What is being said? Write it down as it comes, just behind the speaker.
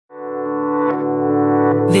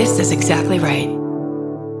This is exactly right.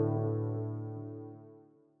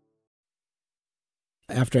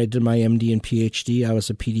 After I did my MD and PhD, I was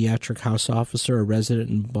a pediatric house officer, a resident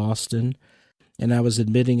in Boston, and I was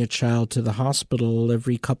admitting a child to the hospital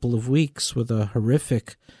every couple of weeks with a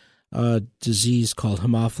horrific disease called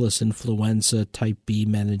Haemophilus influenza type B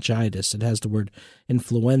meningitis. It has the word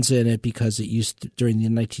influenza in it because during the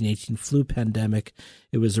 1918 flu pandemic,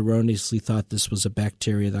 it was erroneously thought this was a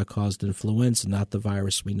bacteria that caused influenza, not the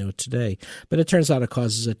virus we know today. But it turns out it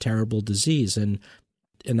causes a terrible disease, and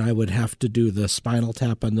I would have to do the spinal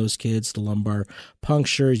tap on those kids, the lumbar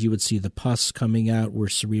punctures. You would see the pus coming out where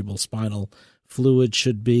cerebral spinal fluid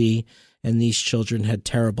should be, and these children had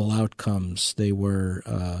terrible outcomes. They were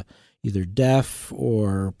either deaf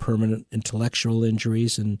or permanent intellectual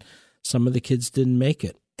injuries, and some of the kids didn't make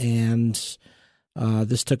it. And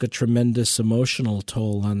this took a tremendous emotional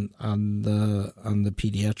toll on the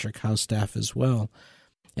pediatric house staff as well.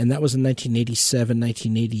 And that was in 1987,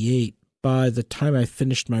 1988. By the time I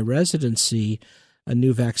finished my residency, a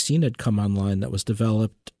new vaccine had come online that was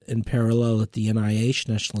developed in parallel at the NIH,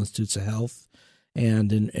 National Institutes of Health,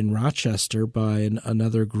 and in Rochester by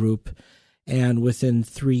another group. And within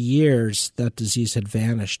 3 years, that disease had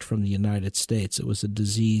vanished from the United States. It was a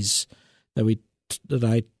disease that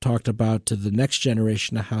I talked about to the next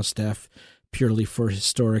generation of house staff purely for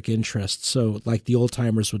historic interest. So like the old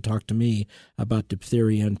timers would talk to me about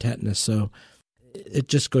diphtheria and tetanus. So it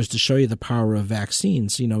just goes to show you the power of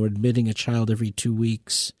vaccines. Admitting a child every 2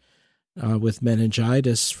 weeks with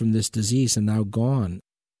meningitis from this disease and now gone.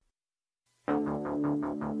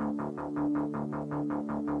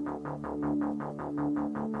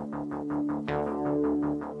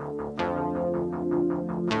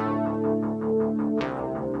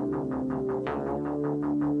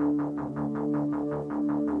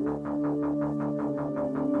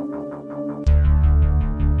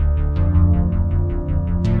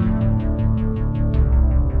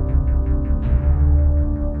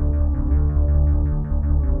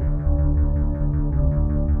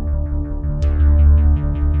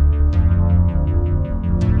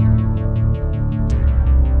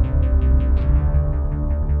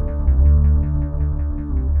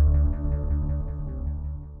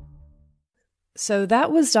 So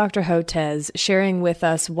that was Dr. Hotez sharing with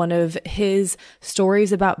us one of his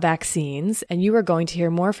stories about vaccines, and you are going to hear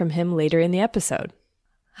more from him later in the episode.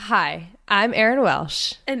 Hi, I'm Erin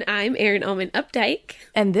Welsh. And I'm Erin Ullman Updike.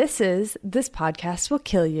 And this is This Podcast Will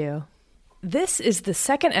Kill You. This is the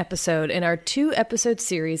second episode in our 2-episode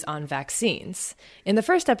series on vaccines. In the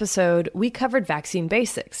first episode, we covered vaccine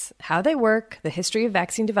basics, how they work, the history of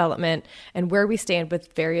vaccine development, and where we stand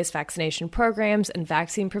with various vaccination programs and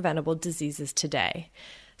vaccine-preventable diseases today.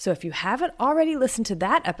 So if you haven't already listened to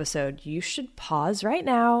that episode, you should pause right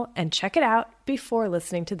now and check it out before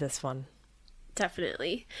listening to this one.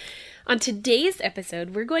 Definitely. On today's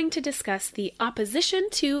episode, we're going to discuss the opposition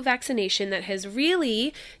to vaccination that has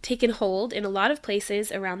really taken hold in a lot of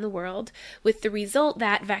places around the world, with the result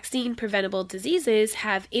that vaccine-preventable diseases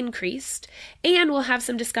have increased, and we'll have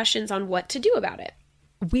some discussions on what to do about it.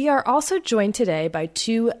 We are also joined today by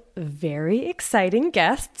 2 very exciting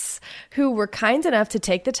guests who were kind enough to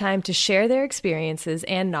take the time to share their experiences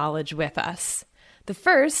and knowledge with us. The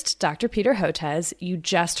first, Dr. Peter Hotez, you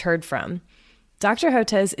just heard from. Dr.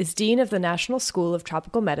 Hotez is Dean of the National School of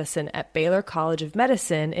Tropical Medicine at Baylor College of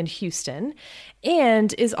Medicine in Houston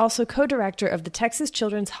and is also co-director of the Texas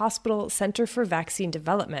Children's Hospital Center for Vaccine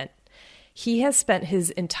Development. He has spent his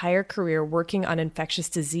entire career working on infectious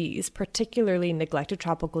disease, particularly neglected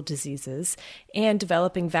tropical diseases, and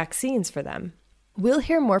developing vaccines for them. We'll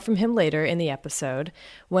hear more from him later in the episode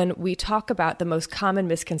when we talk about the most common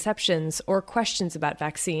misconceptions or questions about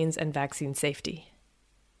vaccines and vaccine safety.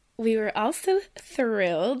 We were also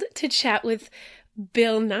thrilled to chat with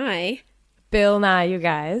Bill Nye. Bill Nye, you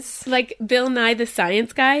guys. Like Bill Nye the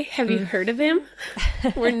Science Guy. Have you heard of him?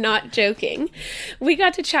 We're not joking. We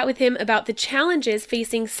got to chat with him about the challenges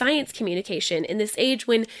facing science communication in this age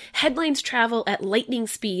when headlines travel at lightning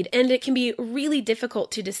speed and it can be really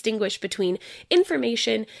difficult to distinguish between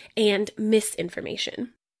information and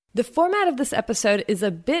misinformation. The format of this episode is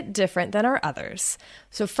a bit different than our others.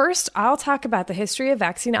 So first, I'll talk about the history of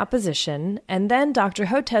vaccine opposition, and then Dr.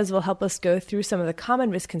 Hotez will help us go through some of the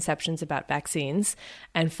common misconceptions about vaccines.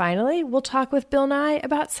 And finally, we'll talk with Bill Nye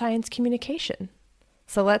about science communication.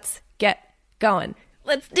 So let's get going.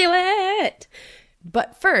 Let's do it!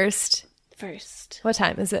 But first, what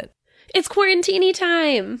time is it? It's quarantini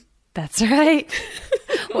time! That's right.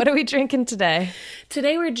 What are we drinking today?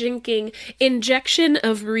 Today we're drinking Injection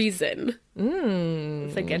of Reason.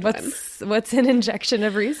 That's a good one. What's an Injection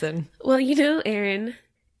of Reason? Well, Erin,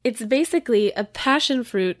 It's basically a passion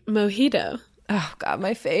fruit mojito. Oh, God,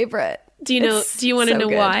 my favorite. Do you want to know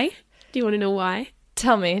why? Do you want to know why?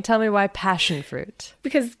 Tell me why passion fruit.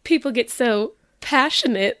 Because people get so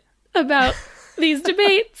passionate about these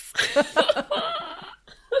debates.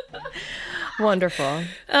 Wonderful.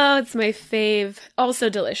 Oh, it's my fave. Also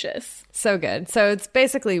delicious. So good. So it's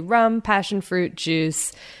basically rum, passion fruit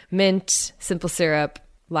juice, mint, simple syrup,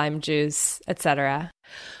 lime juice, etc.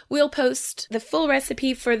 We'll post the full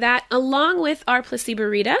recipe for that along with our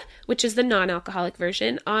Placebo-Rita, which is the non-alcoholic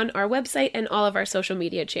version, on our website and all of our social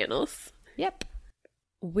media channels. Yep.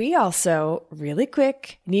 We also, really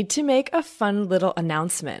quick, need to make a fun little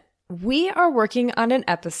announcement. We are working on an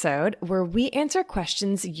episode where we answer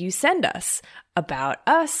questions you send us about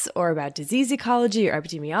us or about disease ecology or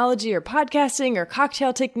epidemiology or podcasting or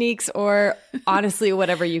cocktail techniques or honestly,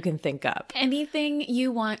 whatever you can think of. Anything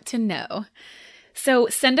you want to know. So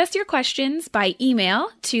send us your questions by email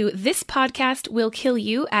to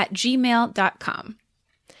thispodcastwillkillyou@gmail.com.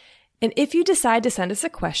 And if you decide to send us a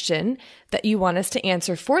question that you want us to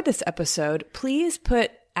answer for this episode, please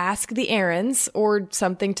put Ask the Aarons or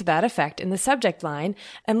something to that effect in the subject line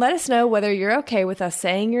and let us know whether you're okay with us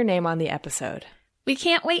saying your name on the episode. We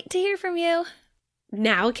can't wait to hear from you.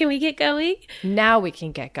 Now can we get going? Now we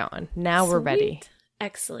can get going. Now we're ready.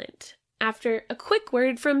 Excellent. After a quick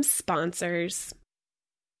word from sponsors.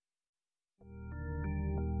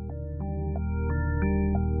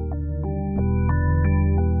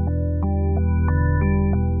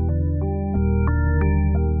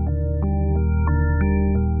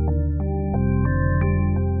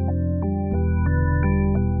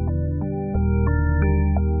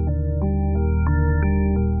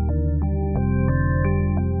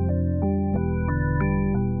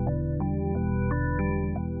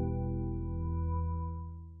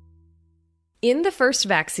 In the first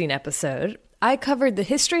vaccine episode, I covered the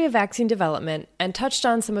history of vaccine development and touched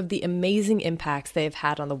on some of the amazing impacts they have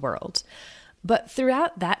had on the world. But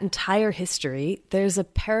throughout that entire history, there's a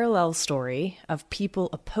parallel story of people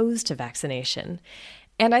opposed to vaccination.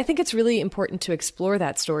 And I think it's really important to explore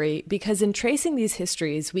that story because in tracing these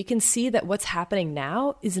histories, we can see that what's happening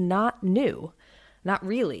now is not new. Not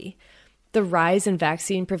really. The rise in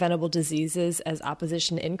vaccine-preventable diseases as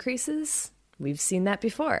opposition increases, we've seen that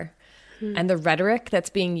before. And the rhetoric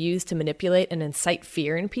that's being used to manipulate and incite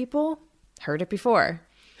fear in people, heard it before.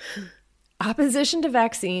 Opposition to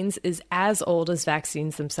vaccines is as old as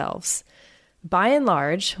vaccines themselves. By and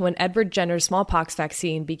large, when Edward Jenner's smallpox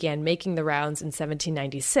vaccine began making the rounds in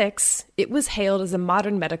 1796, it was hailed as a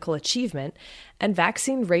modern medical achievement, and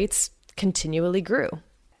vaccine rates continually grew.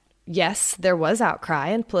 Yes, there was outcry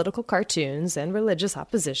and political cartoons and religious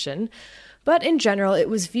opposition, but in general, it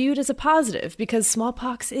was viewed as a positive because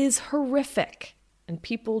smallpox is horrific and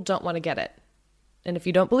people don't want to get it. And if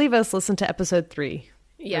you don't believe us, listen to episode 3.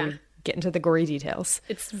 Yeah. Where we get into the gory details.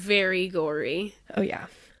 It's very gory. Oh, yeah.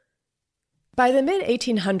 By the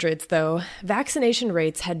mid-1800s, though, vaccination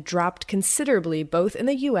rates had dropped considerably both in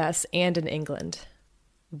the U.S. and in England.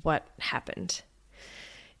 What happened?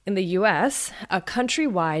 In the U.S., a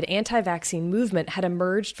countrywide anti-vaccine movement had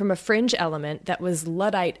emerged from a fringe element that was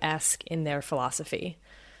Luddite-esque in their philosophy.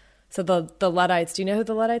 So the Luddites, do you know who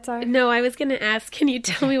the Luddites are? No, I was going to ask, can you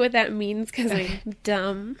tell me what that means? Because I'm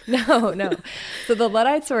dumb. No. So the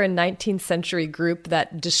Luddites were a 19th century group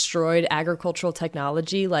that destroyed agricultural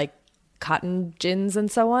technology like cotton gins and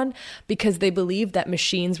so on because they believed that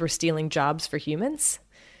machines were stealing jobs for humans.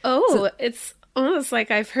 Oh, it's almost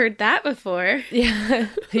like I've heard that before. Yeah.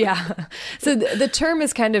 So the term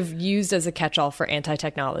is kind of used as a catch-all for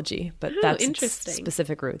anti-technology, but that's its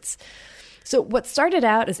specific roots. So what started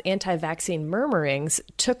out as anti-vaccine murmurings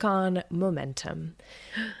took on momentum.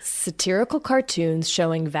 Satirical cartoons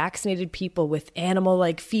showing vaccinated people with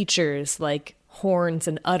animal-like features like horns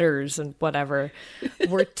and udders and whatever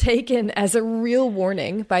were taken as a real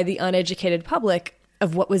warning by the uneducated public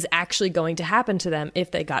of what was actually going to happen to them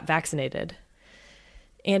if they got vaccinated.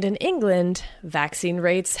 And in England, vaccine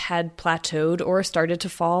rates had plateaued or started to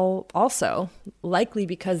fall also, likely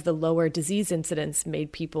because the lower disease incidence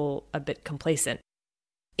made people a bit complacent.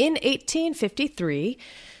 In 1853,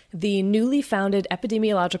 the newly founded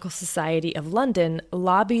Epidemiological Society of London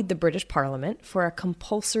lobbied the British Parliament for a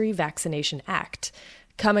compulsory vaccination act,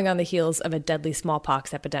 coming on the heels of a deadly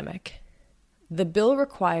smallpox epidemic. The bill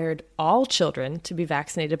required all children to be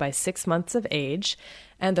vaccinated by 6 months of age,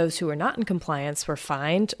 and those who were not in compliance were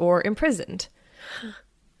fined or imprisoned.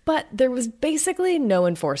 But there was basically no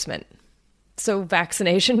enforcement, so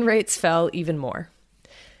vaccination rates fell even more.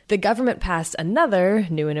 The government passed another,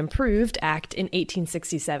 new and improved, act in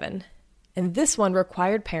 1867. And this one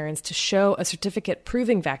required parents to show a certificate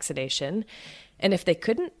proving vaccination. And if they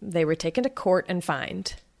couldn't, they were taken to court and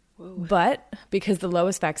fined. Whoa. But because the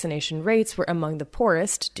lowest vaccination rates were among the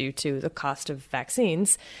poorest due to the cost of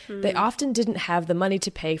vaccines, they often didn't have the money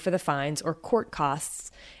to pay for the fines or court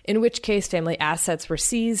costs, in which case family assets were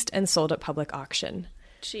seized and sold at public auction.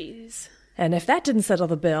 Jeez. And if that didn't settle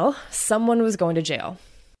the bill, someone was going to jail.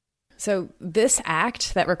 So this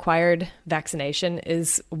act that required vaccination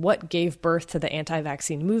is what gave birth to the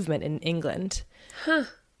anti-vaccine movement in England. Huh.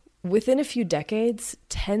 Within a few decades,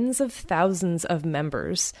 tens of thousands of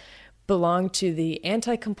members belonged to the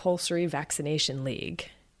Anti-Compulsory Vaccination League,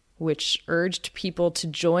 which urged people to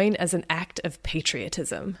join as an act of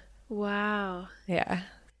patriotism. Wow. Yeah.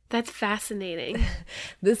 That's fascinating.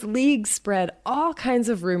 This league spread all kinds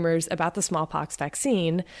of rumors about the smallpox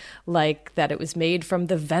vaccine, like that it was made from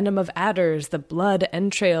the venom of adders, the blood,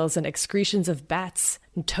 entrails, and excretions of bats,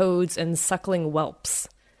 and toads, and suckling whelps.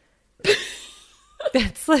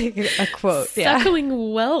 That's like a quote.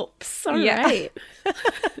 Suckling whelps. All Yeah. right.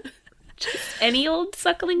 Just any old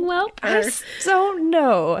suckling whelp? I don't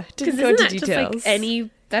know. Didn't go into details. Just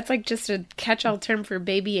like that's like just a catch-all term for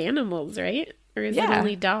baby animals, right? Or is it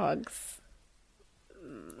only dogs?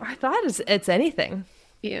 I thought it's anything.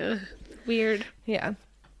 Yeah. Weird. Yeah.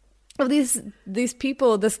 Well, these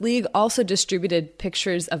people, this league also distributed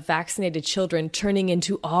pictures of vaccinated children turning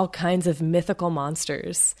into all kinds of mythical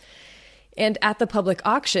monsters. And at the public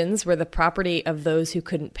auctions, where the property of those who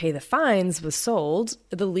couldn't pay the fines was sold,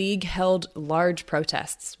 the league held large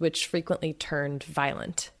protests, which frequently turned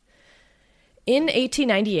violent. In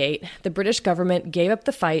 1898, the British government gave up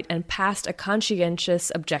the fight and passed a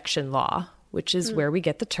conscientious objection law, which is where we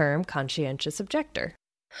get the term conscientious objector.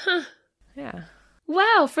 Huh. Yeah.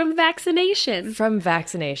 Wow, from vaccination. From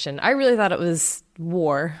vaccination. I really thought it was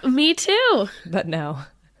war, Me too. but no.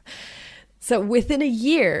 So within a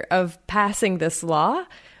year of passing this law,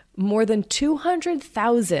 more than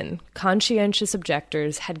 200,000 conscientious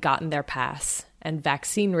objectors had gotten their pass, and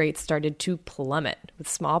vaccine rates started to plummet, with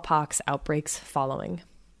smallpox outbreaks following.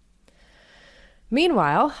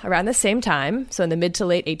 Meanwhile, around the same time, so in the mid to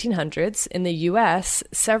late 1800s, in the U.S.,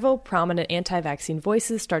 several prominent anti-vaccine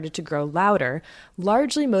voices started to grow louder,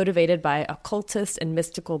 largely motivated by occultist and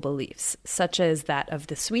mystical beliefs, such as that of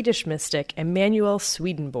the Swedish mystic Emanuel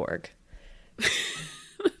Swedenborg.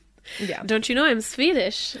 Yeah. Don't you know I'm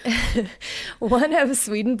Swedish? One of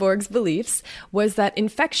Swedenborg's beliefs was that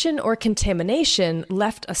infection or contamination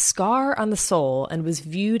left a scar on the soul and was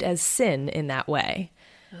viewed as sin in that way.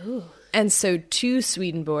 Ooh. And so to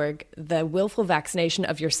Swedenborg, the willful vaccination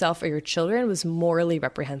of yourself or your children was morally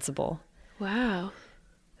reprehensible. Wow.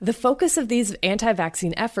 The focus of these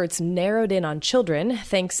anti-vaccine efforts narrowed in on children,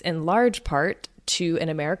 thanks in large part to an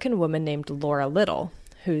American woman named Laura Little,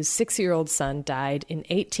 whose 6-year-old son died in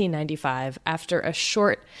 1895 after a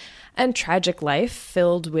short and tragic life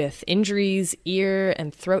filled with injuries, ear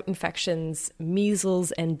and throat infections,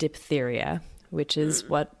 measles, and diphtheria, which is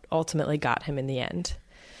what ultimately got him in the end.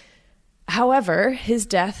 However, his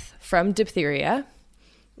death from diphtheria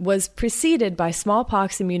was preceded by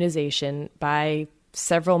smallpox immunization by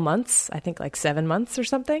several months, I think like 7 months or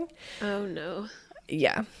something. Oh, no.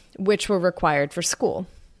 Yeah, which were required for school.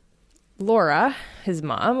 Laura, his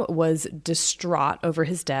mom, was distraught over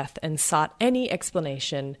his death and sought any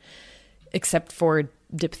explanation except for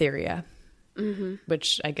diphtheria,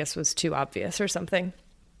 which I guess was too obvious or something.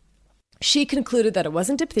 She concluded that it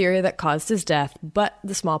wasn't diphtheria that caused his death, but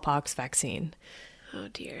the smallpox vaccine. Oh,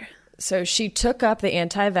 dear. So she took up the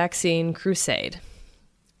anti-vaccine crusade.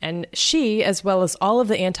 And she, as well as all of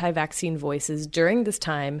the anti-vaccine voices during this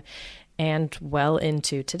time and well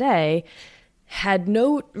into today, had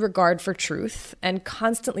no regard for truth and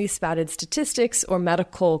constantly spouted statistics or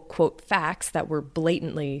medical, quote, facts that were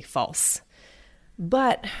blatantly false.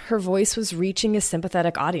 But her voice was reaching a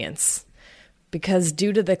sympathetic audience because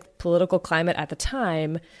due to the political climate at the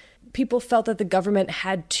time, people felt that the government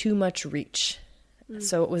had too much reach.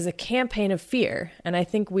 So it was a campaign of fear. And I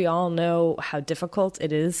think we all know how difficult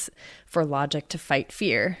it is for logic to fight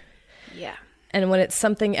fear. Yeah. And when it's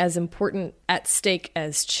something as important at stake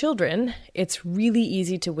as children, it's really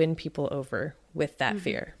easy to win people over with that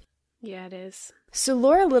fear. Yeah, it is. So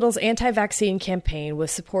Laura Little's anti-vaccine campaign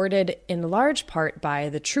was supported in large part by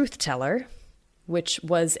The Truth Teller, which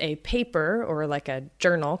was a paper or like a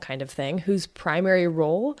journal kind of thing, whose primary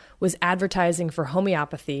role was advertising for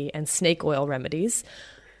homeopathy and snake oil remedies,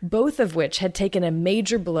 both of which had taken a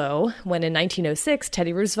major blow when in 1906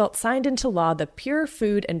 Teddy Roosevelt signed into law the Pure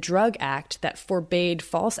Food and Drug Act that forbade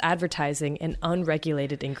false advertising and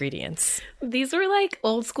unregulated ingredients. These were like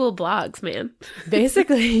old school blogs, man.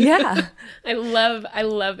 Basically, yeah. I love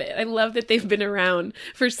it. I love that they've been around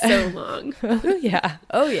for so long.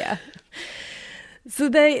 Oh, yeah. So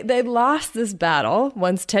they lost this battle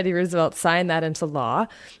once Teddy Roosevelt signed that into law,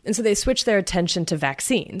 and so they switched their attention to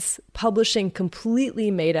vaccines, publishing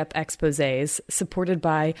completely made-up exposés supported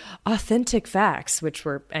by authentic facts, which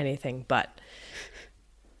were anything but.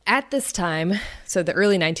 At this time, so the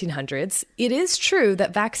early 1900s, it is true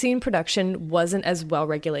that vaccine production wasn't as well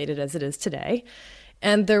regulated as it is today,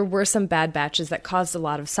 and there were some bad batches that caused a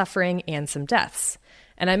lot of suffering and some deaths.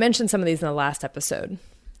 And I mentioned some of these in the last episode.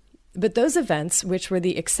 But those events, which were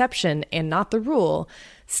the exception and not the rule,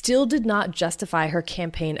 still did not justify her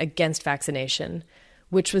campaign against vaccination,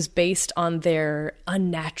 which was based on their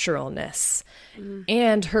unnaturalness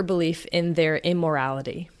and her belief in their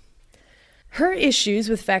immorality. Her issues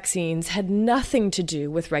with vaccines had nothing to do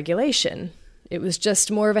with regulation. It was just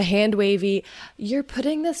more of a hand-wavy, you're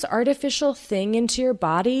putting this artificial thing into your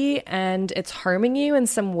body and it's harming you in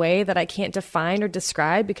some way that I can't define or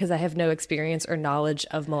describe because I have no experience or knowledge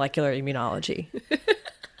of molecular immunology.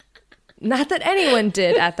 Not that anyone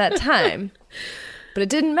did at that time, but it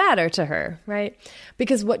didn't matter to her, right?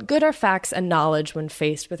 Because what good are facts and knowledge when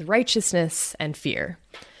faced with righteousness and fear?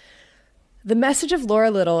 The message of Laura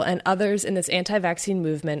Little and others in this anti-vaccine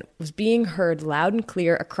movement was being heard loud and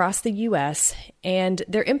clear across the U.S., and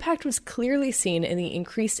their impact was clearly seen in the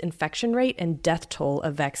increased infection rate and death toll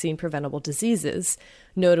of vaccine-preventable diseases,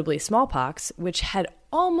 notably smallpox, which had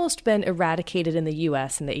almost been eradicated in the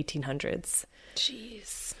U.S. in the 1800s.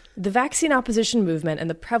 Jeez. The vaccine opposition movement and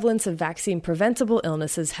the prevalence of vaccine-preventable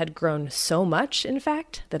illnesses had grown so much, in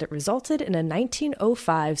fact, that it resulted in a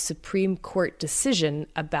 1905 Supreme Court decision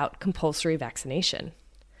about compulsory vaccination.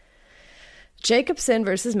 Jacobson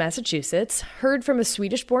versus Massachusetts heard from a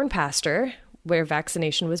Swedish-born pastor, where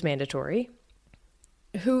vaccination was mandatory,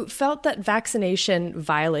 who felt that vaccination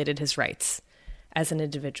violated his rights as an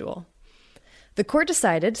individual. The court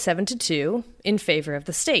decided 7-2 in favor of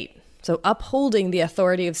the state, so upholding the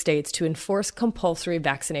authority of states to enforce compulsory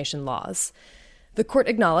vaccination laws. The court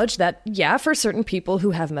acknowledged that, yeah, for certain people who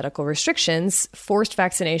have medical restrictions, forced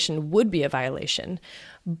vaccination would be a violation.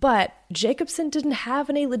 But Jacobson didn't have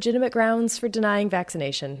any legitimate grounds for denying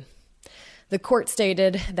vaccination. The court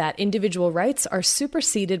stated that individual rights are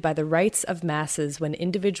superseded by the rights of masses when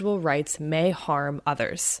individual rights may harm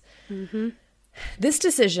others. Mm-hmm. This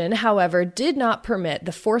decision, however, did not permit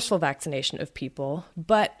the forceful vaccination of people,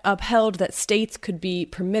 but upheld that states could be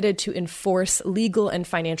permitted to enforce legal and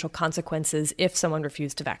financial consequences if someone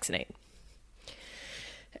refused to vaccinate.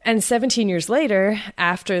 And 17 years later,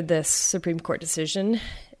 after this Supreme Court decision,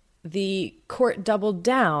 the court doubled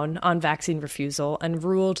down on vaccine refusal and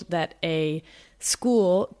ruled that a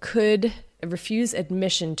school could refuse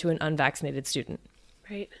admission to an unvaccinated student.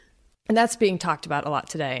 Right. And that's being talked about a lot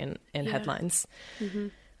today in headlines. Mm-hmm.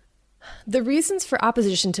 The reasons for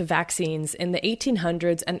opposition to vaccines in the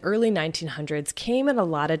 1800s and early 1900s came in a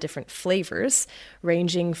lot of different flavors,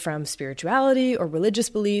 ranging from spirituality or religious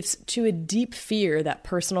beliefs to a deep fear that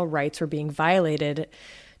personal rights were being violated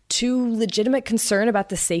to legitimate concern about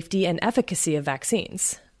the safety and efficacy of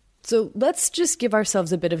vaccines. So let's just give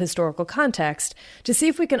ourselves a bit of historical context to see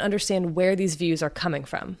if we can understand where these views are coming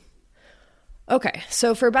from. Okay,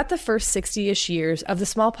 so for about the first 60-ish years of the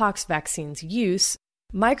smallpox vaccine's use,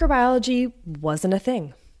 microbiology wasn't a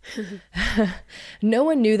thing. No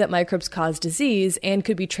one knew that microbes cause disease and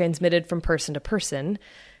could be transmitted from person to person.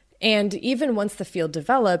 And even once the field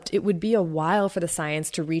developed, it would be a while for the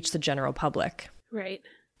science to reach the general public. Right.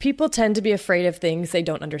 People tend to be afraid of things they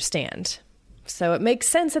don't understand. So it makes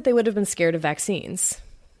sense that they would have been scared of vaccines.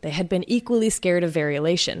 They had been equally scared of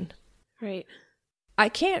variolation. Right. I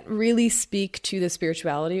can't really speak to the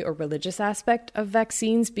spirituality or religious aspect of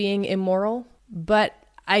vaccines being immoral, but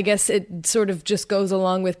I guess it sort of just goes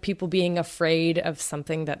along with people being afraid of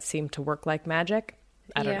something that seemed to work like magic.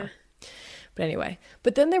 I don't know. But anyway,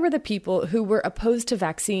 but then there were the people who were opposed to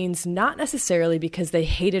vaccines, not necessarily because they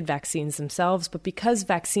hated vaccines themselves, but because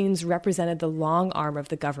vaccines represented the long arm of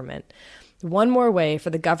the government. One more way for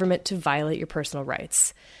the government to violate your personal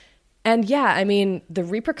rights. And yeah, I mean, the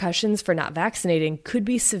repercussions for not vaccinating could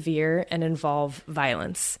be severe and involve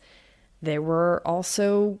violence. They were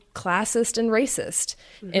also classist and racist,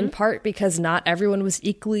 in part because not everyone was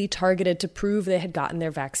equally targeted to prove they had gotten their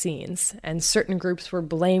vaccines, and certain groups were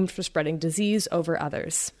blamed for spreading disease over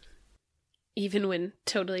others. Even when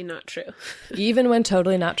totally not true. Even when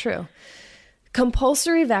totally not true.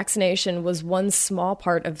 Compulsory vaccination was one small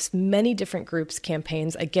part of many different groups'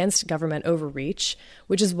 campaigns against government overreach,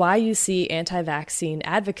 which is why you see anti-vaccine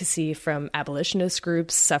advocacy from abolitionist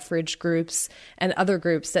groups, suffrage groups, and other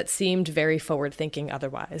groups that seemed very forward-thinking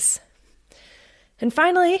otherwise. And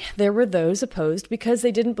finally, there were those opposed because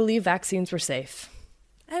they didn't believe vaccines were safe.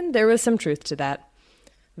 And there was some truth to that.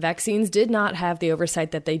 Vaccines did not have the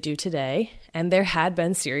oversight that they do today, and there had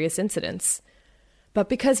been serious incidents. But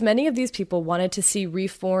because many of these people wanted to see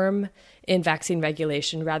reform in vaccine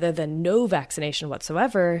regulation rather than no vaccination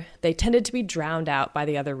whatsoever, they tended to be drowned out by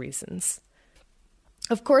the other reasons.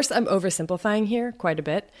 Of course, I'm oversimplifying here quite a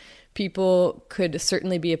bit. People could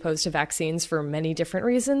certainly be opposed to vaccines for many different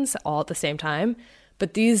reasons, all at the same time,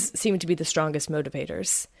 but these seem to be the strongest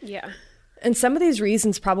motivators. Yeah. And some of these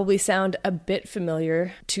reasons probably sound a bit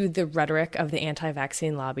familiar to the rhetoric of the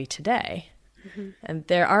anti-vaccine lobby today. Mm-hmm. And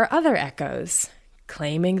there are other echoes,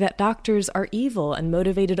 claiming that doctors are evil and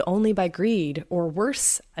motivated only by greed, or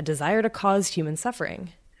worse, a desire to cause human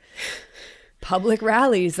suffering. Public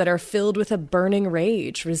rallies that are filled with a burning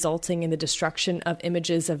rage, resulting in the destruction of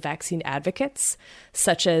images of vaccine advocates,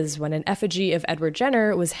 such as when an effigy of Edward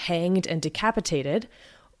Jenner was hanged and decapitated,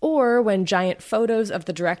 or when giant photos of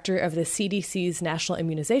the director of the CDC's National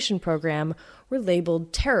Immunization Program were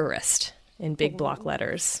labeled terrorist in big block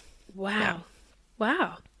letters. Wow.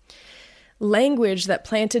 Wow. Language that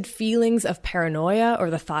planted feelings of paranoia or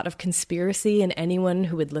the thought of conspiracy in anyone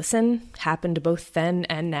who would listen happened both then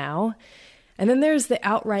and now. And then there's the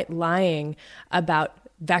outright lying about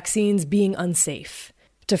vaccines being unsafe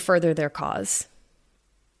to further their cause.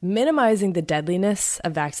 Minimizing the deadliness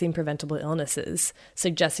of vaccine-preventable illnesses,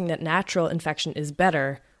 suggesting that natural infection is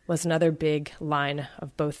better, was another big line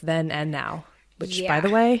of both then and now. Which, by the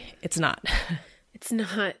way, it's not. It's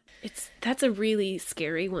not. That's a really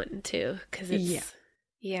scary one, too, because it's...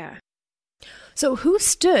 Yeah. So who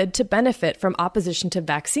stood to benefit from opposition to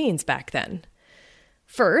vaccines back then?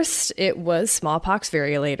 First, it was smallpox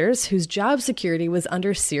virilators whose job security was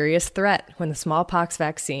under serious threat when the smallpox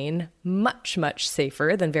vaccine, much, much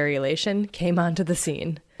safer than variolation, came onto the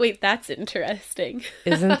scene. Wait, that's interesting.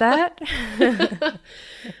 Isn't that?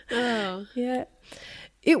 Oh. Yeah.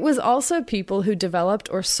 It was also people who developed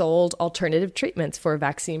or sold alternative treatments for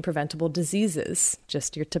vaccine-preventable diseases,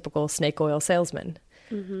 just your typical snake oil salesman.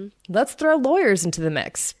 Mm-hmm. Let's throw lawyers into the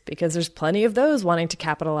mix, because there's plenty of those wanting to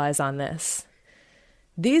capitalize on this.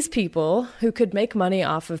 These people, who could make money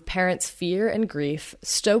off of parents' fear and grief,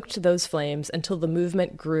 stoked those flames until the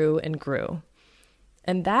movement grew and grew.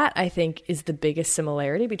 And that, I think, is the biggest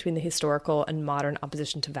similarity between the historical and modern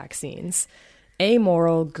opposition to vaccines.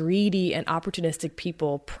 Amoral, greedy, and opportunistic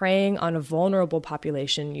people preying on a vulnerable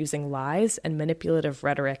population using lies and manipulative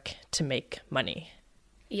rhetoric to make money.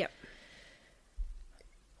 Yep.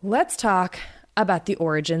 Let's talk about the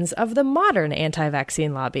origins of the modern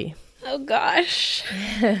anti-vaccine lobby. Oh, gosh.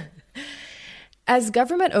 As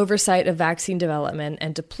government oversight of vaccine development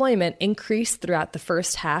and deployment increased throughout the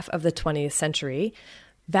first half of the 20th century,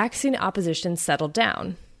 vaccine opposition settled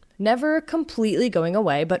down, never completely going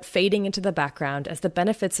away, but fading into the background as the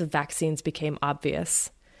benefits of vaccines became obvious.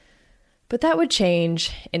 But that would change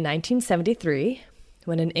in 1973,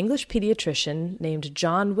 when an English pediatrician named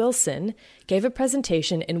John Wilson gave a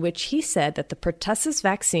presentation in which he said that the pertussis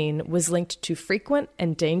vaccine was linked to frequent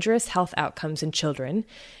and dangerous health outcomes in children,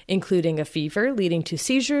 including a fever leading to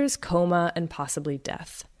seizures, coma, and possibly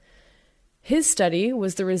death. His study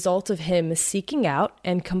was the result of him seeking out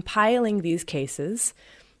and compiling these cases,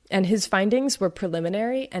 and his findings were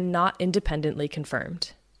preliminary and not independently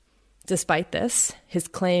confirmed. Despite this, his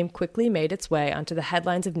claim quickly made its way onto the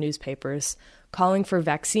headlines of newspapers, calling for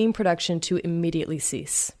vaccine production to immediately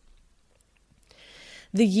cease.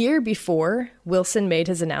 The year before Wilson made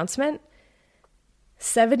his announcement,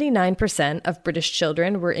 79% of British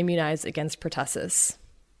children were immunized against pertussis.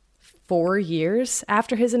 4 years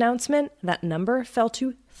after his announcement, that number fell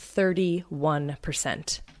to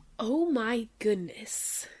 31%. Oh my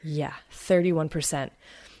goodness. Yeah, 31%.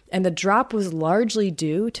 And the drop was largely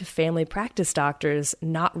due to family practice doctors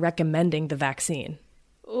not recommending the vaccine.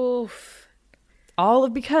 Oof. All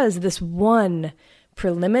because this one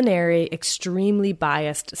preliminary, extremely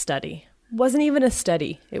biased study wasn't even a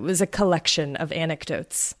study. It was a collection of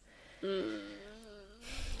anecdotes.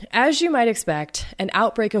 As you might expect, an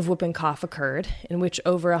outbreak of whooping cough occurred in which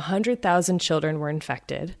over 100,000 children were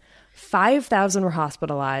infected, 5,000 were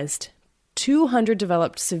hospitalized, 200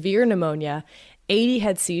 developed severe pneumonia, 80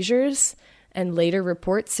 had seizures, and later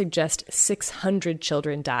reports suggest 600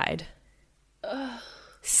 children died.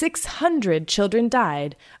 600 children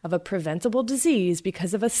died of a preventable disease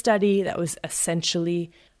because of a study that was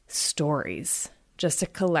essentially stories, just a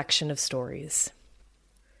collection of stories.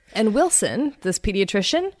 And Wilson, this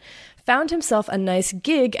pediatrician, found himself a nice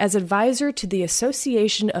gig as advisor to the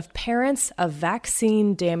Association of Parents of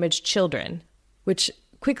Vaccine-Damaged Children, which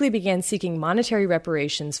quickly began seeking monetary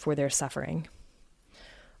reparations for their suffering.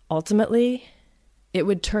 Ultimately, it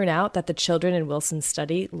would turn out that the children in Wilson's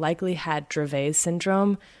study likely had Dravet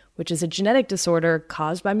syndrome, which is a genetic disorder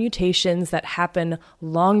caused by mutations that happen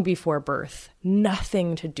long before birth,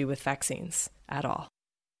 nothing to do with vaccines at all.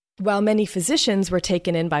 While many physicians were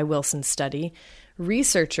taken in by Wilson's study,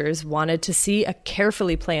 researchers wanted to see a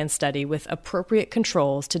carefully planned study with appropriate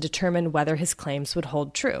controls to determine whether his claims would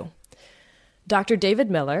hold true. Dr.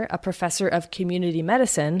 David Miller, a professor of community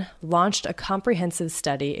medicine, launched a comprehensive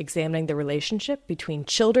study examining the relationship between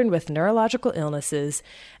children with neurological illnesses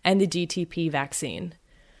and the DTP vaccine.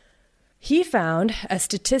 He found a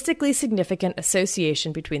statistically significant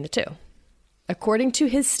association between the two. According to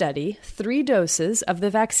his study, 3 doses of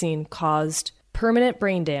the vaccine caused permanent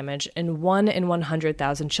brain damage in 1 in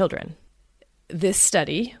 100,000 children. This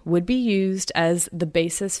study would be used as the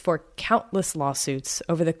basis for countless lawsuits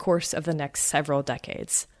over the course of the next several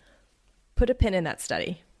decades. Put a pin in that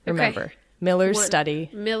study. Remember, Okay. Miller's study.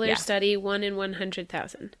 Study, 1 in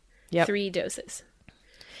 100,000. Yep. 3 doses.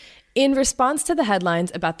 In response to the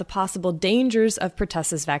headlines about the possible dangers of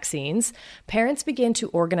pertussis vaccines, parents began to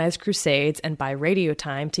organize crusades and buy radio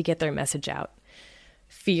time to get their message out.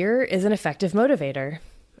 Fear is an effective motivator,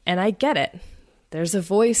 and I get it. There's a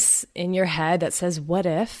voice in your head that says, what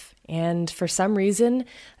if? And for some reason,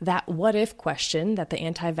 that what if question that the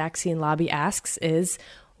anti-vaccine lobby asks is,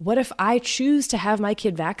 what if I choose to have my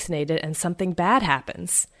kid vaccinated and something bad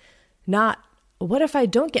happens? Not, what if I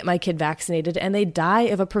don't get my kid vaccinated and they die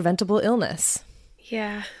of a preventable illness?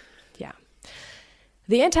 Yeah. Yeah.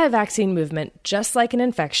 The anti-vaccine movement, just like an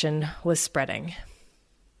infection, was spreading.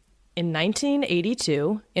 In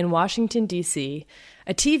 1982, in Washington, D.C.,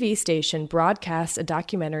 a TV station broadcast a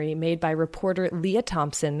documentary made by reporter Leah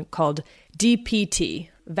Thompson called DPT,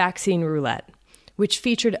 Vaccine Roulette, which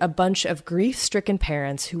featured a bunch of grief-stricken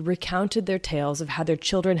parents who recounted their tales of how their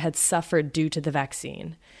children had suffered due to the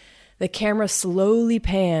vaccine. The camera slowly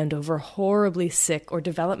panned over horribly sick or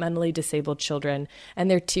developmentally disabled children and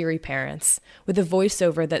their teary parents, with a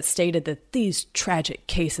voiceover that stated that these tragic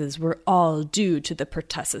cases were all due to the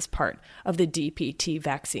pertussis part of the DPT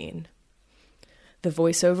vaccine. The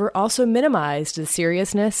voiceover also minimized the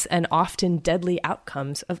seriousness and often deadly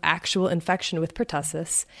outcomes of actual infection with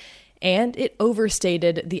pertussis, and it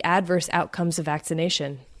overstated the adverse outcomes of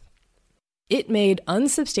vaccination. It made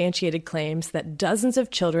unsubstantiated claims that dozens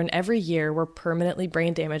of children every year were permanently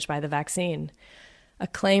brain damaged by the vaccine, a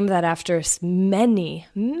claim that after many,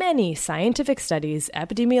 many scientific studies,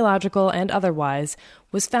 epidemiological and otherwise,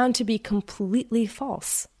 was found to be completely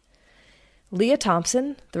false. Leah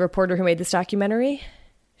Thompson, the reporter who made this documentary,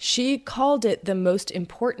 she called it the most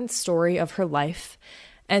important story of her life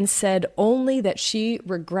and said only that she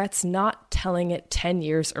regrets not telling it 10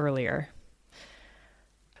 years earlier.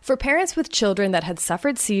 For parents with children that had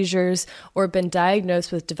suffered seizures or been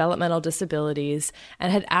diagnosed with developmental disabilities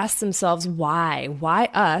and had asked themselves why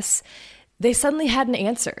us, they suddenly had an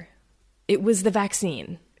answer. It was the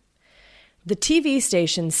vaccine. The TV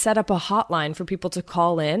station set up a hotline for people to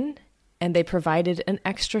call in, and they provided an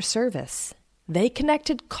extra service. They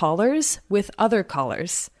connected callers with other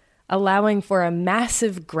callers, allowing for a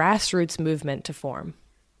massive grassroots movement to form.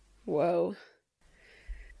 Whoa.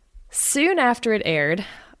 Soon after it aired,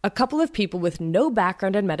 a couple of people with no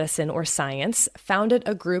background in medicine or science founded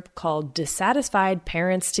a group called Dissatisfied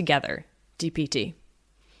Parents Together, DPT.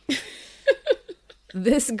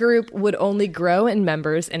 This group would only grow in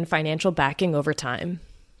members and financial backing over time.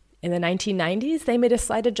 In the 1990s, they made a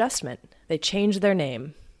slight adjustment. They changed their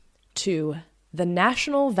name to the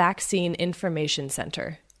National Vaccine Information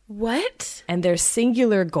Center. What? And their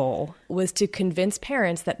singular goal was to convince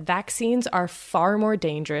parents that vaccines are far more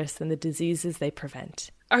dangerous than the diseases they prevent.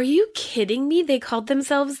 Are you kidding me? They called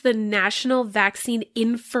themselves the National Vaccine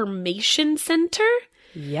Information Center?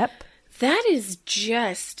 Yep. That is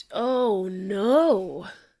just, oh no.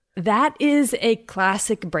 That is a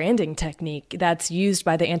classic branding technique that's used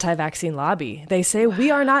by the anti-vaccine lobby. They say,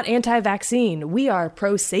 we are not anti-vaccine. We are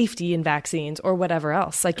pro-safety in vaccines or whatever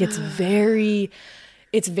else. Like it's very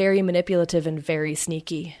manipulative and very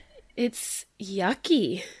sneaky. It's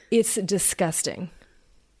yucky. It's disgusting.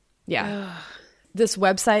 Yeah. This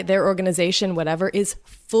website, their organization, whatever, is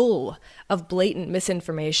full of blatant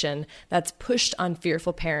misinformation that's pushed on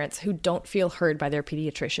fearful parents who don't feel heard by their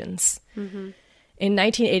pediatricians. Mm-hmm. In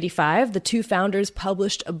 1985, the two founders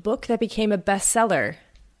published a book that became a bestseller,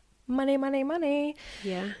 money,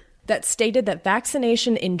 Yeah. that stated that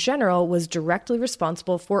vaccination in general was directly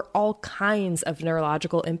responsible for all kinds of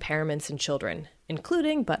neurological impairments in children,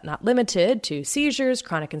 including but not limited to seizures,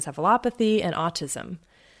 chronic encephalopathy, and autism.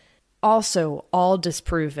 Also all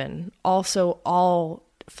disproven, also all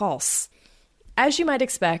false. As you might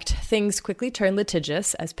expect, things quickly turned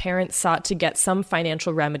litigious as parents sought to get some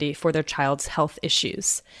financial remedy for their child's health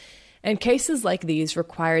issues. And cases like these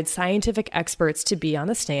required scientific experts to be on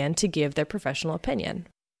the stand to give their professional opinion.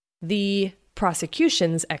 The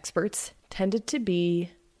prosecution's experts tended to be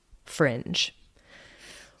fringe.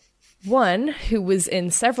 One who was in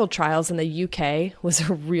several trials in the UK was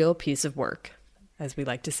a real piece of work, as we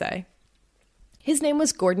like to say. His name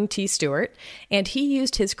was Gordon T. Stewart, and he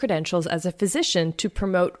used his credentials as a physician to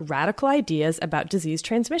promote radical ideas about disease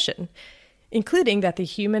transmission, including that the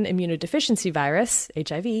human immunodeficiency virus,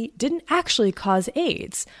 HIV, didn't actually cause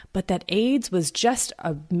AIDS, but that AIDS was just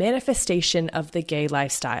a manifestation of the gay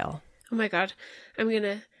lifestyle. Oh my God. I'm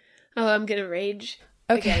gonna rage.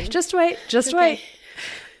 Okay, again. just wait.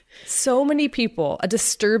 So many people, a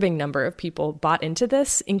disturbing number of people, bought into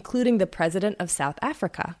this, including the president of South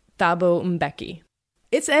Africa, Thabo Mbeki.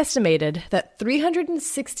 It's estimated that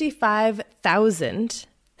 365,000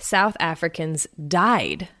 South Africans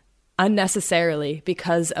died unnecessarily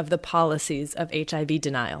because of the policies of HIV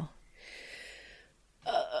denial.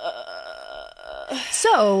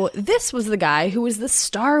 So this was the guy who was the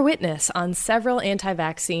star witness on several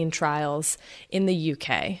anti-vaccine trials in the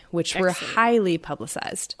UK, which were highly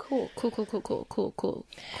publicized. Cool.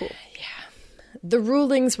 The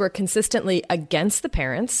rulings were consistently against the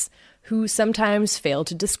parents, who sometimes failed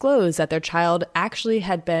to disclose that their child actually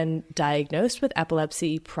had been diagnosed with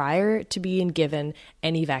epilepsy prior to being given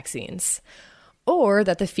any vaccines, or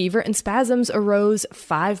that the fever and spasms arose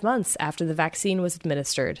 5 months after the vaccine was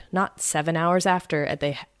administered, not 7 hours after,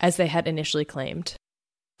 as they had initially claimed.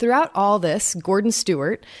 Throughout all this, Gordon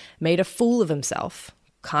Stewart made a fool of himself,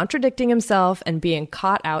 contradicting himself and being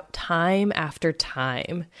caught out time after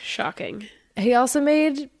time. Shocking. He also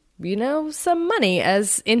made, some money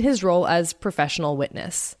in his role as professional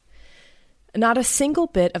witness. Not a single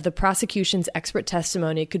bit of the prosecution's expert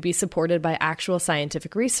testimony could be supported by actual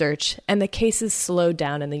scientific research, and the cases slowed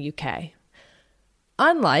down in the UK.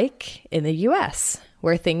 Unlike in the US,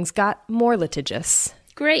 where things got more litigious.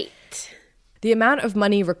 Great. The amount of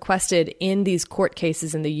money requested in these court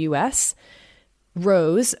cases in the US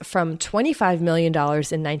rose from $25 million in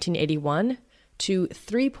 1981 to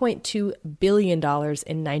 $3.2 billion in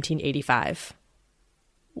 1985.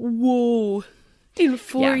 Whoa. In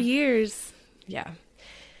 4 years. Yeah.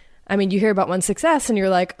 I mean, you hear about one success and you're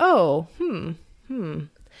like, oh,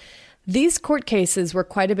 These court cases were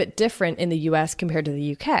quite a bit different in the US compared to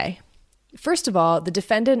the UK. First of all, the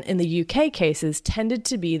defendant in the UK cases tended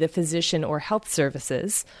to be the physician or health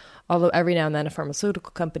services, although every now and then a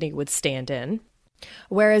pharmaceutical company would stand in.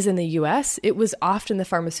 Whereas in the US, it was often the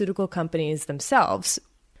pharmaceutical companies themselves.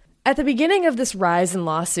 At the beginning of this rise in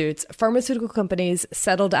lawsuits, pharmaceutical companies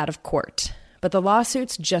settled out of court, but the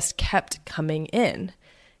lawsuits just kept coming in.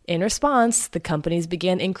 In response, the companies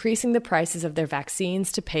began increasing the prices of their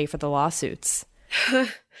vaccines to pay for the lawsuits.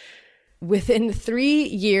 Within 3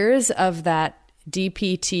 years of that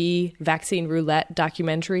DPT vaccine roulette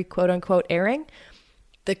documentary, quote unquote, airing,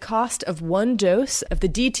 the cost of one dose of the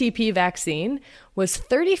DTP vaccine was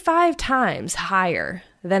 35 times higher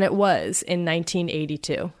than it was in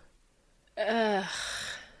 1982.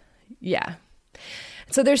 Yeah.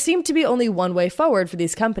 So there seemed to be only one way forward for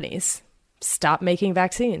these companies: stop making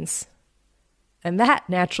vaccines. And that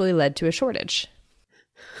naturally led to a shortage.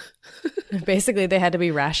 Basically, they had to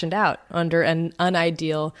be rationed out under an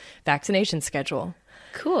unideal vaccination schedule.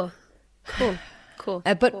 Cool.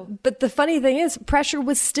 But the funny thing is, pressure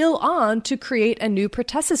was still on to create a new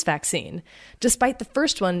pertussis vaccine, despite the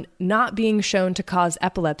first one not being shown to cause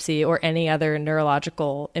epilepsy or any other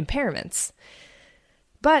neurological impairments.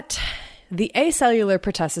 But the acellular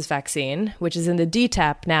pertussis vaccine, which is in the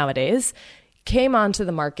DTaP nowadays, came onto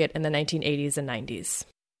the market in the 1980s and 90s.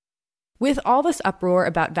 With all this uproar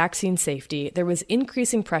about vaccine safety, there was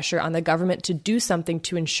increasing pressure on the government to do something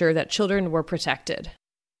to ensure that children were protected.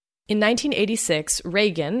 In 1986,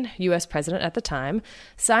 Reagan, U.S. president at the time,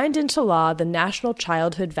 signed into law the National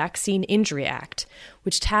Childhood Vaccine Injury Act,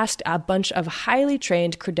 which tasked a bunch of highly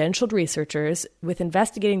trained, credentialed researchers with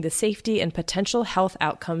investigating the safety and potential health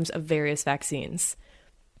outcomes of various vaccines.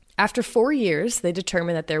 After 4 years, they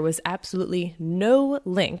determined that there was absolutely no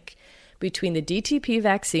link between the DTP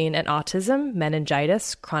vaccine and autism,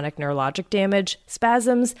 meningitis, chronic neurologic damage,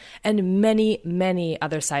 spasms, and many, many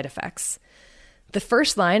other side effects. The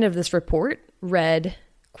first line of this report read,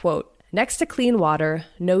 Quote, "Next to clean water,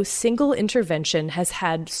 no single intervention has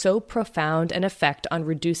had so profound an effect on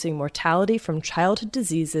reducing mortality from childhood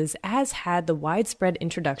diseases as had the widespread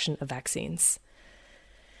introduction of vaccines."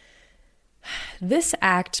 This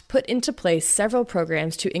act put into place several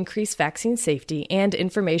programs to increase vaccine safety and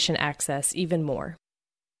information access even more.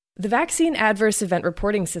 The Vaccine Adverse Event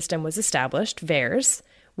Reporting System was established, VAERS,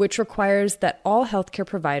 which requires that all healthcare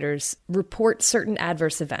providers report certain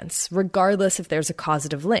adverse events, regardless if there's a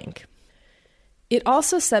causative link. It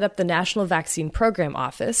also set up the National Vaccine Program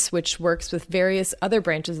Office, which works with various other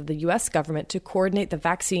branches of the U.S. government to coordinate the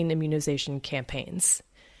vaccine immunization campaigns.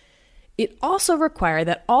 It also required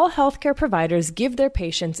that all healthcare providers give their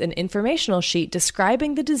patients an informational sheet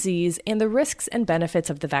describing the disease and the risks and benefits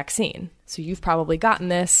of the vaccine. So you've probably gotten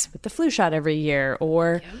this with the flu shot every year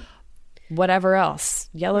or whatever else,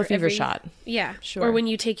 yellow fever shot. Yeah, sure. Or when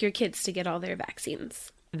you take your kids to get all their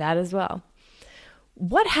vaccines. That as well.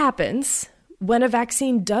 What happens when a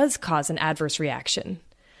vaccine does cause an adverse reaction?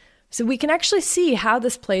 So we can actually see how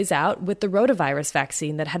this plays out with the rotavirus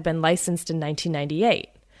vaccine that had been licensed in 1998.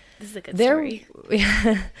 This is a good story.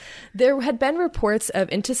 There had been reports of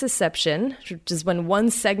intussusception, which is when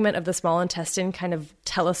one segment of the small intestine kind of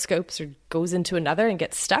telescopes or goes into another and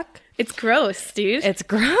gets stuck. It's gross, dude. It's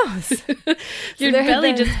gross. Your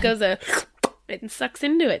belly just goes and sucks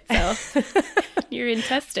into itself. Your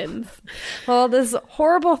intestines. Well, this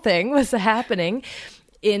horrible thing was happening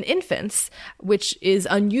in infants, which is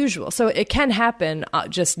unusual. So it can happen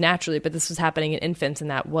just naturally, but this was happening in infants,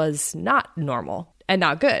 and that was not normal and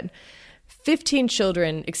not good. 15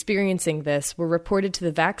 children experiencing this were reported to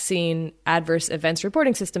the Vaccine Adverse Events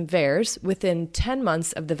Reporting System, VAERS, within 10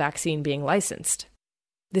 months of the vaccine being licensed.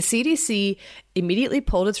 The CDC immediately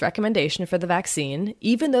pulled its recommendation for the vaccine,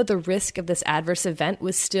 even though the risk of this adverse event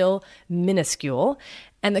was still minuscule,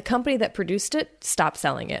 and the company that produced it stopped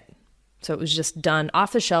selling it. So it was just done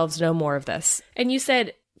off the shelves, no more of this. And you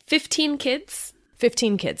said 15 kids?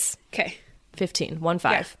 15 kids. Okay. 15,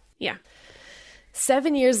 1-5. Yeah.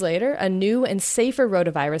 7 years later, a new and safer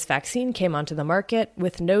rotavirus vaccine came onto the market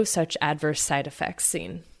with no such adverse side effects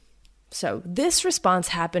seen. So this response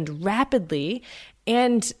happened rapidly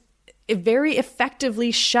and it very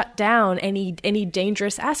effectively shut down any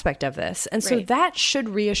dangerous aspect of this. And so that should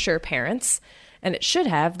reassure parents, and it should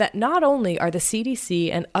have, that not only are the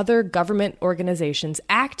CDC and other government organizations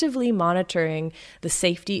actively monitoring the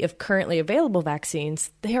safety of currently available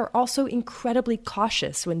vaccines, they are also incredibly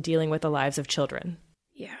cautious when dealing with the lives of children.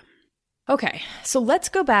 Yeah. Okay, so let's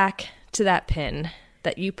go back to that pin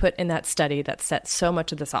that you put in that study that set so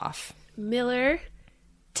much of this off. Miller,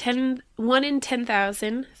 1 in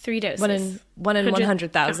 10,000, 3 doses. 1 in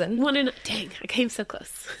 100,000. Dang, I came so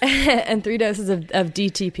close. And 3 doses of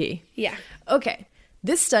DTP. Yeah. Okay,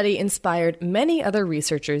 this study inspired many other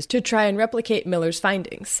researchers to try and replicate Miller's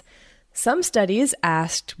findings. Some studies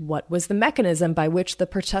asked what was the mechanism by which the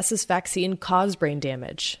pertussis vaccine caused brain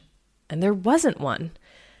damage, and there wasn't one.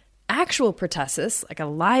 Actual pertussis, like a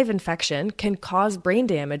live infection, can cause brain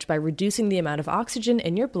damage by reducing the amount of oxygen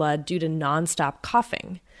in your blood due to nonstop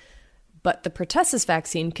coughing. But the pertussis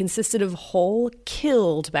vaccine consisted of whole,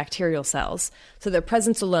 killed bacterial cells, so their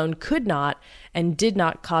presence alone could not and did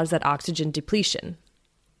not cause that oxygen depletion.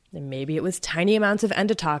 And maybe it was tiny amounts of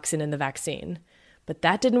endotoxin in the vaccine. But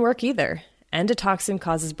that didn't work either. Endotoxin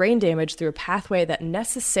causes brain damage through a pathway that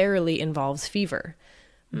necessarily involves fever.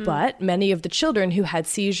 But many of the children who had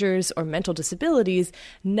seizures or mental disabilities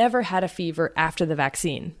never had a fever after the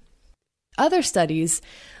vaccine. Other studies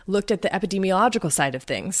looked at the epidemiological side of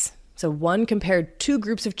things. So one compared 2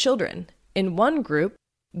 groups of children. In one group,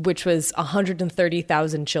 which was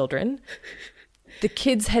 130,000 children, the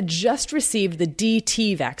kids had just received the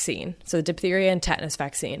DT vaccine, so the diphtheria and tetanus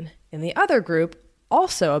vaccine. In the other group,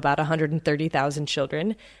 also about 130,000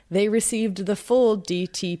 children, they received the full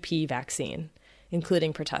DTP vaccine,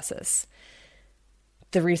 including pertussis.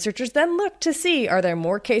 The researchers then looked to see, are there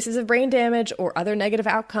more cases of brain damage or other negative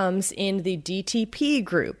outcomes in the DTP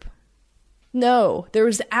group? No, there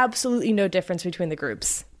was absolutely no difference between the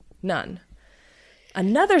groups. None.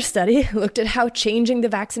 Another study looked at how changing the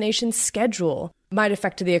vaccination schedule might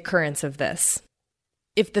affect the occurrence of this.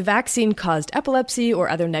 If the vaccine caused epilepsy or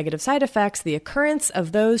other negative side effects, the occurrence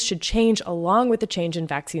of those should change along with the change in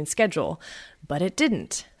vaccine schedule. But it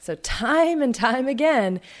didn't. So time and time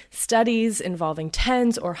again, studies involving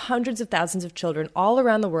tens or hundreds of thousands of children all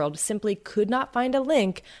around the world simply could not find a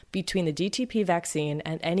link between the DTP vaccine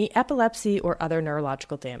and any epilepsy or other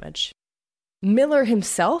neurological damage. Miller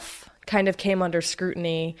himself kind of came under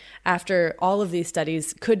scrutiny after all of these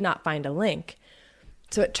studies could not find a link.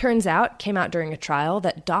 So it turns out, came out during a trial,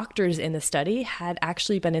 that doctors in the study had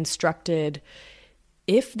actually been instructed,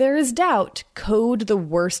 if there is doubt, code the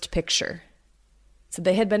worst picture. So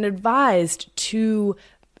they had been advised to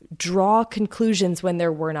draw conclusions when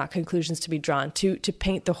there were not conclusions to be drawn, to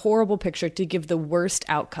paint the horrible picture, to give the worst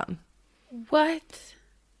outcome. What?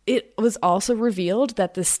 It was also revealed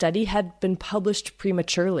that the study had been published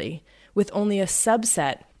prematurely, with only a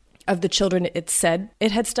subset of the children it said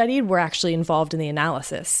it had studied were actually involved in the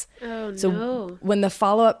analysis. Oh, so no. When the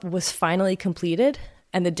follow-up was finally completed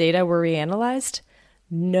and the data were reanalyzed,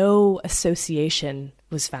 no association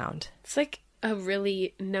was found. It's like a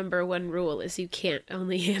really number one rule is you can't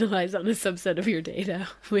only analyze on a subset of your data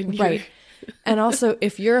when you're... Right. And also,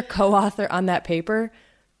 if you're a co-author on that paper,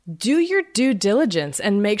 do your due diligence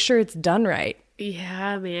and make sure it's done right.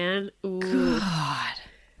 Yeah, man. Ooh. God.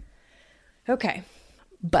 Okay.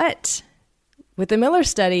 But with the Miller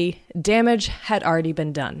study, damage had already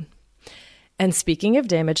been done. And speaking of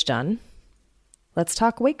damage done, let's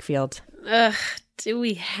talk Wakefield. Ugh, do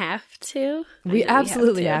we have to? We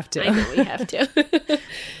absolutely have to. I know we have to.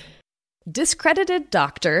 Discredited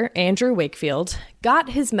Dr. Andrew Wakefield got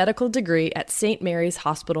his medical degree at St. Mary's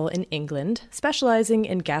Hospital in England, specializing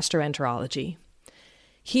in gastroenterology.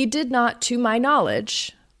 He did not, to my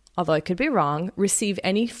knowledge, although I could be wrong, receive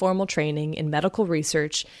any formal training in medical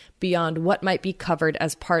research beyond what might be covered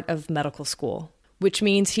as part of medical school, which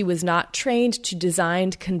means he was not trained to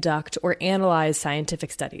design, conduct, or analyze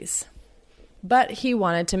scientific studies. But he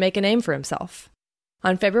wanted to make a name for himself.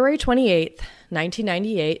 On February 28,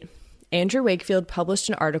 1998, Andrew Wakefield published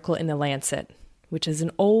an article in The Lancet, which is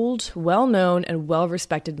an old, well-known, and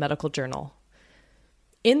well-respected medical journal.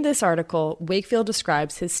 In this article, Wakefield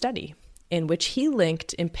describes his study, in which he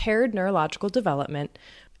linked impaired neurological development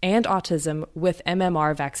and autism with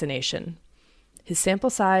MMR vaccination. His sample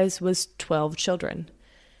size was 12 children,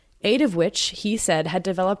 8 of which he said had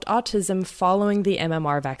developed autism following the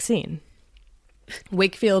MMR vaccine.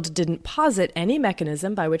 Wakefield didn't posit any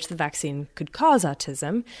mechanism by which the vaccine could cause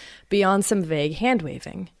autism, beyond some vague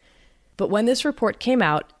hand-waving. But when this report came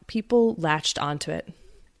out, people latched onto it.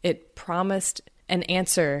 It promised an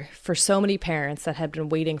answer for so many parents that had been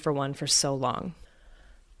waiting for one for so long.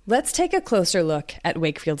 Let's take a closer look at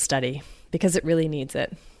Wakefield's study, because it really needs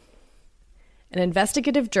it. An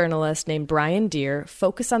investigative journalist named Brian Deer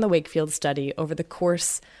focused on the Wakefield study over the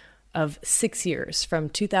course of 6 years, from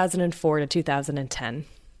 2004 to 2010.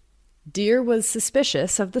 Deer was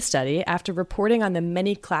suspicious of the study after reporting on the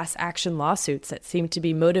many class action lawsuits that seemed to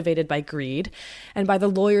be motivated by greed and by the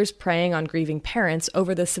lawyers preying on grieving parents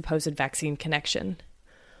over the supposed vaccine connection.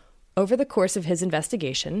 Over the course of his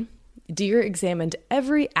investigation, Deer examined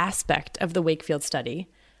every aspect of the Wakefield study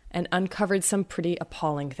and uncovered some pretty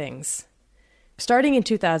appalling things. Starting in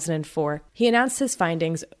 2004, he announced his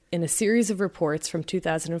findings in a series of reports from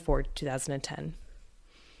 2004 to 2010.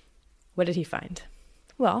 What did he find?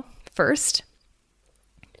 Well, first,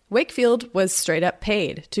 Wakefield was straight up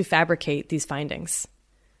paid to fabricate these findings.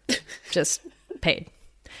 Just paid.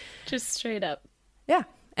 Just straight up. Yeah.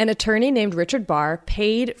 An attorney named Richard Barr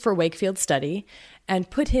paid for Wakefield's study and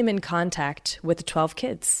put him in contact with the 12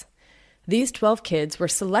 kids. These 12 kids were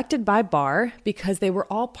selected by Barr because they were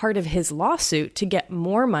all part of his lawsuit to get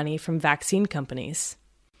more money from vaccine companies.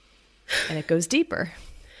 And it goes deeper.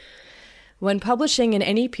 When publishing in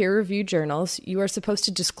any peer-reviewed journals, you are supposed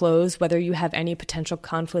to disclose whether you have any potential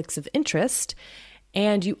conflicts of interest,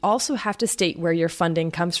 and you also have to state where your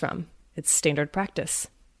funding comes from. It's standard practice.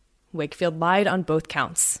 Wakefield lied on both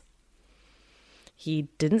counts. He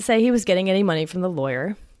didn't say he was getting any money from the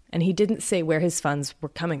lawyer, and he didn't say where his funds were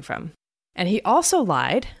coming from. And he also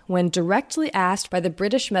lied when directly asked by the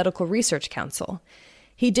British Medical Research Council.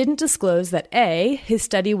 He didn't disclose that A, his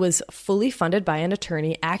study was fully funded by an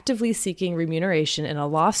attorney actively seeking remuneration in a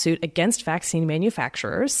lawsuit against vaccine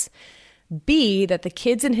manufacturers, B, that the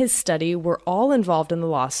kids in his study were all involved in the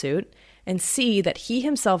lawsuit, and C, that he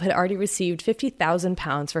himself had already received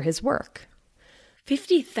 £50,000 for his work.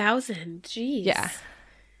 50,000, jeez. Yeah.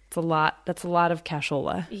 It's a lot. That's a lot of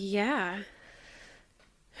cashola. Yeah.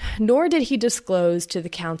 Nor did he disclose to the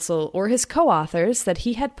council or his co-authors that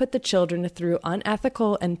he had put the children through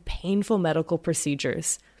unethical and painful medical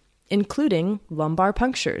procedures, including lumbar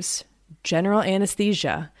punctures, general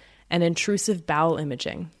anesthesia, and intrusive bowel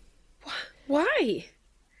imaging. Why?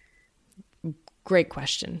 Great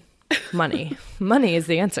question. Money. Money is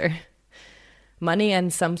the answer. Money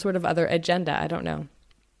and some sort of other agenda, I don't know.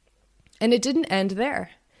 And it didn't end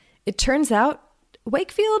there. It turns out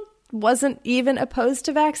Wakefield wasn't even opposed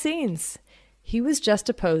to vaccines. He was just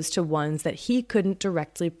opposed to ones that he couldn't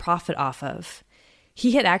directly profit off of.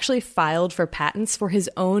 He had actually filed for patents for his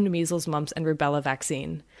own measles, mumps, and rubella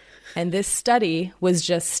vaccine. And this study was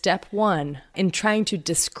just step one in trying to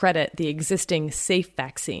discredit the existing safe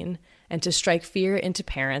vaccine and to strike fear into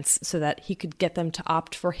parents so that he could get them to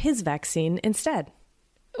opt for his vaccine instead.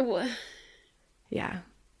 What? Yeah.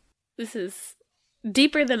 This is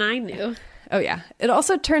deeper than I knew. Oh, yeah. It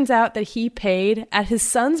also turns out that he paid, at his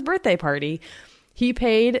son's birthday party, he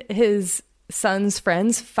paid his son's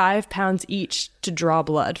friends £5 each to draw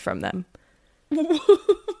blood from them.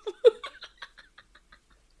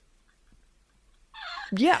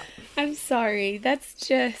 Yeah. I'm sorry. That's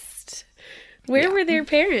just... Where were their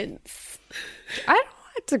parents? I don't know.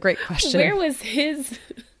 It's a great question. Where was his...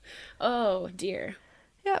 Oh, dear.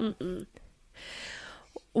 Yeah.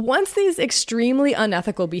 Once these extremely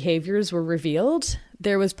unethical behaviors were revealed,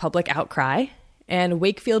 there was public outcry, and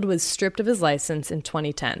Wakefield was stripped of his license in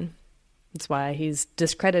 2010. That's why he's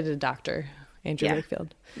discredited doctor, Andrew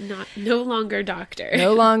Wakefield. No longer doctor.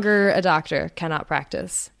 No longer a doctor, cannot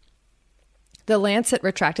practice. The Lancet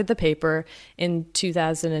retracted the paper in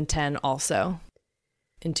 2010 also.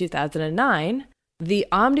 In 2009, the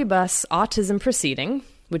Omnibus Autism Proceeding,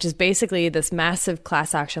 which is basically this massive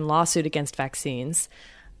class action lawsuit against vaccines,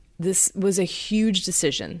 this was a huge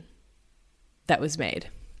decision that was made.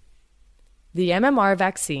 The MMR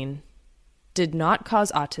vaccine did not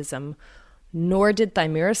cause autism, nor did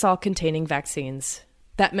thimerosal-containing vaccines.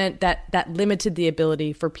 That meant that limited the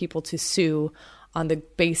ability for people to sue on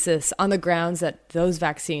the grounds that those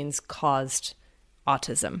vaccines caused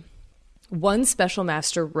autism. One special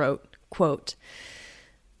master wrote, quote,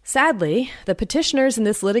 "Sadly, the petitioners in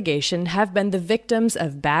this litigation have been the victims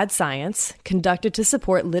of bad science conducted to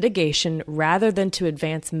support litigation rather than to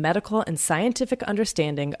advance medical and scientific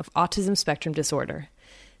understanding of autism spectrum disorder.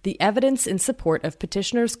 The evidence in support of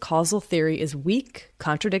petitioners' causal theory is weak,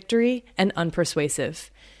 contradictory, and unpersuasive.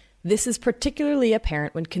 This is particularly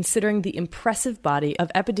apparent when considering the impressive body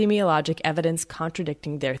of epidemiologic evidence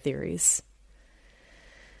contradicting their theories."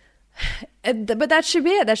 But that should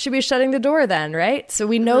be it. That should be shutting the door then, right? So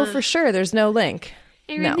we know for sure there's no link.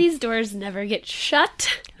 Aaron, these doors never get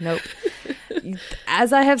shut. Nope.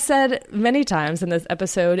 As I have said many times in this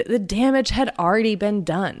episode, the damage had already been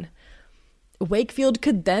done. Wakefield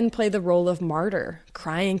could then play the role of martyr,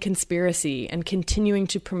 crying conspiracy and continuing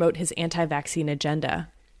to promote his anti-vaccine agenda.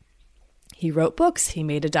 He wrote books, he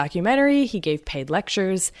made a documentary, he gave paid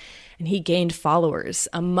lectures, and he gained followers,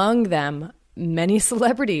 among them many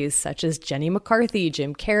celebrities such as Jenny McCarthy,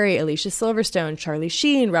 Jim Carrey, Alicia Silverstone, Charlie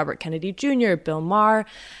Sheen, Robert Kennedy Jr., Bill Maher,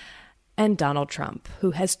 and Donald Trump,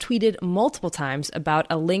 who has tweeted multiple times about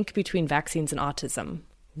a link between vaccines and autism,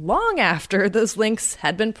 long after those links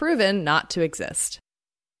had been proven not to exist.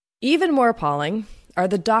 Even more appalling are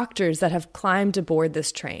the doctors that have climbed aboard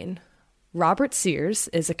this train. Robert Sears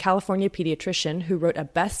is a California pediatrician who wrote a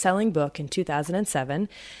best-selling book in 2007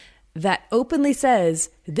 that openly says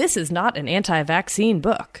this is not an anti-vaccine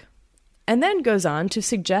book, and then goes on to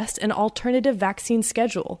suggest an alternative vaccine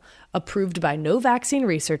schedule approved by no vaccine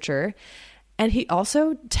researcher. And he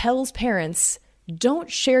also tells parents, don't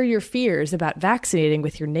share your fears about vaccinating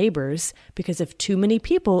with your neighbors, because if too many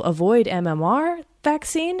people avoid MMR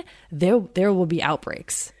vaccine, there will be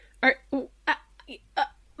outbreaks.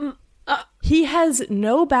 He has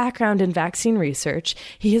no background in vaccine research.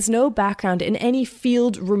 He has no background in any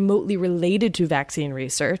field remotely related to vaccine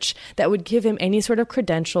research that would give him any sort of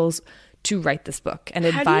credentials to write this book and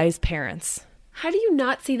advise parents. How do you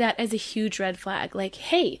not see that as a huge red flag? Like,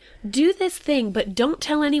 hey, do this thing, but don't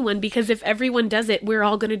tell anyone, because if everyone does it, we're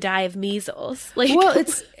all going to die of measles. Like, well,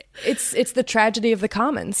 it's the tragedy of the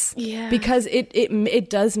commons. Yeah. Because it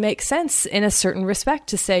does make sense in a certain respect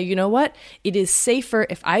to say, you know what, it is safer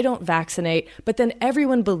if I don't vaccinate, but then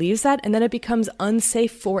everyone believes that, and then it becomes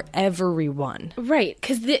unsafe for everyone. Right,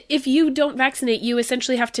 because if you don't vaccinate, you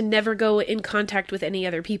essentially have to never go in contact with any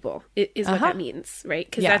other people, is what that means, right?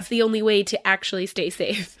 Because that's the only way to actually stay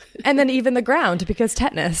safe. And then even the ground, because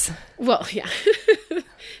tetanus. Well, yeah.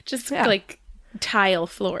 Just like tile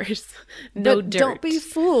floors, no dirt. Don't be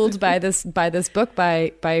fooled by this book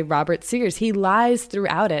by Robert Sears. He lies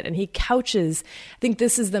throughout it, and he couches. I think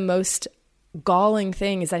this is the most galling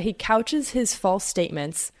thing, is that he couches his false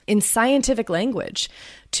statements in scientific language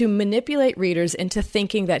to manipulate readers into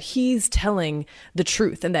thinking that he's telling the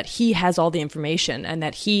truth and that he has all the information and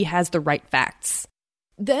that he has the right facts.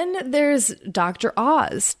 Then there's Dr.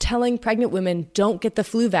 Oz telling pregnant women, don't get the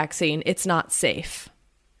flu vaccine, it's not safe.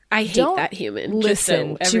 I hate that human.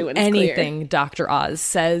 Listen just so to anything clear. Dr. Oz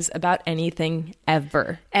says about anything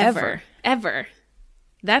ever. Ever.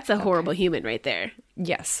 That's a horrible human right there.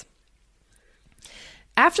 Yes.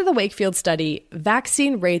 After the Wakefield study,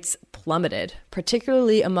 vaccine rates plummeted,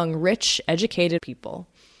 particularly among rich, educated people.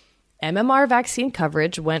 MMR vaccine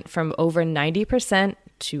coverage went from over 90%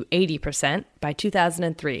 to 80% by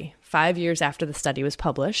 2003, 5 years after the study was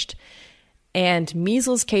published, and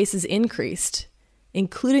measles cases increased,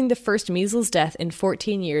 including the first measles death in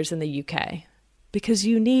 14 years in the UK, because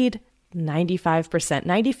you need 95 to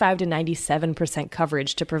 97%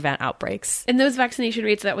 coverage to prevent outbreaks. And those vaccination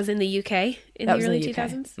rates, that was in the UK in the early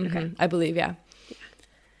 2000s? Mm-hmm. Okay. I believe, yeah.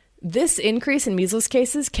 This increase in measles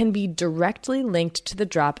cases can be directly linked to the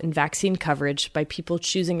drop in vaccine coverage by people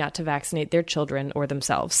choosing not to vaccinate their children or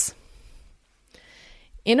themselves.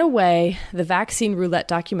 In a way, the Vaccine Roulette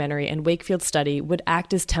documentary and Wakefield study would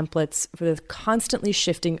act as templates for the constantly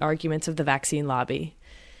shifting arguments of the vaccine lobby.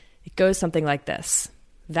 It goes something like this.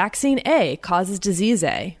 Vaccine A causes disease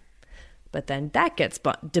A, but then that gets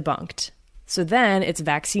debunked. So then it's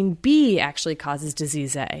vaccine B actually causes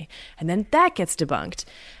disease A, and then that gets debunked.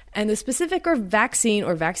 And the specific or vaccine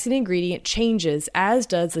ingredient changes, as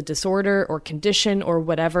does the disorder or condition or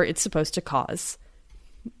whatever it's supposed to cause.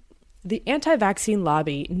 The anti-vaccine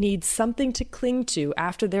lobby needs something to cling to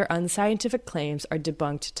after their unscientific claims are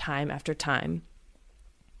debunked time after time.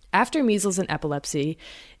 After measles and epilepsy,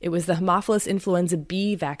 it was the Haemophilus influenza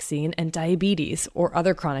B vaccine and diabetes or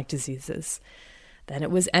other chronic diseases. Then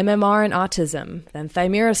it was MMR and autism, then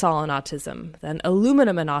thimerosal and autism, then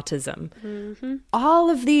aluminum and autism. Mm-hmm. All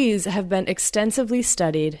of these have been extensively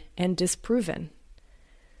studied and disproven.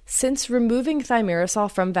 Since removing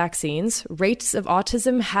thimerosal from vaccines, rates of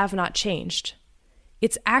autism have not changed.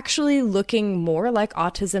 It's actually looking more like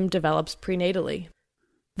autism develops prenatally.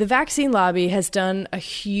 The vaccine lobby has done a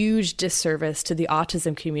huge disservice to the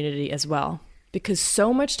autism community as well, because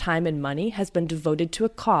so much time and money has been devoted to a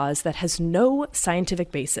cause that has no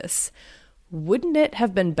scientific basis. Wouldn't it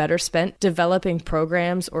have been better spent developing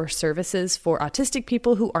programs or services for autistic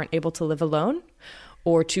people who aren't able to live alone?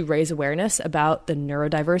 Or to raise awareness about the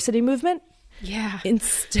neurodiversity movement? Yeah.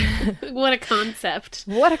 What a concept.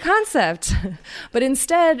 What a concept. But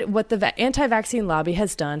instead, what the anti-vaccine lobby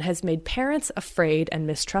has done has made parents afraid and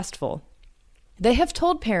mistrustful. They have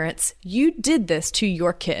told parents, you did this to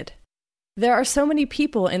your kid. There are so many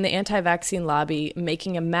people in the anti-vaccine lobby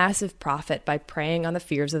making a massive profit by preying on the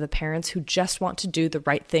fears of the parents who just want to do the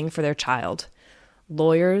right thing for their child.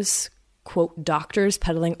 Lawyers, quote, doctors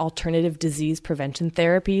peddling alternative disease prevention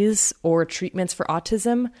therapies or treatments for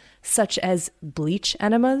autism, such as bleach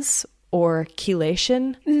enemas or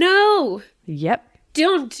chelation. No! Yep.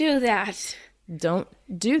 Don't do that. Don't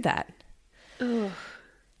do that. Ugh.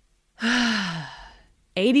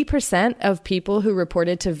 80% of people who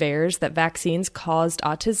reported to VAERS that vaccines caused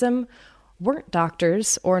autism weren't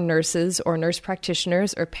doctors or nurse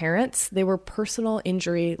practitioners or parents. They were personal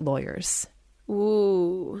injury lawyers.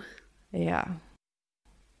 Ooh. Yeah.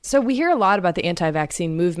 So we hear a lot about the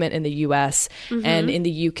anti-vaccine movement in the US and in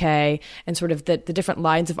the UK and sort of the different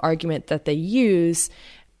lines of argument that they use.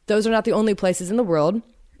 Those are not the only places in the world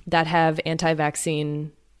that have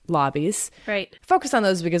anti-vaccine lobbies. Right. Focus on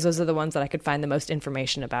those because those are the ones that I could find the most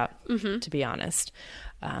information about, to be honest.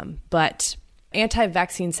 But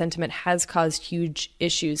anti-vaccine sentiment has caused huge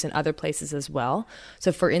issues in other places as well.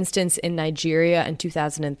 So for instance, in Nigeria in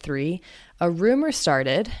 2003, a rumor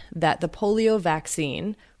started that the polio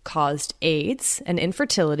vaccine caused AIDS and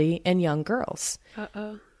infertility in young girls.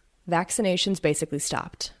 Uh-oh. Vaccinations basically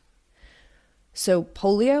stopped. So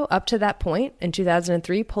polio, up to that point in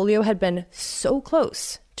 2003, polio had been so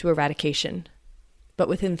close to eradication. But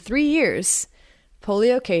within 3 years,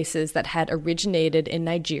 polio cases that had originated in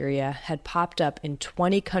Nigeria had popped up in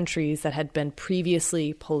 20 countries that had been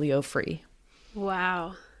previously polio-free.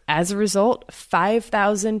 Wow. As a result,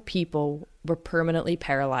 5,000 people were permanently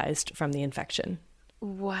paralyzed from the infection.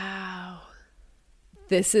 Wow.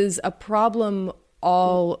 This is a problem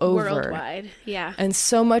all over. Worldwide, yeah. And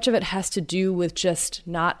so much of it has to do with just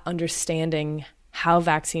not understanding how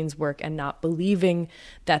vaccines work and not believing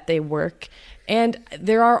that they work. And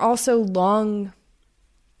there are also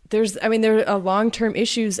there are long-term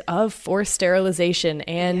issues of forced sterilization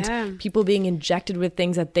and people being injected with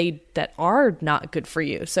things that are not good for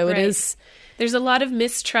you. So right. There's a lot of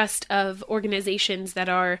mistrust of organizations that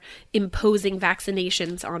are imposing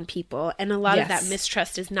vaccinations on people, and a lot of that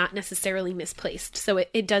mistrust is not necessarily misplaced. So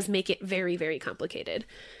it does make it very, very complicated.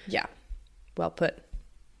 Yeah, well put.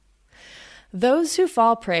 Those who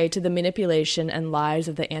fall prey to the manipulation and lies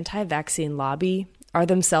of the anti-vaccine lobby are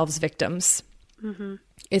themselves victims. Mm-hmm.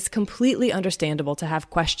 It's completely understandable to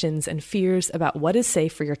have questions and fears about what is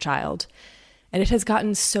safe for your child. And it has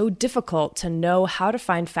gotten so difficult to know how to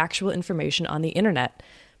find factual information on the internet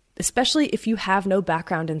especially if you have no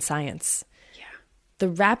background in science. Yeah. The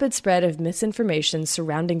rapid spread of misinformation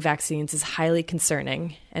surrounding vaccines is highly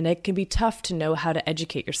concerning, and it can be tough to know how to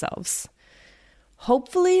educate yourselves.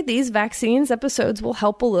 Hopefully, these vaccines episodes will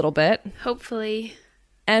help a little bit. Hopefully.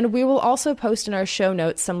 And we will also post in our show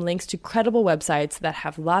notes some links to credible websites that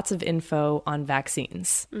have lots of info on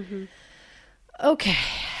vaccines. Mm-hmm.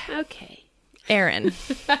 Okay. Erin,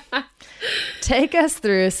 take us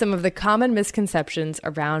through some of the common misconceptions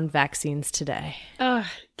around vaccines today. Oh,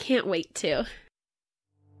 can't wait to.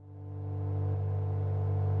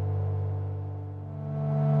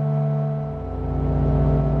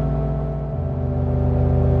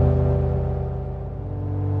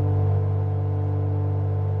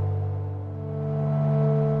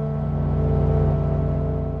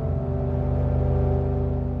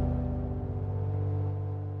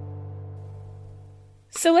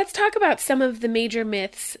 So let's talk about some of the major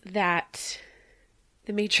myths the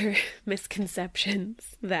major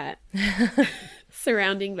misconceptions that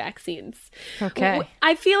surrounding vaccines. Okay.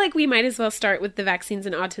 I feel like we might as well start with the vaccines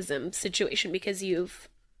and autism situation because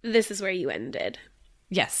this is where you ended.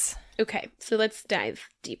 Yes. Okay, so let's dive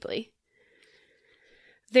deeply.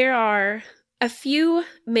 There are a few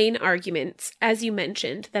main arguments, as you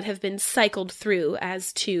mentioned, that have been cycled through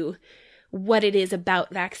as to what it is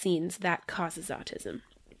about vaccines that causes autism.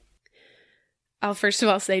 I'll first of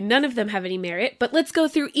all say none of them have any merit, but let's go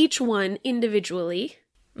through each one individually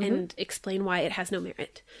and explain why it has no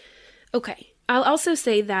merit. Okay. I'll also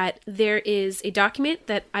say that there is a document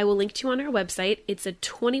that I will link to on our website. It's a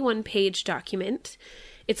 21-page document.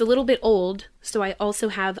 It's a little bit old, so I also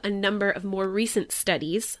have a number of more recent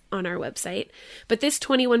studies on our website. But this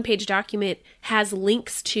 21-page document has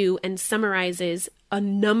links to and summarizes a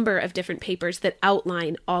number of different papers that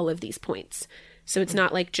outline all of these points. So it's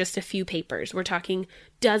not like just a few papers. We're talking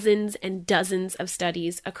dozens and dozens of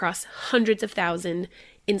studies across hundreds of thousands,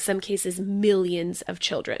 in some cases millions of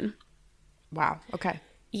children. Wow. Okay.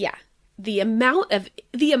 Yeah. The amount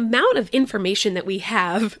of information that we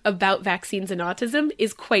have about vaccines and autism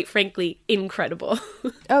is quite frankly incredible.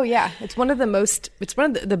 Oh yeah, it's one of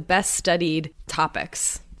the best studied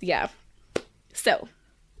topics. Yeah. So,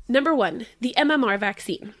 number 1, the MMR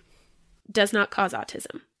vaccine does not cause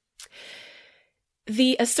autism.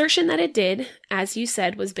 The assertion that it did, as you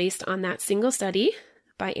said, was based on that single study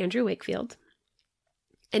by Andrew Wakefield.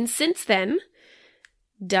 And since then,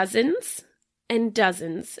 dozens and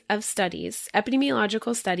dozens of studies,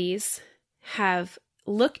 epidemiological studies, have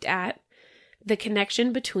looked at the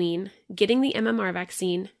connection between getting the MMR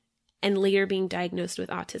vaccine and later being diagnosed with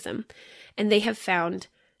autism. And they have found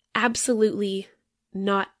absolutely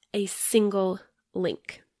not a single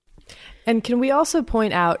link. And can we also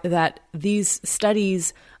point out that these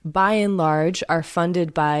studies, by and large, are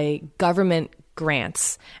funded by government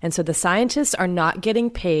grants. And so the scientists are not getting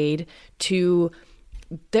paid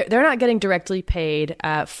they're not getting directly paid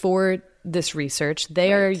for this research.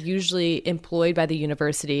 They are usually employed by the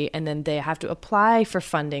university, and then they have to apply for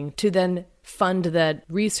funding to then fund the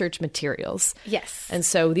research materials. Yes. And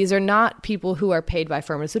so these are not people who are paid by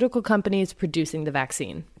pharmaceutical companies producing the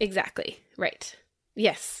vaccine. Exactly. Right.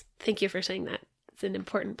 Yes. Thank you for saying that. It's an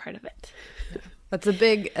important part of it. That's a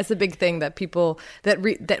big thing that people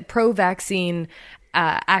that pro-vaccine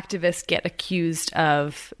activists get accused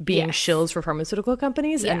of being shills for pharmaceutical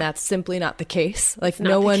companies, and that's simply not the case. Like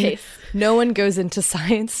no one goes into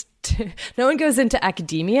science. No one goes into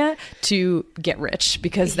academia to get rich,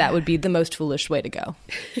 because that would be the most foolish way to go.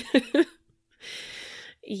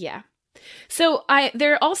 Yeah. So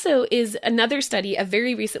there also is another study, a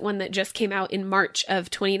very recent one that just came out in March of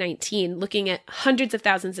 2019, looking at hundreds of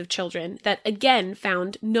thousands of children that again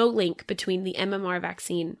found no link between the MMR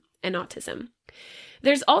vaccine and autism.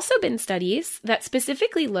 There's also been studies that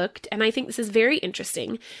specifically looked, and I think this is very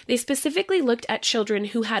interesting, they specifically looked at children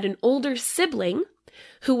who had an older sibling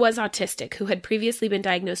who was autistic, who had previously been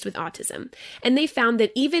diagnosed with autism. And they found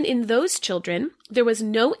that even in those children, there was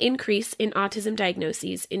no increase in autism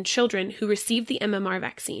diagnoses in children who received the MMR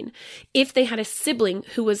vaccine if they had a sibling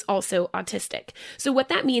who was also autistic. So what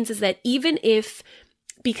that means is that even if,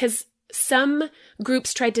 because some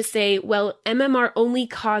groups tried to say, well, MMR only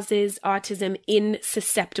causes autism in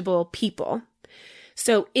susceptible people.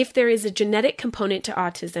 So if there is a genetic component to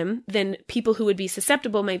autism, then people who would be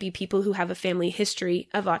susceptible might be people who have a family history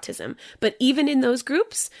of autism. But even in those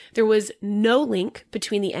groups, there was no link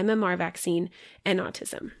between the MMR vaccine and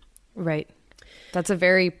autism. Right. That's a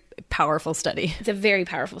very powerful study. It's a very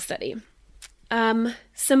powerful study.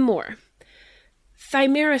 Some more.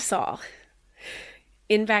 Thimerosal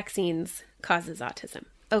in vaccines causes autism.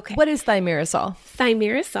 Okay. What is thimerosal?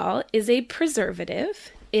 Thimerosal is a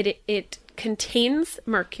preservative. It contains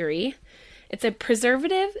mercury. It's a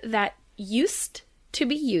preservative that used to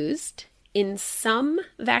be used in some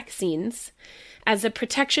vaccines as a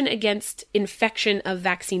protection against infection of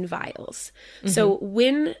vaccine vials. So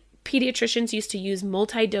when pediatricians used to use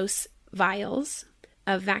multi-dose vials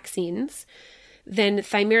of vaccines, then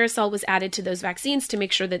thimerosal was added to those vaccines to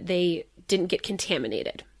make sure that they didn't get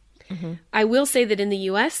contaminated. I will say that in the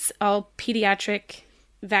US, all pediatric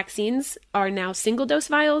vaccines are now single-dose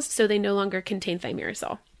vials, so they no longer contain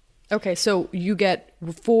thimerosal. Okay, so you get,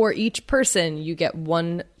 for each person, you get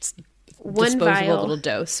one disposable vial. little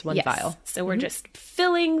dose, one Yes. vial. So we're just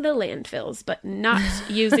filling the landfills, but not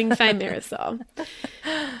using thimerosal.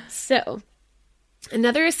 So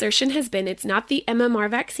another assertion has been it's not the MMR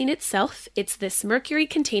vaccine itself, it's this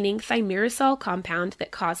mercury-containing thimerosal compound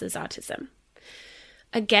that causes autism.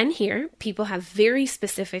 Again here, people have very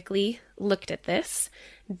specifically looked at this.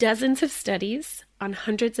 Dozens of studies on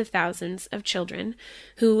hundreds of thousands of children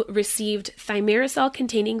who received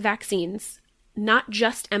thimerosal-containing vaccines, not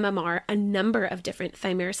just MMR, a number of different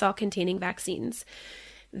thimerosal-containing vaccines.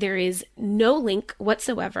 There is no link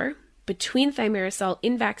whatsoever between thimerosal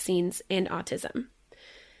in vaccines and autism.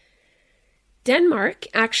 Denmark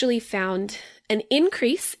actually found an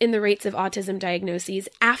increase in the rates of autism diagnoses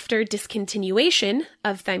after discontinuation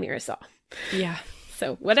of thimerosal. Yeah.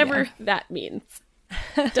 So whatever that means.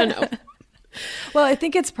 Don't know. Well, I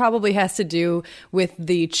think it's probably has to do with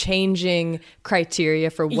the changing criteria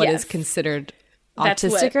for what is Yes. considered That's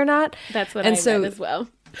autistic what- or not. That's what And I so read as well.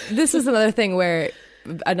 This is another thing where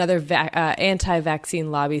another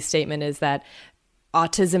anti-vaccine lobby statement is that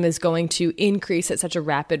autism is going to increase at such a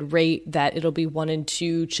rapid rate that it'll be 1 in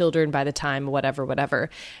 2 children by the time whatever.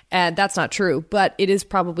 And that's not true, but it is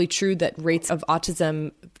probably true that rates of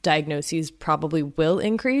autism diagnoses probably will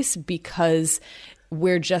increase because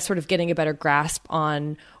we're just sort of getting a better grasp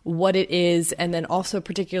on what it is, and then also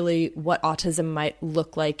particularly what autism might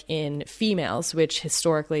look like in females, which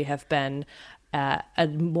historically have been a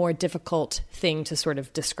more difficult thing to sort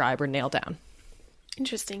of describe or nail down.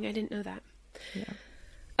 Interesting. I didn't know that.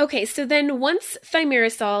 Okay, so then once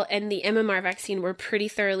thimerosal and the MMR vaccine were pretty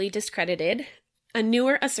thoroughly discredited, a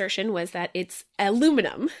newer assertion was that it's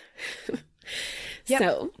aluminum. Yep.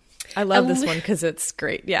 So I love this one because it's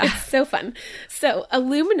great. Yeah. it's so fun. So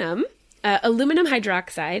aluminum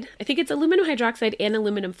hydroxide, I think it's aluminum hydroxide and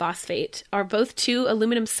aluminum phosphate, are both 2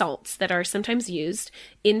 aluminum salts that are sometimes used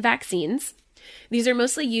in vaccines. These are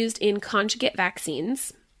mostly used in conjugate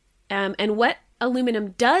vaccines. And what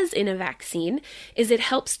aluminum does in a vaccine is it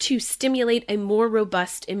helps to stimulate a more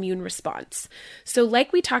robust immune response. So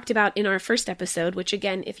like we talked about in our first episode, which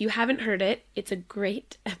again, if you haven't heard it, it's a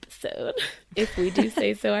great episode, if we do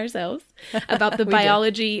say so ourselves, about the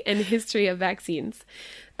biology and history of vaccines.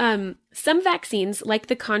 Some vaccines, like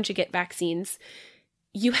the conjugate vaccines,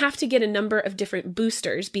 you have to get a number of different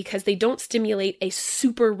boosters because they don't stimulate a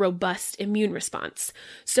super robust immune response.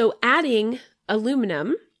 So adding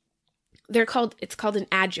aluminum, it's called an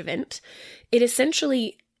adjuvant. It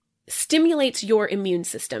essentially stimulates your immune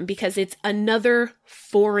system because it's another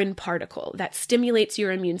foreign particle that stimulates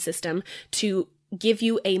your immune system to give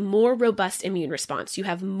you a more robust immune response. You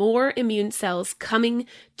have more immune cells coming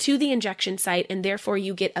to the injection site, and therefore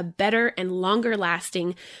you get a better and longer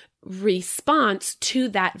lasting response to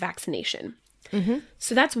that vaccination.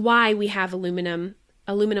 So that's why we have aluminum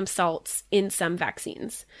salts in some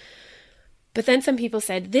vaccines. But then some people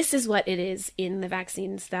said, this is what it is in the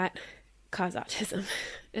vaccines that cause autism.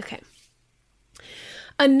 Okay.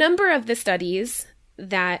 A number of the studies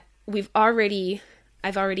that I've already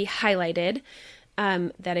highlighted,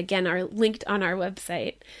 that again are linked on our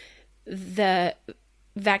website, the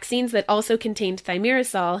vaccines that also contained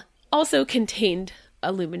thimerosal also contained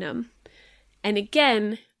aluminum. And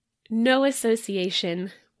again, no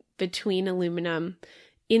association between aluminum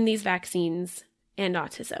in these vaccines and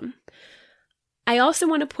autism. I also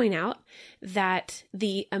want to point out that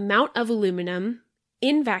the amount of aluminum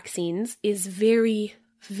in vaccines is very,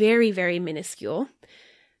 very, very minuscule.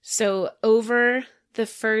 So over the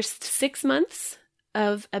first 6 months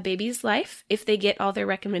of a baby's life, if they get all their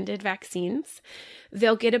recommended vaccines,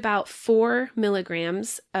 they'll get about 4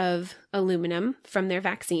 milligrams of aluminum from their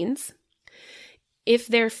vaccines. If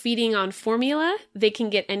they're feeding on formula, they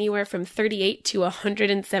can get anywhere from 38 to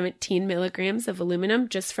 117 milligrams of aluminum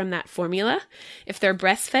just from that formula. If they're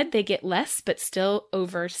breastfed, they get less, but still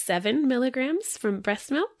over 7 milligrams from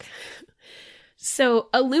breast milk. So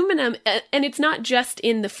aluminum, and it's not just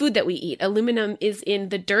in the food that we eat. Aluminum is in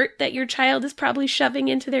the dirt that your child is probably shoving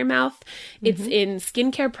into their mouth. It's in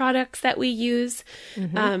skincare products that we use.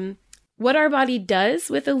 What our body does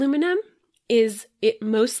with aluminum is it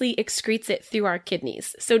mostly excretes it through our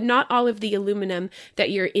kidneys. So not all of the aluminum that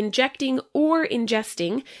you're injecting or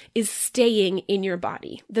ingesting is staying in your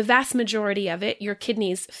body. The vast majority of it, your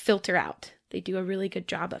kidneys filter out. They do a really good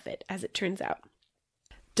job of it, as it turns out.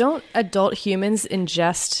 Don't adult humans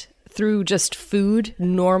ingest through just food,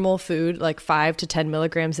 normal food, like 5 to 10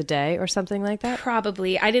 milligrams a day or something like that?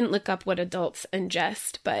 Probably. I didn't look up what adults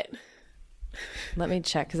ingest, but... Let me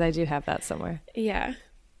check, because I do have that somewhere. Yeah.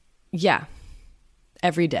 Yeah.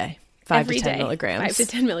 Every day. 5 to 10 milligrams. 5 to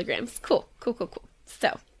 10 milligrams. Cool.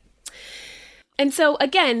 So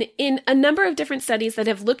again, in a number of different studies that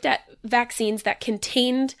have looked at vaccines that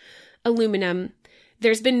contained aluminum,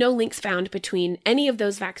 there's been no links found between any of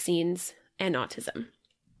those vaccines and autism.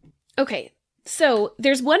 Okay, so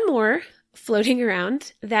there's one more floating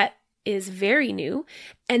around that is very new,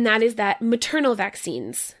 and that is that maternal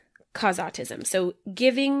vaccines cause autism. So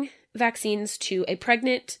giving vaccines to a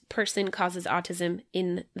pregnant person causes autism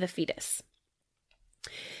in the fetus.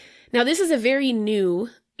 Now, this is a very new,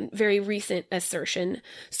 very recent assertion,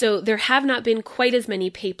 so there have not been quite as many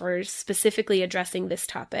papers specifically addressing this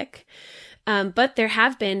topic. But there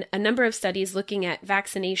have been a number of studies looking at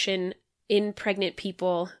vaccination in pregnant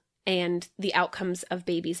people and the outcomes of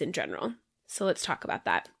babies in general. So let's talk about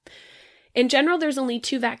that. In general, there's only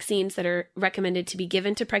 2 vaccines that are recommended to be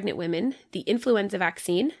given to pregnant women, the influenza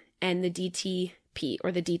vaccine and the DTP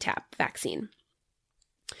or the DTaP vaccine.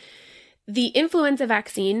 The influenza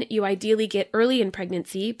vaccine you ideally get early in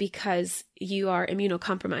pregnancy because you are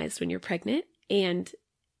immunocompromised when you're pregnant, and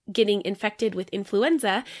getting infected with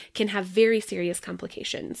influenza can have very serious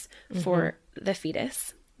complications for the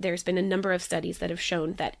fetus. There's been a number of studies that have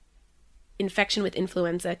shown that infection with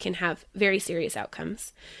influenza can have very serious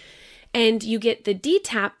outcomes. And you get the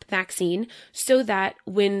DTaP vaccine so that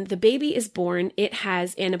when the baby is born, it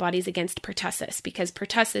has antibodies against pertussis, because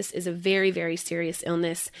pertussis is a very, very serious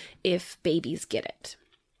illness if babies get it.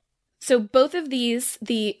 So both of these,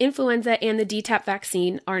 the influenza and the DTaP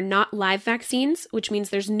vaccine, are not live vaccines, which means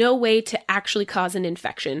there's no way to actually cause an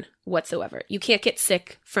infection whatsoever. You can't get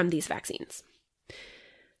sick from these vaccines.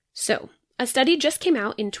 So a study just came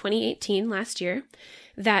out in 2018, last year,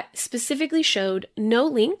 that specifically showed no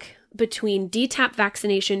link between DTaP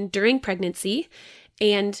vaccination during pregnancy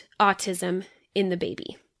and autism in the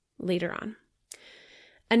baby later on.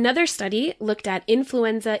 Another study looked at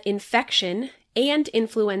influenza infection and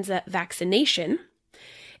influenza vaccination,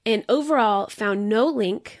 and overall found no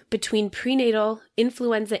link between prenatal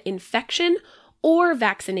influenza infection or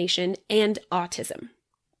vaccination and autism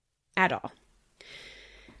at all.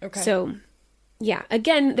 Okay. So, yeah,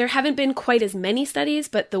 again, there haven't been quite as many studies,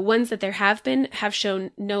 but the ones that there have been have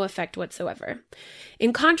shown no effect whatsoever.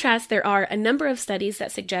 In contrast, there are a number of studies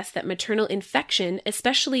that suggest that maternal infection,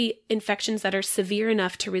 especially infections that are severe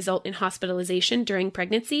enough to result in hospitalization during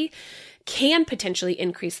pregnancy, can potentially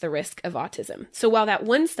increase the risk of autism. So while that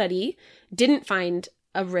one study didn't find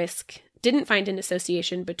an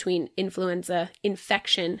association between influenza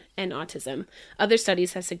infection and autism, other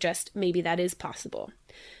studies have suggested maybe that is possible.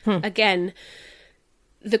 Again,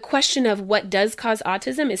 the question of what does cause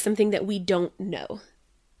autism is something that we don't know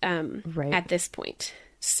at this point.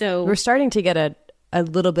 So we're starting to get a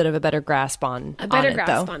little bit of a better grasp on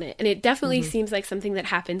it. And it definitely seems like something that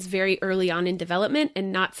happens very early on in development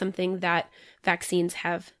and not something that vaccines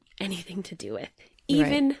have anything to do with,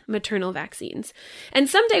 even maternal vaccines. And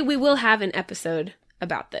someday we will have an episode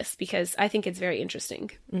about this because I think it's very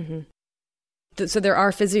interesting. So there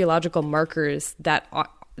are physiological markers that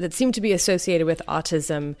seem to be associated with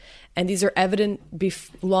autism, and these are evident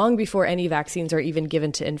long before any vaccines are even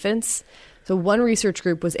given to infants. So one research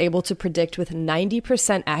group was able to predict with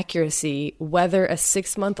 90% accuracy whether a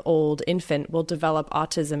 6-month-old infant will develop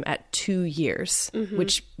autism at 2 years,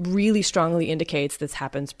 which really strongly indicates this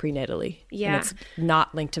happens prenatally. Yeah. And it's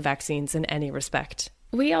not linked to vaccines in any respect.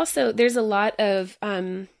 There's a lot of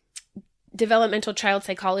developmental child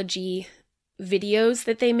psychology videos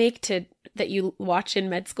that they make that you watch in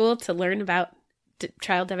med school to learn about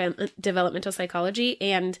child developmental psychology.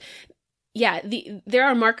 And yeah, there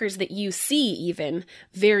are markers that you see even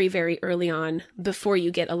very, very early on before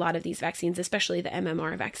you get a lot of these vaccines, especially the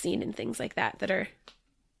MMR vaccine and things like that are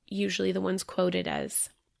usually the ones quoted as.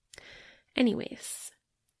 Anyways,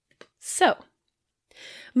 so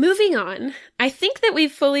moving on, I think that we've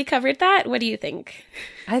fully covered that. What do you think?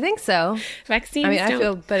 I think so. Vaccines. I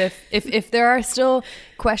feel, but if there are still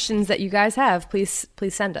questions that you guys have, please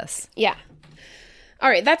send us. Yeah. All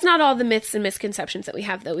right, that's not all the myths and misconceptions that we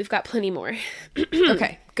have, though. We've got plenty more.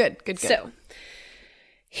 Okay, good. So,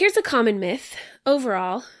 here's a common myth.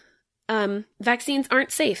 Overall, vaccines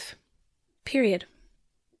aren't safe. Period.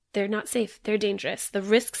 They're not safe. They're dangerous. The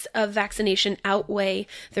risks of vaccination outweigh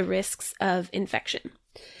the risks of infection.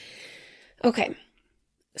 Okay,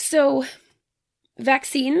 so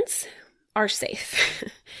vaccines are safe.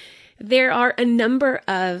 There are a number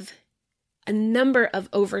of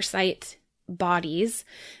oversight bodies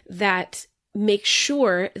that make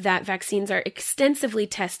sure that vaccines are extensively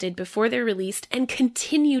tested before they're released and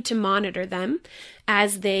continue to monitor them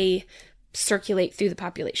as they circulate through the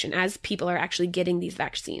population, as people are actually getting these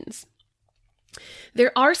vaccines.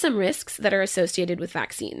 There are some risks that are associated with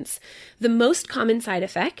vaccines. The most common side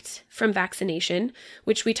effect from vaccination,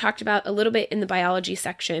 which we talked about a little bit in the biology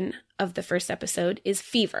section of the first episode, is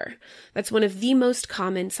fever. That's one of the most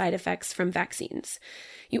common side effects from vaccines.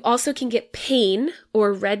 You also can get pain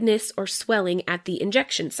or redness or swelling at the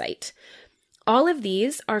injection site. All of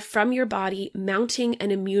these are from your body mounting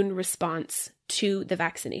an immune response to the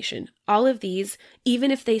vaccination. All of these, even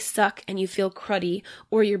if they suck and you feel cruddy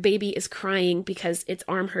or your baby is crying because its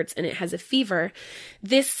arm hurts and it has a fever,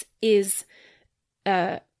 this is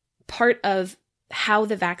part of how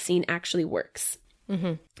the vaccine actually works.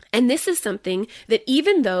 Mm-hmm. And this is something that,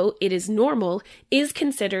 even though it is normal, is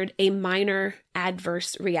considered a minor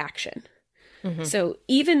adverse reaction. Mm-hmm. So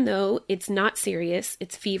even though it's not serious,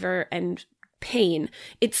 it's fever and pain,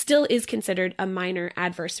 it still is considered a minor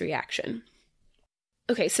adverse reaction.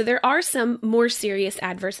 Okay, so there are some more serious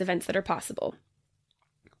adverse events that are possible.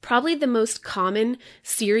 Probably the most common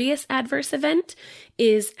serious adverse event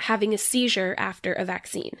is having a seizure after a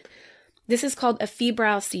vaccine. This is called a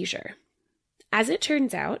febrile seizure. As it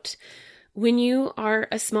turns out, when you are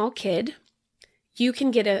a small kid, you can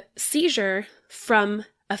get a seizure from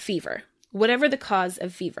a fever, whatever the cause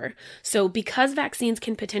of fever. So because vaccines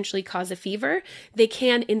can potentially cause a fever, they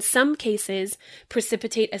can, in some cases,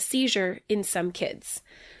 precipitate a seizure in some kids.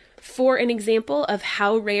 For an example of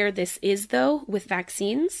how rare this is, though, with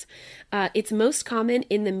vaccines, it's most common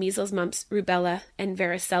in the measles, mumps, rubella, and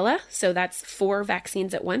varicella. So that's 4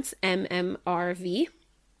 vaccines at once, MMRV.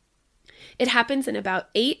 It happens in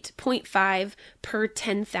about 8.5 per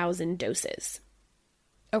 10,000 doses.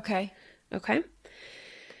 Okay.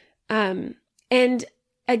 And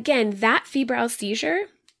again, that febrile seizure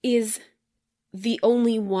is the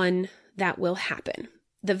only one that will happen.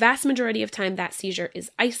 The vast majority of time, that seizure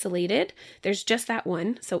is isolated. There's just that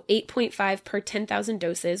one. So 8.5 per 10,000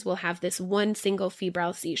 doses will have this one single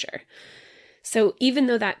febrile seizure. So even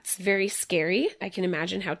though that's very scary, I can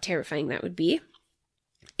imagine how terrifying that would be.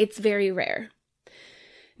 It's very rare.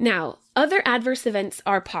 Now, other adverse events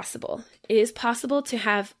are possible. It is possible to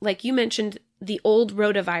have, like you mentioned, the old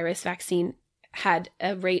rotavirus vaccine had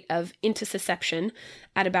a rate of intussusception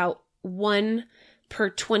at about 1 per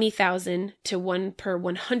 20,000 to 1 per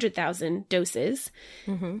 100,000 doses.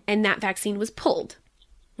 Mm-hmm. And that vaccine was pulled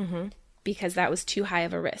because that was too high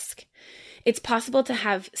of a risk. It's possible to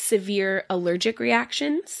have severe allergic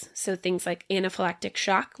reactions. So things like anaphylactic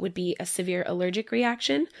shock would be a severe allergic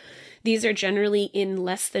reaction. These are generally in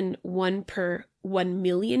less than 1 per 1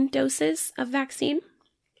 million doses of vaccine.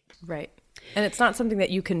 Right. And it's not something that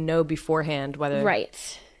you can know beforehand whether...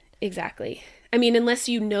 Right. Exactly. I mean, unless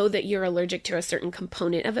you know that you're allergic to a certain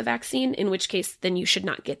component of a vaccine, in which case then you should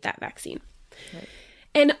not get that vaccine. Right.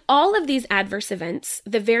 And all of these adverse events,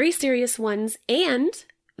 the very serious ones and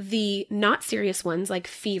the not serious ones like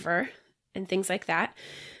fever and things like that,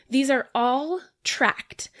 these are all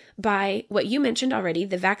tracked by what you mentioned already,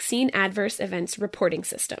 the Vaccine Adverse Events Reporting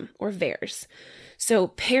System, or VAERS. So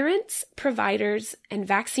parents, providers, and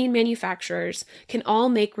vaccine manufacturers can all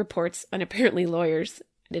make reports, and apparently lawyers,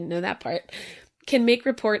 I didn't know that part, can make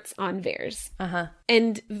reports on VAERS.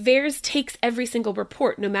 And VAERS takes every single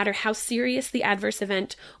report, no matter how serious the adverse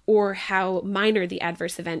event or how minor the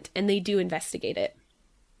adverse event, and they do investigate it.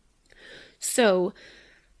 So,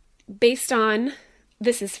 based on,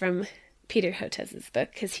 this is from Peter Hotez's book,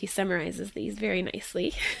 because he summarizes these very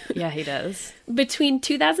nicely. Yeah, he does. Between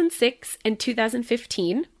 2006 and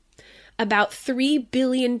 2015, about 3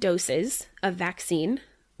 billion doses of vaccine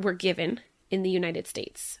were given in the United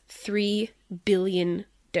States. 3 billion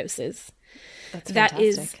doses. That's fantastic. That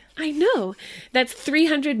is, I know, that's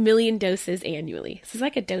 300 million doses annually. This is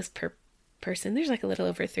like a dose per person. There's like a little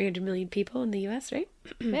over 300 million people in the US, right?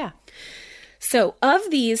 Yeah. So of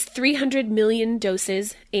these 300 million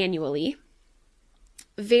doses annually,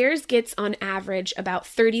 VAERS gets on average about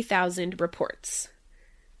 30,000 reports.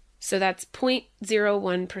 So that's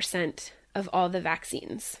 0.01% of all the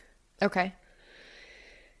vaccines. Okay.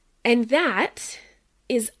 And that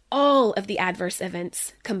is all of the adverse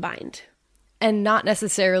events combined. And not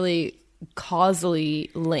necessarily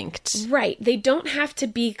causally linked. Right. They don't have to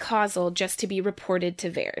be causal just to be reported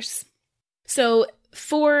to VAERS. So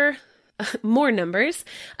for more numbers,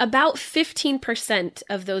 about 15%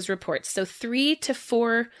 of those reports, so 3,000 to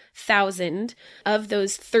 4,000 of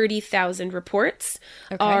those 30,000 reports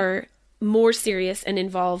are more serious and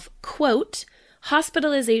involve, quote,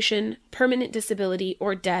 hospitalization, permanent disability,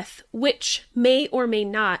 or death, which may or may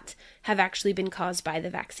not have actually been caused by the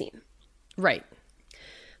vaccine. Right.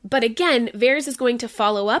 But again, VAERS is going to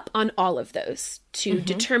follow up on all of those to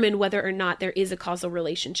determine whether or not there is a causal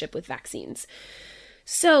relationship with vaccines.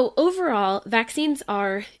 So overall, vaccines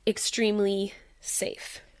are extremely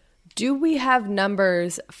safe. Do we have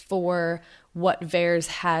numbers for what VAERS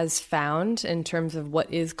has found in terms of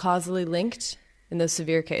what is causally linked in those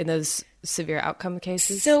severe outcome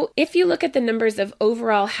cases? So if you look at the numbers of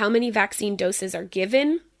overall how many vaccine doses are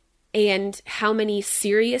given and how many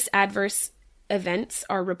serious adverse events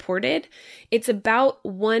are reported, it's about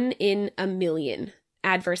 1 in a million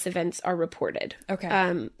adverse events are reported.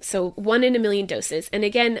 Okay. So 1 in a million doses. And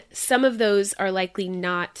again, some of those are likely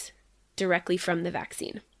not directly from the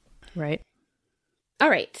vaccine. Right. All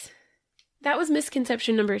right. That was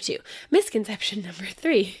misconception number 2. Misconception number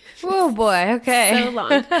 3. Oh boy. Okay. So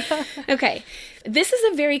long. Okay. This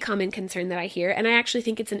is a very common concern that I hear, and I actually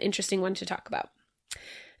think it's an interesting one to talk about.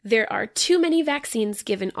 There are too many vaccines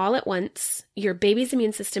given all at once. Your baby's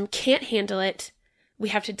immune system can't handle it. We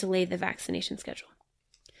have to delay the vaccination schedule.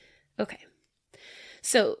 Okay.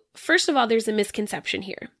 So first of all, there's a misconception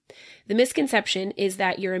here. The misconception is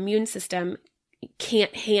that your immune system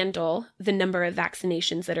can't handle the number of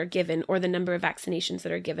vaccinations that are given or the number of vaccinations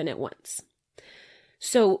that are given at once.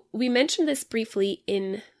 So we mentioned this briefly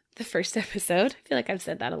in the first episode. I feel like I've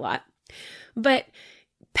said that a lot. But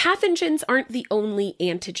pathogens aren't the only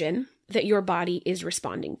antigen that your body is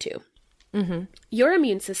responding to. Mm-hmm. Your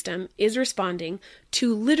immune system is responding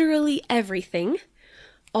to literally everything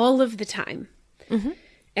all of the time. Mm-hmm.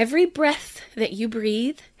 Every breath that you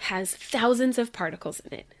breathe has thousands of particles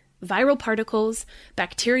in it. Viral particles,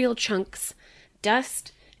 bacterial chunks,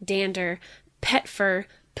 dust, dander, pet fur,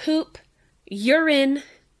 poop, urine,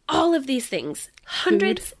 all of these things.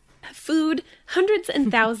 Hundreds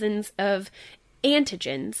and thousands of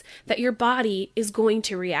antigens that your body is going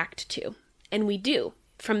to react to. And we do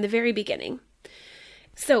from the very beginning.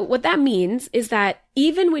 So what that means is that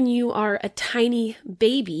even when you are a tiny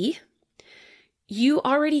baby, you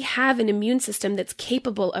already have an immune system that's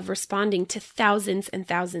capable of responding to thousands and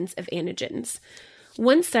thousands of antigens.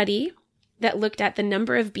 One study that looked at the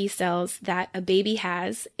number of B cells that a baby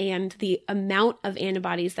has and the amount of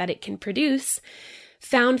antibodies that it can produce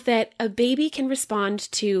found that a baby can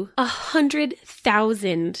respond to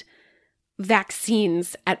 100,000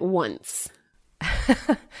 vaccines at once.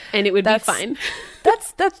 And it would be fine.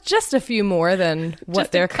 That's just a few more than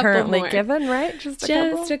what they're currently given, right? Just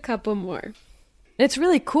a couple more. It's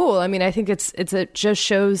really cool. I mean, I think it just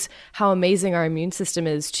shows how amazing our immune system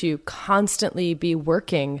is to constantly be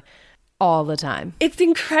working all the time. It's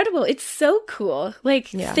incredible. It's so cool.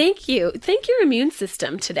 Thank you. Thank your immune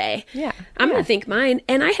system today. Yeah. I'm going to thank mine.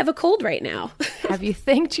 And I have a cold right now. Have you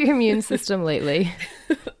thanked your immune system lately?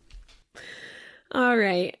 All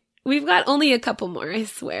right. We've got only a couple more, I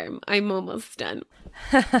swear. I'm almost done.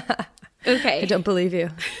 Okay. I don't believe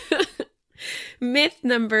you. Myth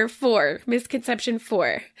number 4, misconception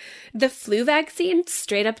 4. The flu vaccine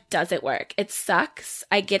straight up doesn't work. It sucks.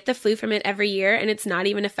 I get the flu from it every year and it's not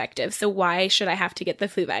even effective. So why should I have to get the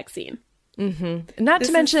flu vaccine? Mm-hmm. Not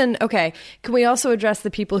to mention, can we also address the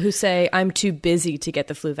people who say, I'm too busy to get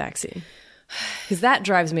the flu vaccine? Because that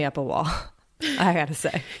drives me up a wall, I gotta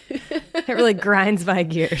say. It really grinds my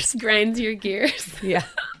gears. Grinds your gears. Yeah.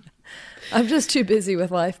 I'm just too busy with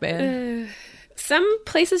life, man. Some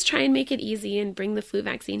places try and make it easy and bring the flu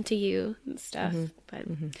vaccine to you and stuff.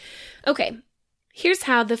 Okay, here's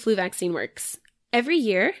how the flu vaccine works. Every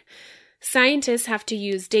year, scientists have to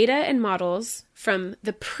use data and models from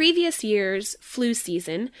the previous year's flu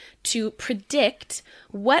season to predict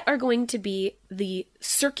what are going to be the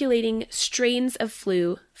circulating strains of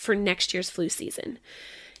flu for next year's flu season.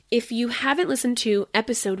 If you haven't listened to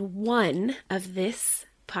episode 1 of this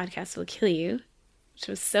podcast will kill you, which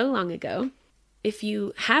was so long ago, if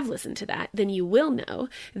you have listened to that, then you will know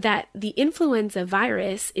that the influenza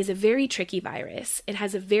virus is a very tricky virus. It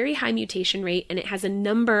has a very high mutation rate and it has a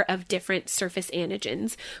number of different surface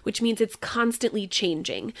antigens, which means it's constantly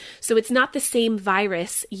changing. So it's not the same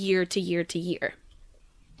virus year to year to year.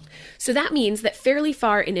 So that means that fairly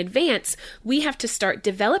far in advance, we have to start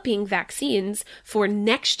developing vaccines for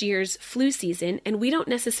next year's flu season, and we don't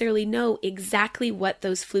necessarily know exactly what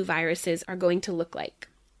those flu viruses are going to look like.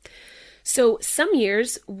 So some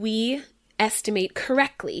years we estimate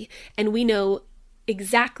correctly, and we know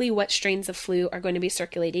exactly what strains of flu are going to be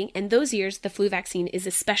circulating, and those years the flu vaccine is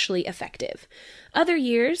especially effective. Other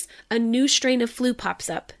years, a new strain of flu pops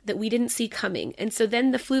up that we didn't see coming, and so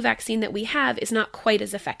then the flu vaccine that we have is not quite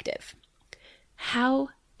as effective.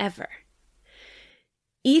 However,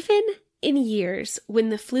 even in years when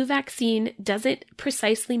the flu vaccine doesn't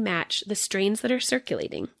precisely match the strains that are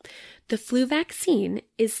circulating, the flu vaccine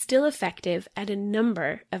is still effective at a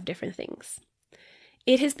number of different things.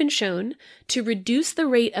 It has been shown to reduce the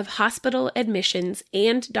rate of hospital admissions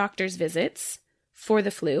and doctor's visits for the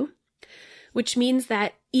flu, which means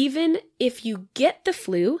that even if you get the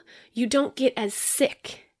flu, you don't get as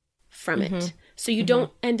sick from it. So you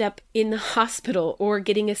don't end up in the hospital or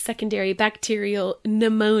getting a secondary bacterial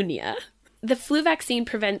pneumonia. The flu vaccine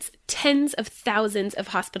prevents tens of thousands of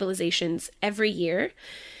hospitalizations every year.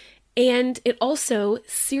 And it also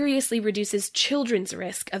seriously reduces children's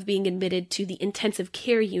risk of being admitted to the intensive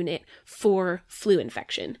care unit for flu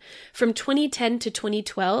infection. From 2010 to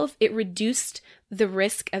 2012, it reduced the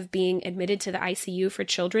risk of being admitted to the ICU for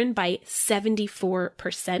children by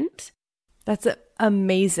 74%. That's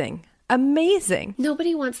amazing. Amazing.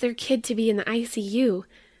 Nobody wants their kid to be in the ICU.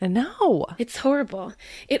 No. It's horrible.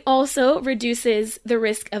 It also reduces the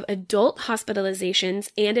risk of adult hospitalizations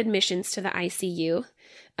and admissions to the ICU.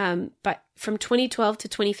 But from 2012 to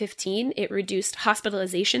 2015, it reduced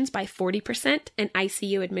hospitalizations by 40% and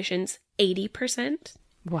ICU admissions 80%.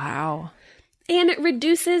 Wow. And it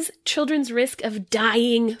reduces children's risk of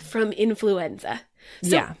dying from influenza.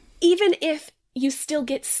 So even if you still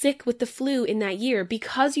get sick with the flu in that year,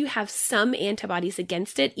 because you have some antibodies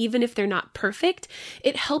against it, even if they're not perfect,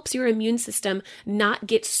 it helps your immune system not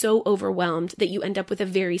get so overwhelmed that you end up with a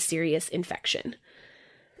very serious infection.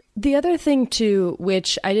 The other thing, too,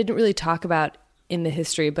 which I didn't really talk about in the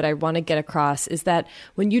history, but I want to get across, is that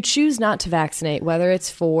when you choose not to vaccinate, whether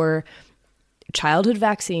it's for childhood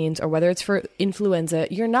vaccines or whether it's for influenza,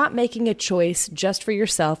 you're not making a choice just for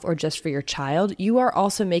yourself or just for your child. You are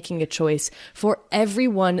also making a choice for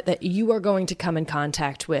everyone that you are going to come in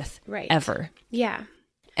contact with ever. Yeah.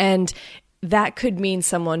 And that could mean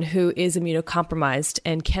someone who is immunocompromised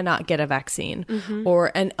and cannot get a vaccine,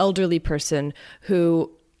 or an elderly person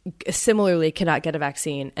who similarly cannot get a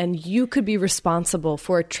vaccine, and you could be responsible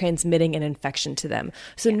for transmitting an infection to them.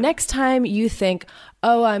 So next time you think,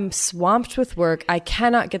 oh, I'm swamped with work, I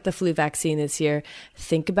cannot get the flu vaccine this year,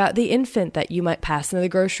 think about the infant that you might pass in the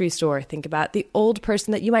grocery store. Think about the old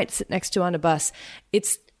person that you might sit next to on a bus.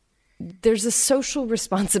 There's a social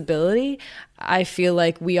responsibility I feel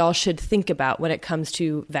like we all should think about when it comes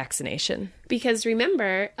to vaccination. Because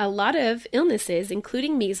remember, a lot of illnesses,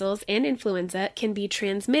 including measles and influenza, can be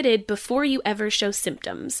transmitted before you ever show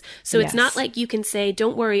symptoms. So it's not like you can say,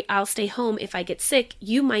 don't worry, I'll stay home if I get sick.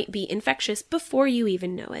 You might be infectious before you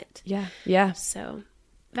even know it. Yeah. So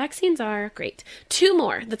vaccines are great. 2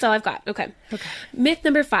 more. That's all I've got. Okay. Myth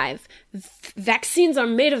number 5. Vaccines are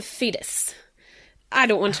made of fetus. I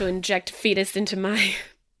don't want to inject fetus into my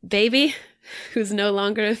baby who's no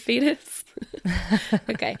longer a fetus.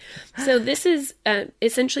 Okay. So this is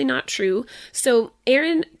essentially not true. So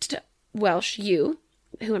Erin Welsh, you,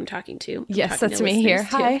 who I'm talking to. Yes, that's me here.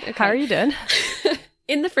 Hi. Okay. How are you doing?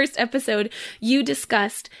 In the first episode, you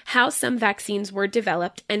discussed how some vaccines were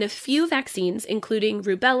developed, and a few vaccines, including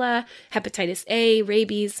rubella, hepatitis A,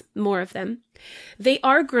 rabies, more of them, they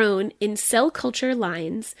are grown in cell culture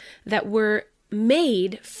lines that were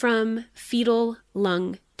made from fetal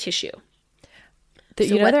lung tissue.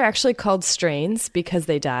 They're actually called strains because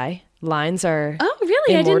they die. Lines are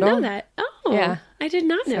really? immortal. I didn't know that. Oh, yeah. I did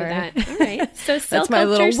not know that. All right. So cell That's my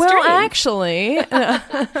culture little, strains. well, actually.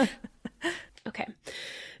 Okay.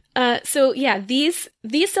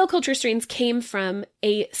 These cell culture strains came from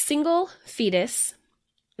a single fetus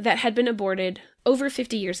that had been aborted over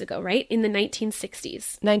 50 years ago, right? In the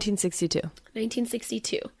 1960s.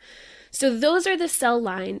 1962. So those are the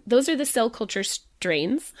cell culture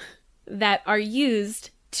strains that are used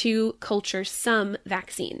to culture some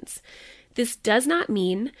vaccines. This does not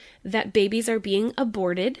mean that babies are being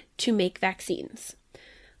aborted to make vaccines.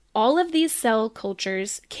 All of these cell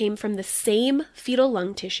cultures came from the same fetal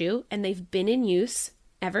lung tissue, and they've been in use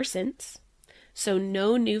ever since. So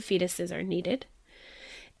no new fetuses are needed.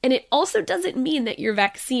 And it also doesn't mean that your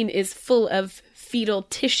vaccine is full of fetal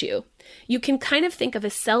tissue. You can kind of think of a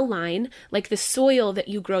cell line like the soil that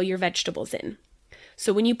you grow your vegetables in.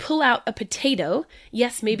 So when you pull out a potato,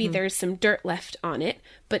 yes, maybe there's some dirt left on it,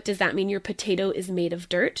 but does that mean your potato is made of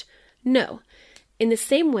dirt? No. In the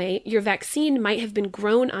same way, your vaccine might have been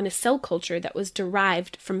grown on a cell culture that was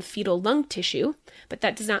derived from fetal lung tissue, but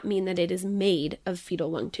that does not mean that it is made of fetal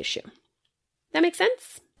lung tissue. That make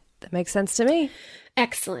sense? That makes sense to me.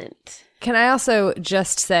 Excellent. Can I also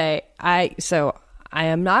just say, I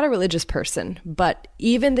am not a religious person, but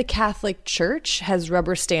even the Catholic Church has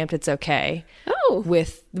rubber stamped it's okay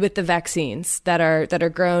with the vaccines that are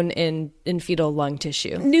grown in fetal lung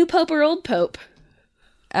tissue. New Pope or old Pope?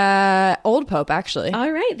 Old Pope, actually.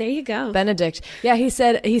 All right, there you go. Benedict. Yeah, he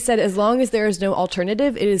said as long as there is no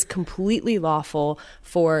alternative, it is completely lawful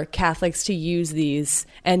for Catholics to use these,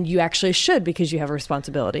 and you actually should because you have a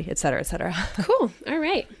responsibility, et cetera, et cetera. Cool. All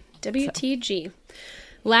right. WTG.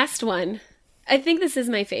 Last one. I think this is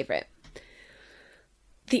my favorite.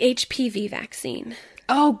 The HPV vaccine.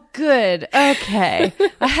 Oh, good. Okay.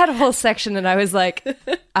 I had a whole section and I was like,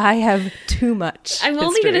 I have too much I'm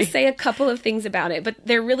only going to say a couple of things about it, but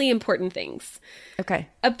they're really important things. Okay.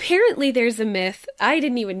 Apparently there's a myth, I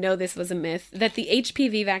didn't even know this was a myth, that the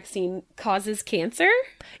HPV vaccine causes cancer.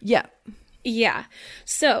 Yeah. Yeah.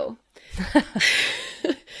 So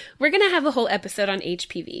we're going to have a whole episode on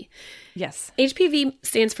HPV. Yes. HPV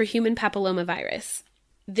stands for human papillomavirus.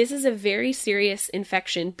 This is a very serious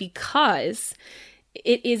infection because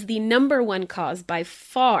it is the number one cause by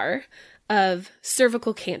far of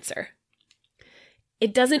cervical cancer.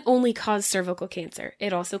 It doesn't only cause cervical cancer.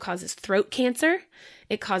 It also causes throat cancer,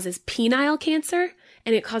 it causes penile cancer,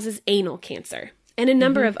 and it causes anal cancer, and a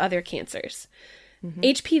number of other cancers.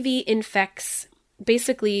 HPV infects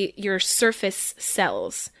basically your surface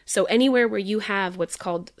cells. So anywhere where you have what's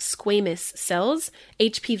called squamous cells,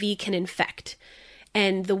 HPV can infect.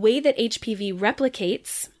 And the way that HPV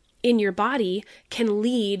replicates in your body can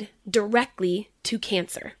lead directly to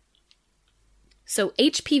cancer. So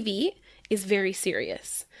HPV is very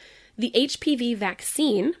serious. The HPV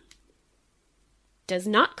vaccine does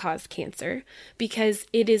not cause cancer because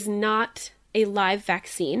it is not a live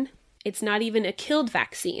vaccine. It's not even a killed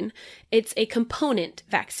vaccine. It's a component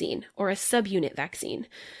vaccine or a subunit vaccine.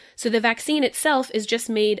 So the vaccine itself is just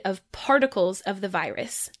made of particles of the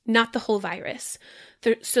virus, not the whole virus.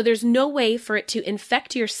 So there's no way for it to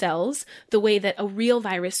infect your cells the way that a real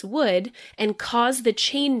virus would and cause the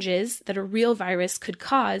changes that a real virus could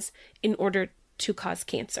cause in order to cause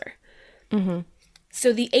cancer.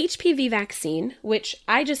 So the HPV vaccine, which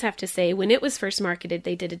I just have to say, when it was first marketed,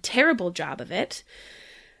 they did a terrible job of it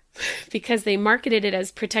because they marketed it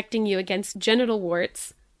as protecting you against genital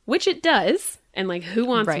warts, which it does. And like, who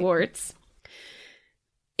wants warts?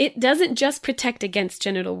 It doesn't just protect against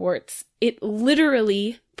genital warts. It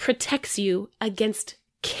literally protects you against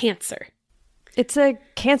cancer. It's a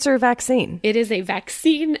cancer vaccine. It is a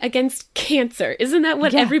vaccine against cancer. Isn't that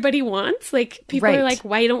what everybody wants? Like, people are like,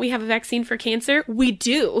 why don't we have a vaccine for cancer? We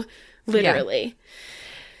do, literally.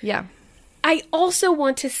 Yeah. I also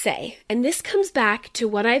want to say, and this comes back to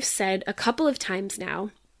what I've said a couple of times now,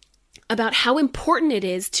 about how important it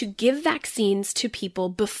is to give vaccines to people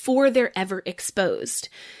before they're ever exposed.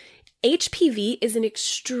 HPV is an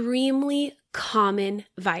extremely common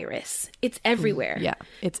virus. It's everywhere. Yeah,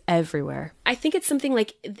 it's everywhere. I think it's something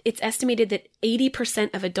like, it's estimated that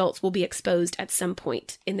 80% of adults will be exposed at some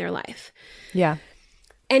point in their life. Yeah.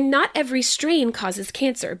 And not every strain causes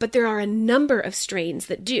cancer, but there are a number of strains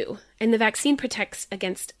that do. And the vaccine protects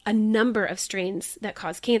against a number of strains that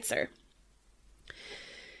cause cancer.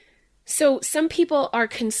 So some people are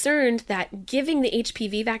concerned that giving the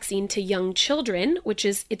HPV vaccine to young children, which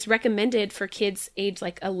is, it's recommended for kids aged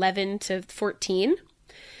like 11 to 14,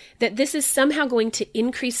 that this is somehow going to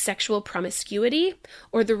increase sexual promiscuity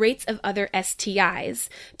or the rates of other STIs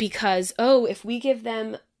because, if we give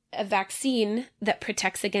them a vaccine that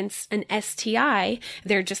protects against an STI,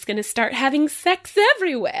 they're just going to start having sex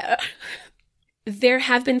everywhere. There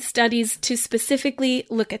have been studies to specifically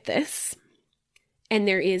look at this. And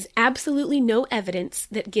there is absolutely no evidence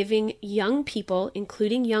that giving young people,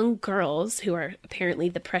 including young girls, who are apparently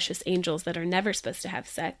the precious angels that are never supposed to have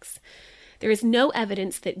sex, there is no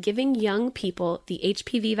evidence that giving young people the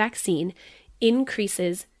HPV vaccine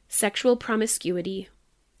increases sexual promiscuity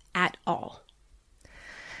at all.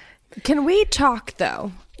 Can we talk,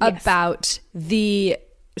 though, about the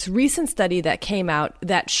recent study that came out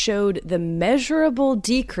that showed the measurable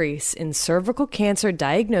decrease in cervical cancer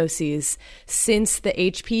diagnoses since the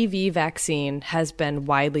HPV vaccine has been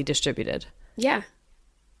widely distributed? Yeah.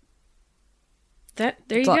 There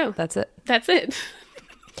you go. That's it. That's it.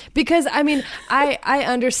 Because, I mean, I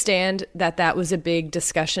understand that was a big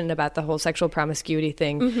discussion about the whole sexual promiscuity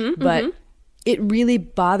thing, but it really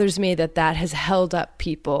bothers me that has held up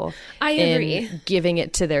people I agree. in giving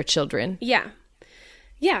it to their children. Yeah.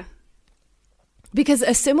 Yeah. Because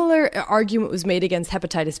a similar argument was made against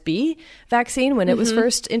hepatitis B vaccine when it was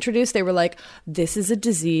first introduced. They were like, this is a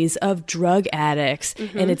disease of drug addicts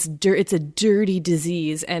and it's a dirty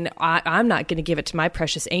disease. And I'm not going to give it to my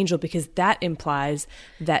precious angel because that implies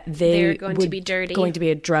that they're going to be dirty. Going to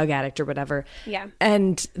be a drug addict or whatever. Yeah.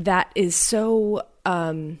 And that is so,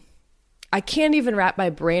 I can't even wrap my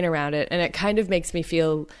brain around it. And it kind of makes me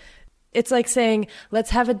feel, it's like saying, let's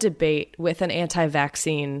have a debate with an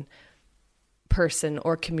anti-vaccine person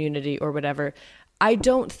or community or whatever. I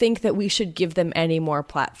don't think that we should give them any more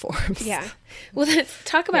platforms. Yeah. Well, let's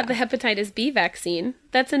talk about the hepatitis B vaccine.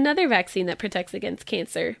 That's another vaccine that protects against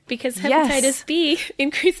cancer because hepatitis B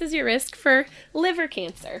increases your risk for liver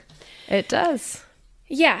cancer. It does.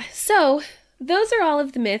 Yeah. So those are all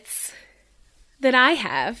of the myths that I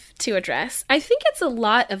have to address. I think it's a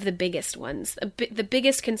lot of the biggest ones, the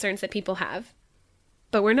biggest concerns that people have.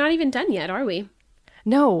 But we're not even done yet, are we?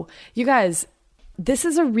 No, you guys, this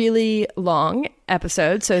is a really long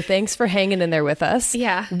episode, so thanks for hanging in there with us.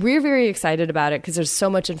 Yeah. We're very excited about it because there's so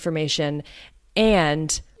much information,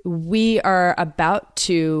 and we are about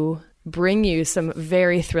to bring you some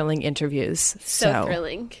very thrilling interviews. So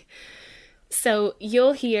thrilling. So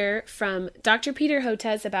you'll hear from Dr. Peter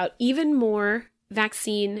Hotez about even more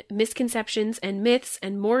vaccine misconceptions and myths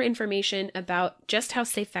and more information about just how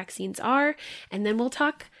safe vaccines are, and then we'll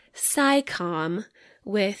talk SciComm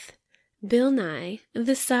with Bill Nye,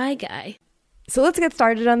 the Sci Guy. So let's get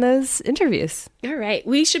started on those interviews. All right.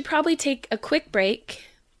 We should probably take a quick break.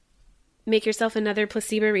 Make yourself another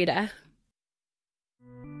placebo-rita.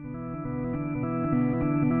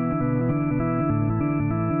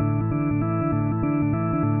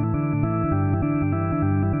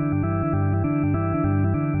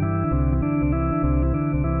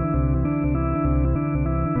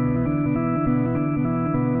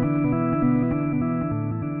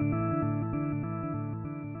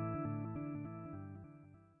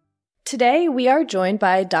 Today, we are joined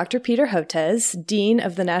by Dr. Peter Hotez, Dean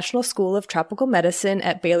of the National School of Tropical Medicine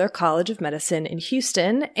at Baylor College of Medicine in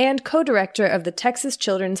Houston, and co-director of the Texas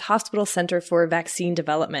Children's Hospital Center for Vaccine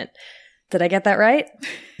Development. Did I get that right?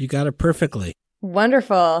 You got it perfectly.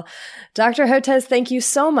 Wonderful. Dr. Hotez, thank you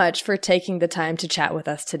so much for taking the time to chat with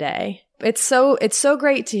us today. It's so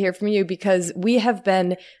great to hear from you because we have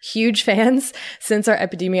been huge fans since our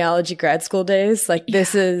epidemiology grad school days.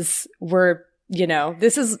 This is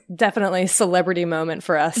definitely a celebrity moment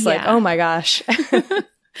for us. Yeah. Like, oh my gosh.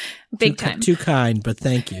 Big time. Too kind, but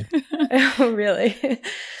thank you. Oh, really?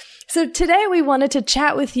 So today we wanted to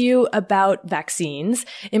chat with you about vaccines,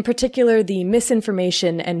 in particular the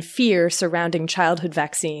misinformation and fear surrounding childhood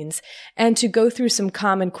vaccines, and to go through some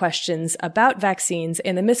common questions about vaccines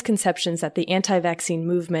and the misconceptions that the anti-vaccine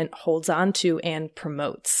movement holds on to and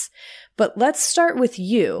promotes. But let's start with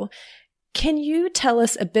you. Can you tell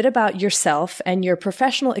us a bit about yourself and your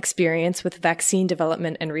professional experience with vaccine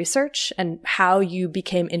development and research and how you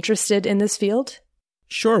became interested in this field?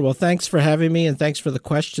 Sure. Well, thanks for having me and thanks for the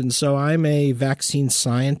question. So I'm a vaccine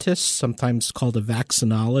scientist, sometimes called a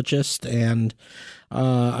vaccinologist, and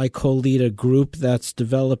I co-lead a group that's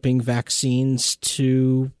developing vaccines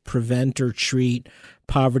to prevent or treat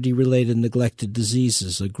poverty-related neglected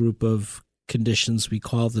diseases, a group of conditions we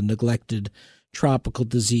call the neglected tropical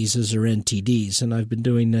diseases or NTDs. And I've been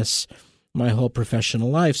doing this my whole professional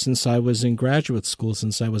life since I was in graduate school,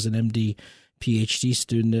 since I was an MD, PhD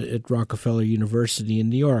student at Rockefeller University in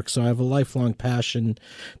New York. So I have a lifelong passion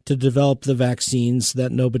to develop the vaccines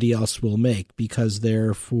that nobody else will make because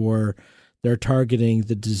they're targeting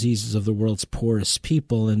the diseases of the world's poorest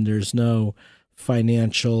people, and there's no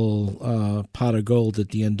financial pot of gold at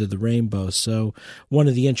the end of the rainbow. So one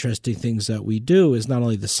of the interesting things that we do is not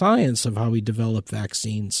only the science of how we develop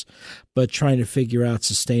vaccines, but trying to figure out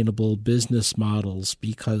sustainable business models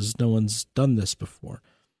because no one's done this before.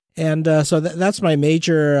 And so that's my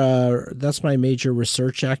major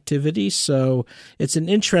research activity. So it's an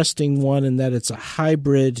interesting one in that it's a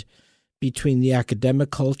hybrid between the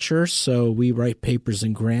academic culture. So we write papers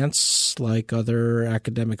and grants like other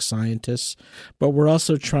academic scientists, but we're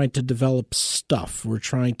also trying to develop stuff. We're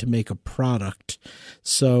trying to make a product.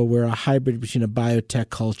 So we're a hybrid between a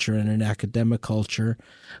biotech culture and an academic culture,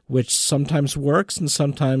 which sometimes works and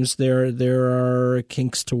sometimes there are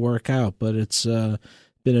kinks to work out, but it's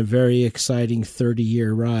been a very exciting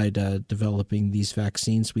 30-year ride developing these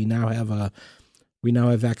vaccines. We now have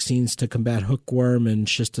vaccines to combat hookworm and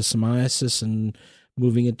schistosomiasis and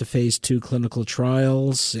moving into phase 2 clinical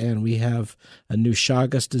trials. And we have a new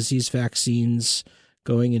Chagas disease vaccines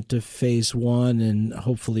going into phase 1 and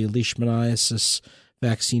hopefully leishmaniasis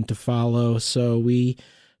vaccine to follow. So we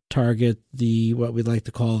target what we'd like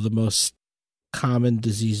to call the most common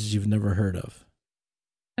diseases you've never heard of.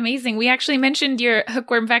 Amazing. We actually mentioned your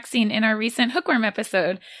hookworm vaccine in our recent hookworm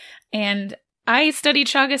episode. And I studied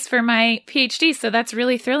Chagas for my PhD, so that's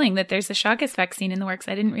really thrilling that there's a Chagas vaccine in the works.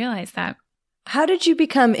 I didn't realize that. How did you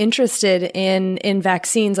become interested in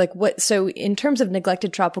vaccines? So in terms of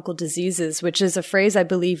neglected tropical diseases, which is a phrase I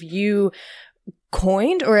believe you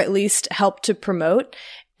coined or at least helped to promote.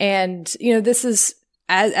 And, this is,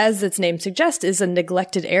 as its name suggests, is a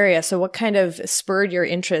neglected area. So what kind of spurred your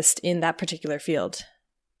interest in that particular field?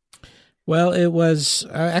 Well, it was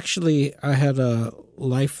actually, I had a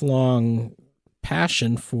lifelong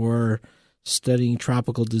passion for studying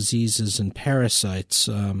tropical diseases and parasites.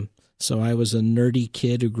 So I was a nerdy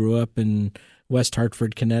kid who grew up in West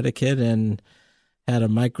Hartford, Connecticut, and had a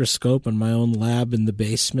microscope in my own lab in the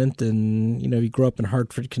basement. And, you grow up in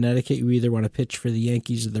Hartford, Connecticut, you either want to pitch for the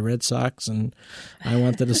Yankees or the Red Sox. And I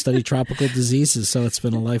wanted to study tropical diseases. So it's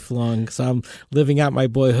been a lifelong, so I'm living out my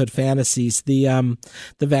boyhood fantasies. The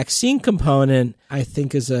vaccine component, I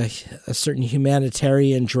think, is a certain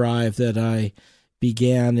humanitarian drive that I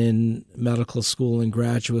began in medical school and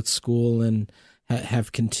graduate school and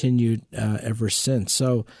have continued ever since.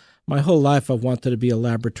 So my whole life I've wanted to be a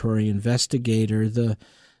laboratory investigator. The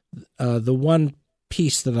one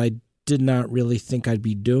piece that I did not really think I'd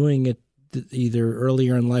be doing it either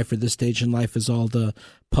earlier in life or this stage in life is all the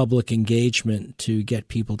public engagement to get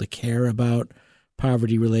people to care about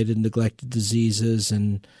poverty-related neglected diseases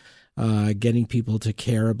and getting people to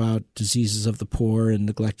care about diseases of the poor and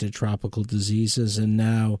neglected tropical diseases. And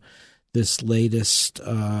now this latest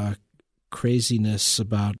craziness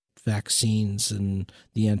about vaccines and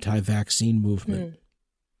the anti-vaccine movement.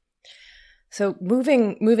 So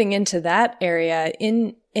moving into that area,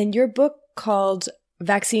 in your book called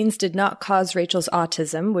Vaccines Did Not Cause Rachel's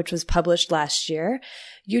Autism, which was published last year,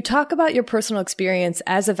 you talk about your personal experience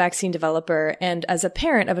as a vaccine developer and as a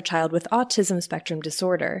parent of a child with autism spectrum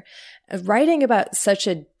disorder. Writing about such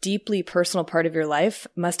a deeply personal part of your life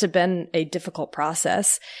must have been a difficult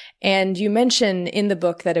process. And you mention in the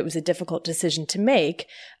book that it was a difficult decision to make,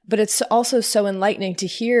 but it's also so enlightening to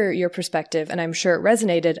hear your perspective, and I'm sure it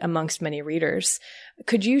resonated amongst many readers.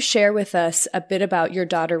 Could you share with us a bit about your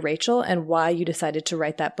daughter, Rachel, and why you decided to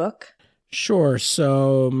write that book? Sure.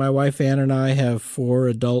 So my wife, Ann, and I have 4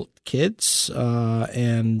 adult kids,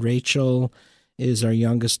 and Rachel is our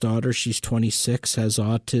youngest daughter. She's 26, has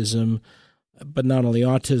autism, but not only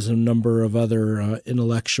autism, a number of other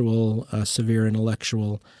severe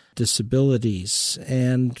intellectual disabilities.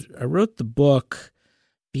 And I wrote the book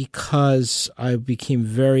because I became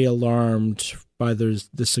very alarmed by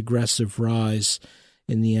this aggressive rise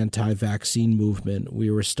in the anti-vaccine movement. We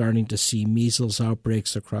were starting to see measles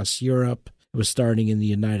outbreaks across Europe. It was starting in the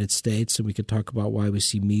United States, and we could talk about why we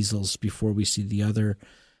see measles before we see the other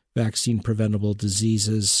vaccine-preventable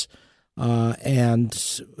diseases. And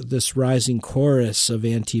this rising chorus of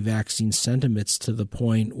anti-vaccine sentiments to the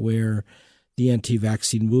point where the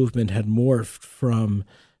anti-vaccine movement had morphed from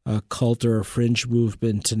a cult or a fringe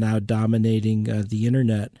movement to now dominating the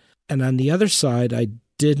internet. And on the other side, I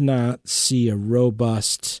did not see a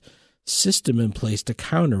robust system in place to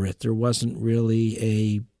counter it. There wasn't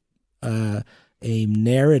really a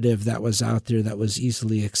narrative that was out there that was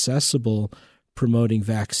easily accessible promoting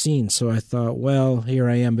vaccines. So I thought, well, here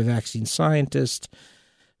I am, a vaccine scientist,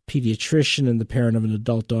 pediatrician, and the parent of an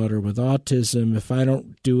adult daughter with autism. If I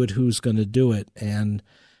don't do it, who's going to do it? And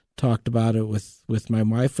talked about it with my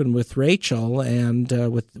wife and with Rachel and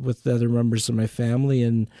with the other members of my family,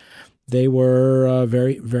 and they were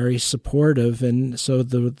very, very supportive. And so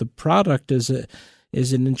the product is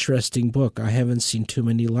an interesting book. I haven't seen too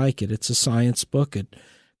many like it. It's a science book. It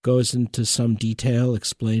goes into some detail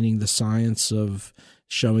explaining the science of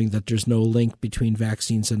showing that there's no link between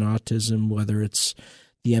vaccines and autism, whether it's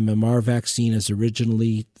the MMR vaccine as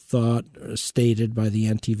originally stated by the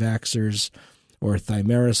anti-vaxxers, or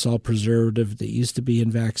thimerosal preservative that used to be in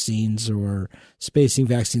vaccines, or spacing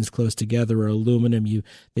vaccines close together, or aluminum.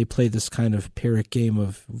 They play this kind of Pyrrhic game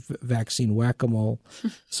of vaccine whack-a-mole.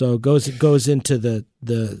 So it goes into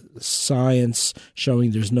the science showing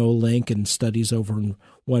there's no link, and studies over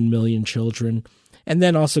 1 million children. And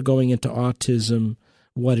then also going into autism,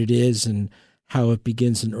 what it is and how it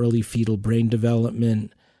begins in early fetal brain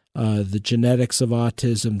development, the genetics of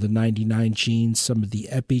autism, the 99 genes, some of the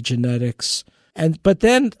epigenetics. But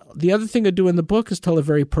then the other thing I do in the book is tell a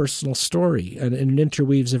very personal story, and it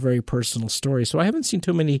interweaves a very personal story. So I haven't seen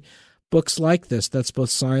too many books like this. That's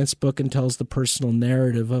both science book and tells the personal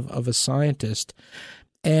narrative of a scientist.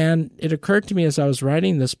 And it occurred to me as I was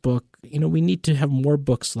writing this book, we need to have more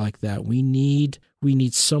books like that. We need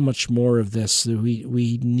so much more of this.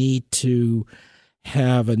 We need to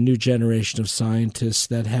have a new generation of scientists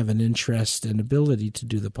that have an interest and ability to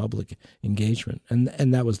do the public engagement.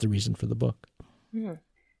 And that was the reason for the book. Mm.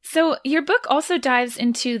 So your book also dives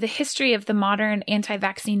into the history of the modern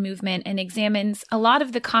anti-vaccine movement and examines a lot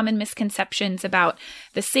of the common misconceptions about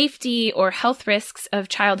the safety or health risks of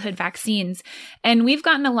childhood vaccines. And we've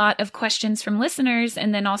gotten a lot of questions from listeners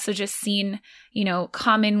and then also just seen,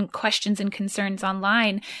 common questions and concerns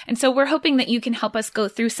online. And so we're hoping that you can help us go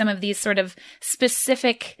through some of these sort of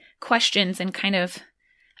specific questions and kind of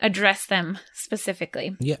address them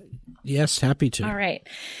specifically. Yeah. Yes, happy to. All right.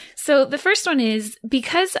 So the first one is,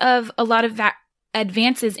 because of a lot of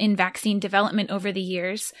advances in vaccine development over the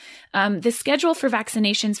years, the schedule for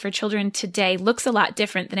vaccinations for children today looks a lot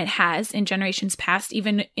different than it has in generations past,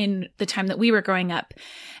 even in the time that we were growing up.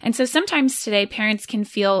 And so sometimes today parents can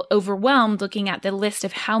feel overwhelmed looking at the list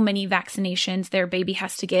of how many vaccinations their baby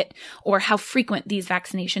has to get or how frequent these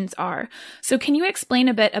vaccinations are. So can you explain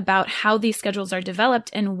a bit about how these schedules are developed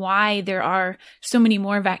and why there are so many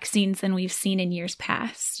more vaccines than we've seen in years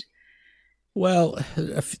past? Well,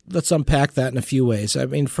 let's unpack that in a few ways. I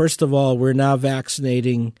mean, first of all, we're now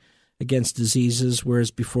vaccinating against diseases,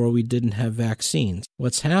 whereas before we didn't have vaccines.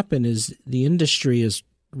 What's happened is the industry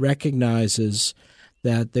recognizes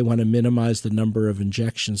that they want to minimize the number of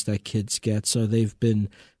injections that kids get, so they've been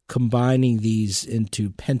combining these into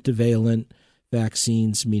pentavalent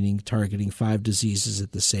vaccines, meaning targeting 5 diseases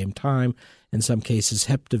at the same time, in some cases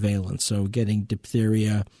heptavalent, so getting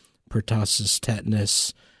diphtheria, pertussis,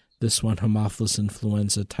 tetanus, this one, Haemophilus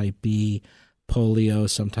influenza type B, polio,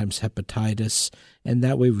 sometimes hepatitis, and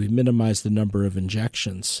that way we minimize the number of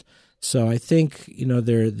injections. So I think,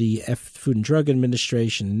 the Food and Drug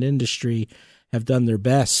Administration and industry have done their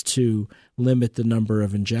best to limit the number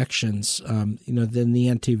of injections. Then the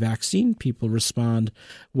anti-vaccine people respond,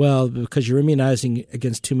 well, because you're immunizing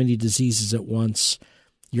against too many diseases at once,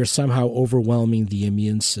 you're somehow overwhelming the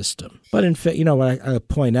immune system. But in fact, what I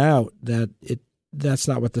point out that's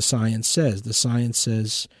not what the science says. The science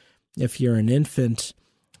says if you're an infant,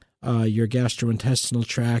 your gastrointestinal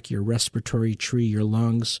tract, your respiratory tree, your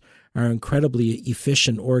lungs are incredibly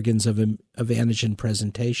efficient organs of antigen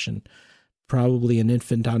presentation. Probably an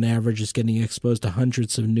infant on average is getting exposed to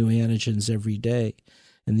hundreds of new antigens every day.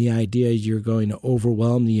 And the idea you're going to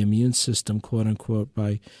overwhelm the immune system, quote unquote,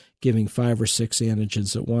 by giving 5 or 6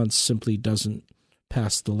 antigens at once simply doesn't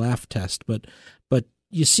pass the laugh test. But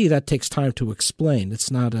you see, that takes time to explain.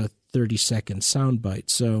 It's not a 30-second soundbite.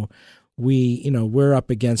 So we're up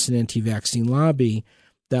against an anti-vaccine lobby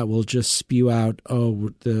that will just spew out,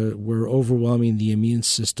 we're overwhelming the immune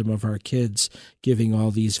system of our kids, giving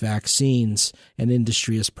all these vaccines, and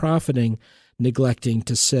industry is profiting, neglecting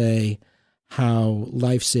to say how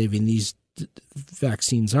life-saving these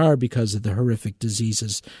vaccines are because of the horrific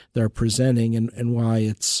diseases they're presenting, and why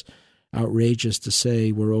it's outrageous to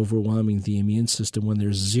say we're overwhelming the immune system when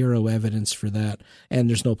there's zero evidence for that and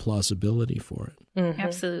there's no plausibility for it. Mm-hmm,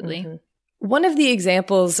 absolutely. Mm-hmm. One of the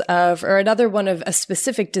examples or another one of a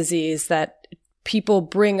specific disease that people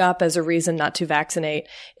bring up as a reason not to vaccinate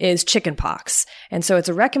is chickenpox. And so it's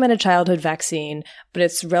a recommended childhood vaccine, but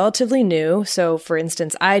it's relatively new. So for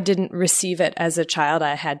instance, I didn't receive it as a child.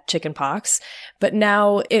 I had chickenpox, but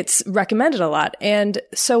now it's recommended a lot. And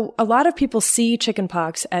so a lot of people see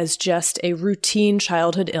chickenpox as just a routine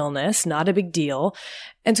childhood illness, not a big deal.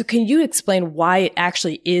 And so can you explain why it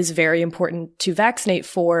actually is very important to vaccinate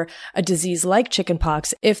for a disease like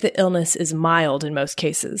chickenpox if the illness is mild in most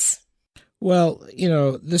cases? Well,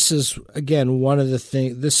 this is, again, one of the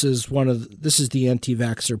things, this is the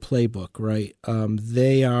anti-vaxxer playbook, right?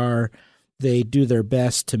 They do their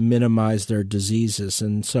best to minimize their diseases.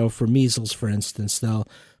 And so for measles, for instance, they'll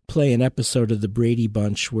play an episode of the Brady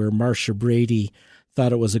Bunch where Marcia Brady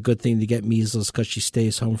thought it was a good thing to get measles because she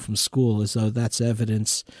stays home from school, as though that's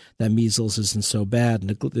evidence that measles isn't so bad,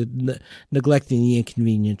 neglecting the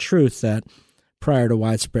inconvenient truth that prior to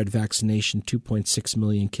widespread vaccination, 2.6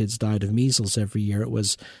 million kids died of measles every year. It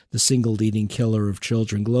was the single leading killer of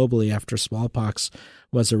children globally after smallpox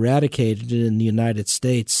was eradicated. In the United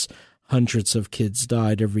States, hundreds of kids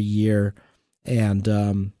died every year, and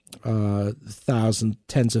tens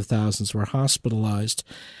of thousands were hospitalized.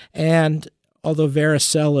 And although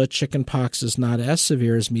varicella, chickenpox, is not as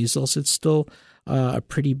severe as measles, it's still a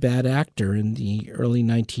pretty bad actor. In the early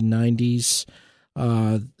 1990s,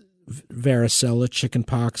 varicella,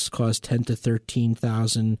 chickenpox, caused 10 to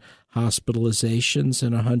 13,000 hospitalizations,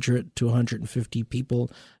 and 100 to 150 people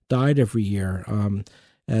died every year.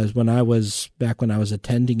 As when I was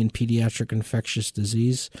attending in pediatric infectious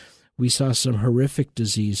disease, we saw some horrific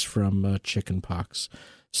disease from chickenpox.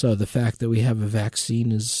 So the fact that we have a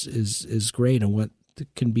vaccine is great, and what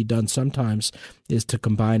can be done sometimes is to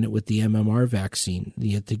combine it with the MMR vaccine.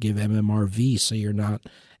 You have to give MMRV, so you're not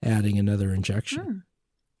adding another injection.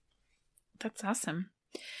 That's awesome.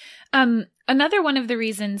 Another one of the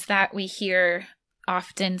reasons that we hear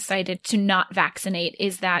often cited to not vaccinate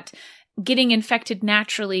is that getting infected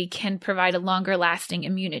naturally can provide a longer lasting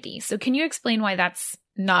immunity. So can you explain why that's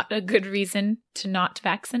not a good reason to not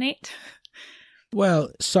vaccinate?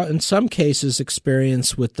 Well, so in some cases,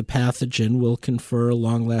 experience with the pathogen will confer a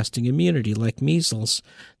long-lasting immunity, like measles.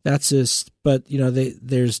 But there's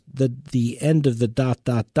the end of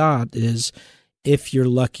the ... is if you're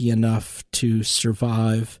lucky enough to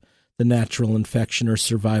survive the natural infection or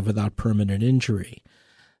survive without permanent injury.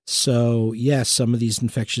 So, yes, some of these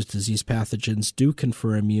infectious disease pathogens do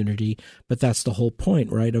confer immunity, but that's the whole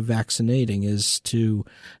point, right, of vaccinating, is to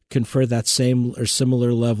confer that same or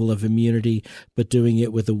similar level of immunity, but doing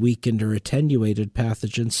it with a weakened or attenuated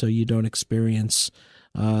pathogen so you don't experience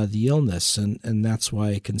the illness, and that's why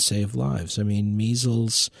it can save lives. I mean,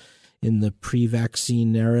 measles in the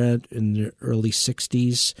pre-vaccine era in the early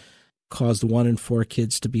 60s caused 1 in 4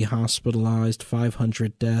 kids to be hospitalized,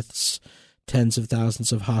 500 deaths, tens of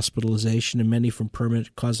thousands of hospitalization, and many from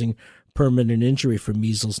causing permanent injury from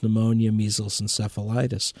measles pneumonia, measles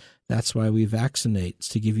encephalitis. That's why we vaccinate,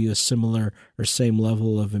 to give you a similar or same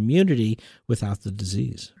level of immunity without the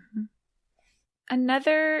disease.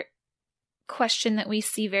 Another question that we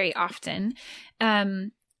see very often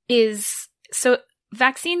is, so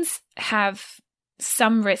vaccines have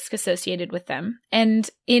some risk associated with them. And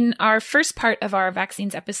in our first part of our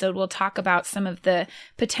vaccines episode, we'll talk about some of the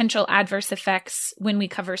potential adverse effects when we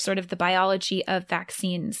cover sort of the biology of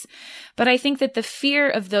vaccines. But I think that the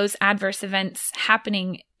fear of those adverse events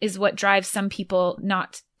happening is what drives some people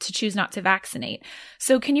not to choose not to vaccinate.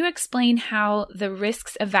 So can you explain how the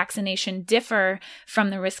risks of vaccination differ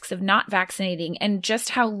from the risks of not vaccinating, and just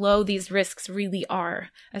how low these risks really are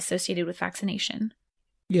associated with vaccination?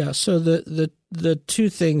 Yeah, so the two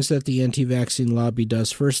things that the anti-vaccine lobby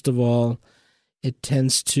does, first of all, it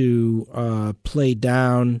tends to play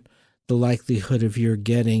down the likelihood of your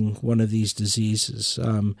getting one of these diseases.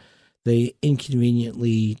 They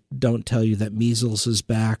inconveniently don't tell you that measles is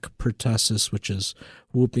back, pertussis, which is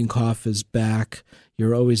whooping cough, is back.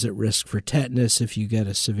 You're always at risk for tetanus if you get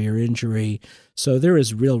a severe injury. So there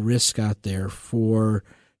is real risk out there for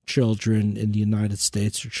children in the United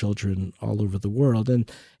States or children all over the world.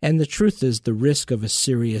 And the truth is, the risk of a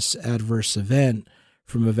serious adverse event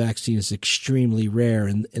from a vaccine is extremely rare.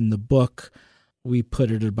 In the book, we put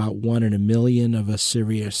it at about 1 in a million of a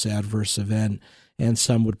serious adverse event, and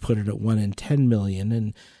some would put it at 1 in 10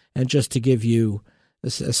 million. And just to give you a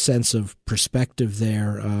sense of perspective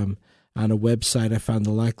there, on a website I found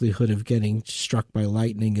the likelihood of getting struck by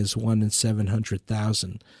lightning is 1 in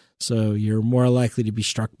 700,000. So you're more likely to be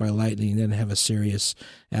struck by lightning than have a serious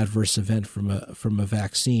adverse event from a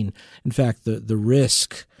vaccine. In fact, the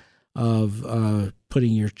risk of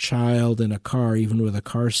putting your child in a car, even with a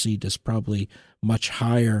car seat, is probably much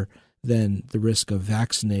higher than the risk of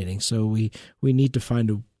vaccinating. So we need to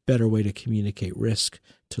find a better way to communicate risk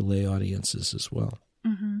to lay audiences as well.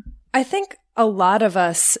 Mm-hmm. I think a lot of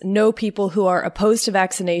us know people who are opposed to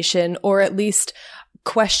vaccination, or at least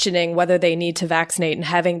questioning whether they need to vaccinate and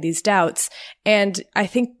having these doubts. And I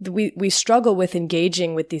think we struggle with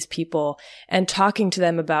engaging with these people and talking to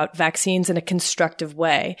them about vaccines in a constructive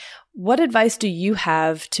way. What advice do you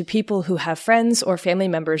have to people who have friends or family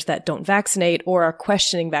members that don't vaccinate or are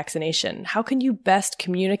questioning vaccination? How can you best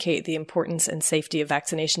communicate the importance and safety of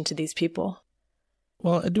vaccination to these people?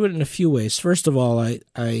 Well, I do it in a few ways. First of all,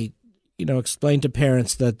 I explain to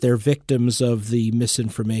parents that they're victims of the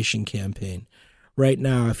misinformation campaign. Right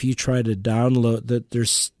now, if you try to download that,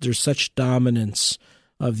 there's such dominance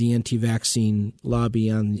of the anti-vaccine lobby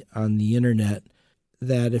on the internet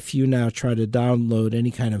that if you now try to download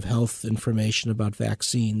any kind of health information about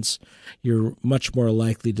vaccines, you're much more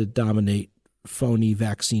likely to dominate phony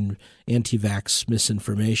vaccine, anti-vax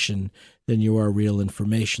misinformation than you are real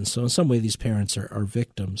information. So in some way, these parents are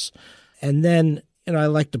victims. And then, I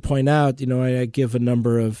like to point out, I give a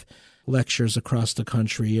number of lectures across the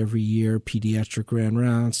country every year, pediatric grand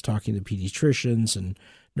rounds, talking to pediatricians and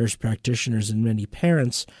nurse practitioners and many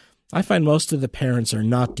parents. I find most of the parents are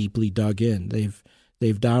not deeply dug in. They've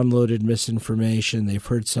downloaded misinformation. They've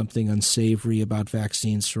heard something unsavory about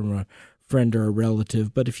vaccines from a friend or a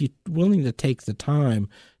relative. But if you're willing to take the time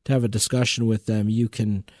to have a discussion with them, you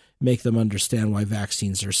can make them understand why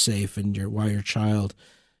vaccines are safe and why your child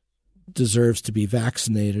deserves to be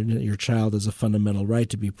vaccinated. Your child has a fundamental right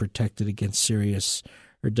to be protected against serious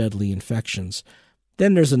or deadly infections.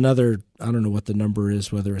 Then there's another, I don't know what the number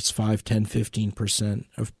is, whether it's 5, 10, 15%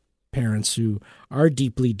 of parents who are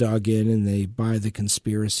deeply dug in and they buy the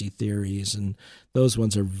conspiracy theories, and those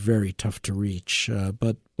ones are very tough to reach.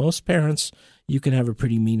 But most parents you can have a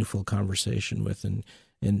pretty meaningful conversation with and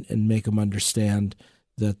make them understand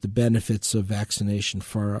that the benefits of vaccination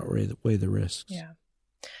far outweigh the risks. Yeah.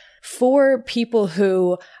 For people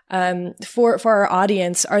who, for our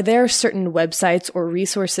audience, are there certain websites or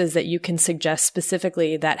resources that you can suggest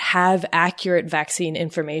specifically that have accurate vaccine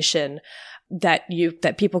information that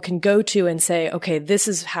people can go to and say, okay, this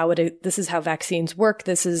is how vaccines work.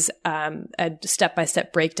 This is a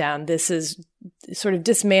step-by-step breakdown. This is sort of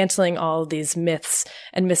dismantling all of these myths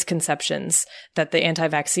and misconceptions that the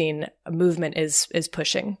anti-vaccine movement is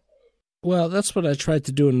pushing. Well, that's what I tried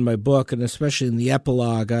to do in my book, and especially in the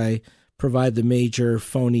epilogue, I provide the major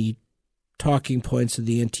phony talking points of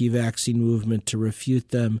the anti-vaccine movement to refute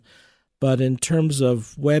them. But in terms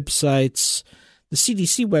of websites, the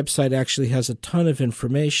CDC website actually has a ton of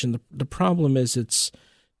information. The problem is it's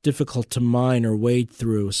difficult to mine or wade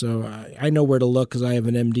through. So I know where to look because I have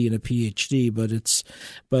an MD and a PhD,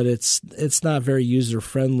 but it's not very user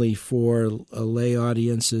friendly for lay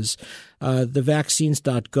audiences. The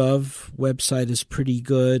vaccines.gov website is pretty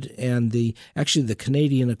good, and the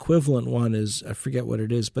Canadian equivalent one is, I forget what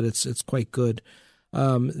it is, but it's quite good.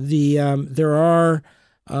 There are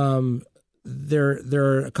a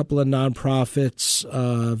couple of nonprofits.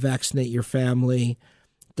 VaccinateYourFamily.org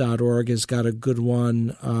has got a good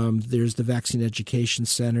one. There's the Vaccine Education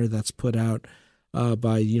Center that's put out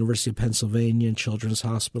by the University of Pennsylvania and Children's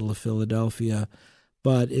Hospital of Philadelphia,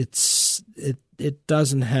 but it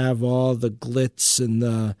doesn't have all the glitz and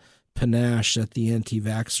the panache that the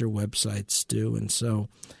anti-vaxxer websites do, and so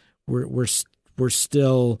we're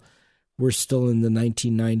still in the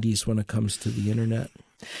 1990s when it comes to the internet.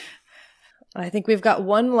 I think we've got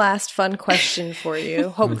one last fun question for you.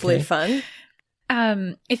 Hopefully Okay. fun.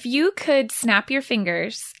 If you could snap your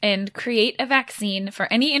fingers and create a vaccine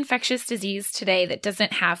for any infectious disease today that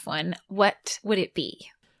doesn't have one, what would it be?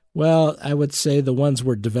 Well, I would say the ones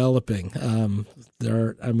we're developing. The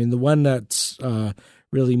one that's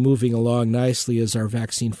really moving along nicely is our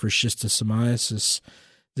vaccine for schistosomiasis.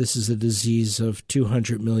 This is a disease of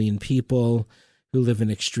 200 million people who live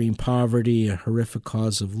in extreme poverty, a horrific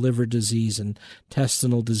cause of liver disease and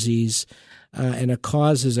intestinal disease. And a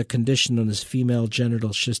cause is a condition known as female genital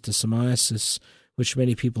schistosomiasis, which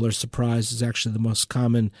many people are surprised is actually the most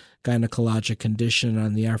common gynecologic condition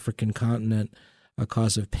on the African continent, a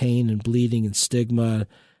cause of pain and bleeding and stigma,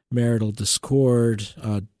 marital discord,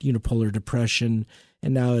 unipolar depression,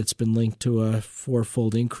 and now it's been linked to a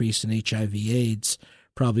 4-fold increase in HIV/AIDS,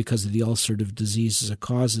 probably because of the ulcerative diseases it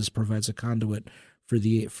causes, provides a conduit for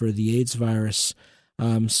the AIDS virus.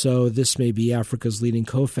 So this may be Africa's leading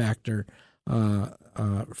cofactor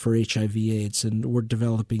for HIV/AIDS, and we're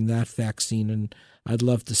developing that vaccine, and I'd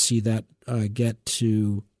love to see that get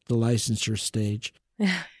to the licensure stage.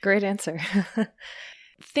 Great answer.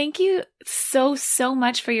 Thank you so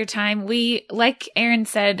much for your time. We, like Aaron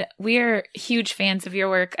said, we're huge fans of your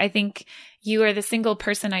work. I think you are the single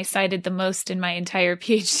person I cited the most in my entire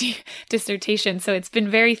PhD dissertation. So it's been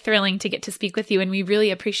very thrilling to get to speak with you, and we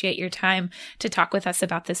really appreciate your time to talk with us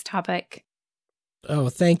about this topic. Oh,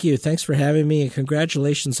 thank you. Thanks for having me, and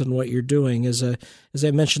congratulations on what you're doing. As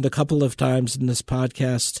I mentioned a couple of times in this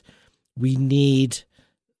podcast, we need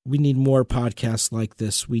more podcasts like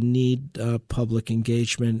this. We need public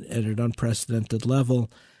engagement at an unprecedented level,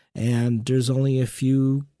 and there's only a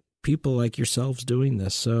few people like yourselves doing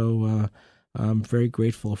this. So I'm very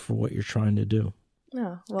grateful for what you're trying to do.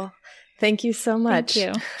 Oh, well, thank you so much.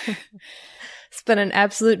 Thank you. It's been an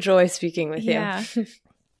absolute joy speaking with you. Yeah.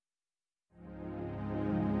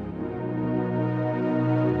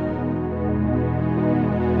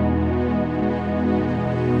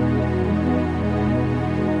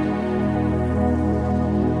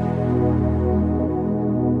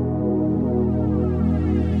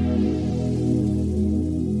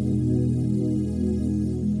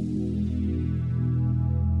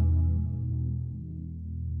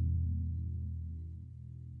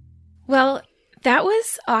 Well, that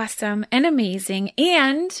was awesome and amazing.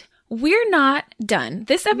 And we're not done.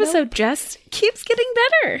 This episode just keeps getting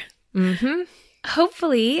better. Mm-hmm.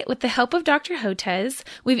 Hopefully, with the help of Dr. Hotez,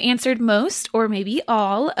 we've answered most or maybe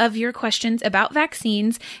all of your questions about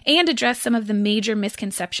vaccines and addressed some of the major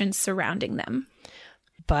misconceptions surrounding them.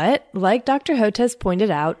 But like Dr. Hotez pointed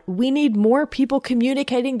out, we need more people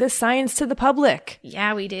communicating this science to the public.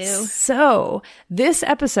 Yeah, we do. So this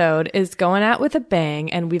episode is going out with a bang,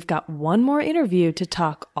 and we've got one more interview to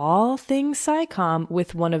talk all things SciComm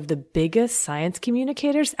with one of the biggest science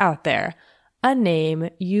communicators out there, a name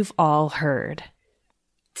you've all heard.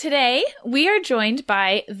 Today, we are joined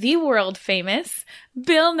by the world famous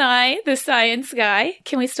Bill Nye, the science guy.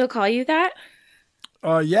 Can we still call you that?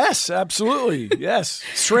 Yes, absolutely. Yes.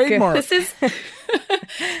 Trademark. This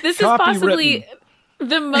is possibly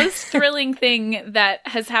the most thrilling thing that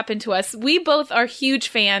has happened to us. We both are huge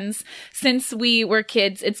fans since we were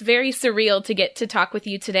kids. It's very surreal to get to talk with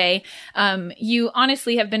you today. You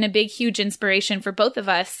honestly have been a big, huge inspiration for both of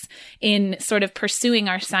us in sort of pursuing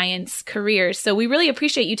our science careers. So we really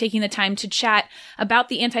appreciate you taking the time to chat about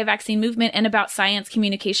the anti-vaccine movement and about science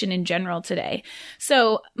communication in general today.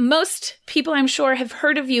 So most people, I'm sure, have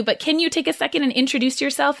heard of you, but can you take a second and introduce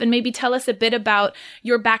yourself and maybe tell us a bit about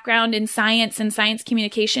your background in science and science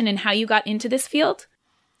communication and how you got into this field?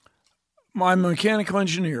 I'm a mechanical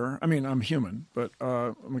engineer. I mean, I'm human, but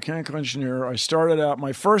a mechanical engineer. I started out,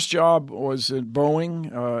 my first job was at Boeing,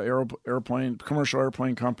 commercial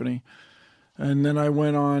airplane company. And then I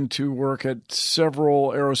went on to work at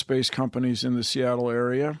several aerospace companies in the Seattle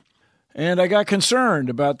area. And I got concerned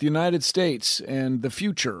about the United States and the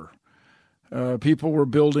future. People were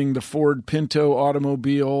building the Ford Pinto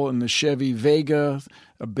automobile and the Chevy Vega,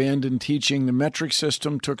 abandoned teaching the metric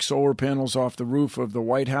system, took solar panels off the roof of the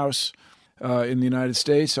White House in the United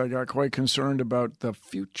States. I got quite concerned about the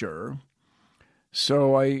future.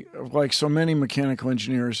 So I, like so many mechanical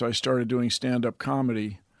engineers, I started doing stand-up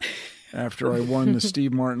comedy after I won the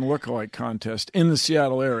Steve Martin lookalike contest in the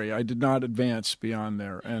Seattle area. I did not advance beyond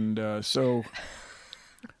there. And so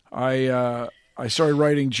I started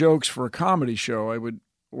writing jokes for a comedy show. I would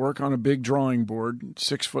work on a big drawing board,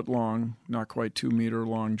 6 foot long, not quite 2 meter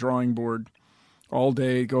long drawing board all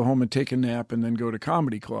day, go home and take a nap, and then go to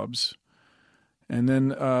comedy clubs. And then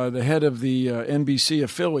the head of the NBC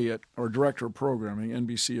affiliate, or director of programming,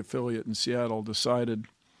 NBC affiliate in Seattle, decided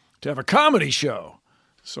to have a comedy show.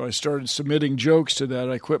 So I started submitting jokes to that.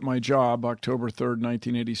 I quit my job October 3rd,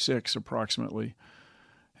 1986, approximately.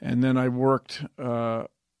 And then I worked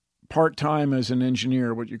part-time as an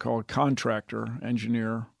engineer, what you call a contractor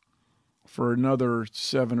engineer, for another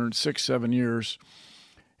 7 years.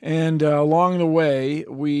 And along the way,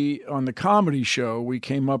 on the comedy show, we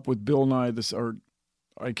came up with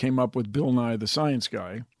I came up with Bill Nye, the science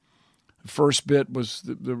guy. The first bit was,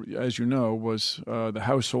 as you know, the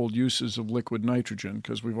household uses of liquid nitrogen,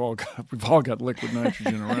 because we've all got liquid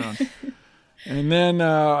nitrogen around. And then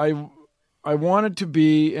I wanted to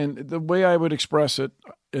be, and the way I would express it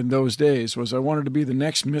in those days was I wanted to be the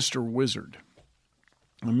next Mr. Wizard.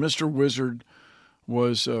 And Mr. Wizard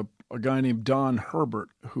was a guy named Don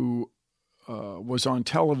Herbert, who was on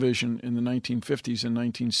television in the 1950s and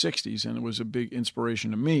 1960s, and it was a big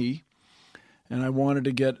inspiration to me. And I wanted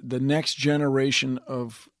to get the next generation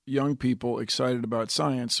of young people excited about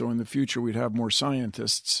science, so in the future we'd have more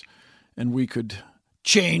scientists and we could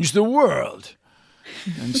change the world.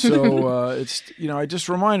 And so I just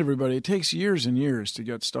remind everybody, it takes years and years to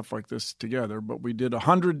get stuff like this together, but we did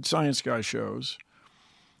 100 Science Guy shows.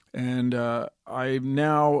 And I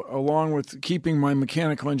now, along with keeping my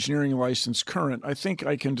mechanical engineering license current, I think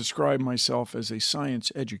I can describe myself as a science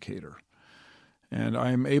educator. And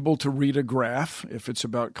I'm able to read a graph if it's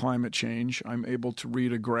about climate change. I'm able to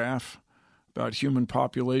read a graph about human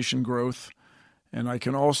population growth. And I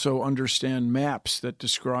can also understand maps that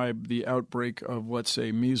describe the outbreak of, let's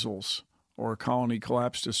say, measles or colony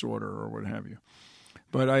collapse disorder or what have you.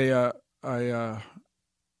 But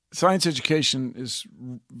science education is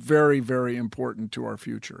very, very important to our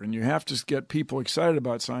future. And you have to get people excited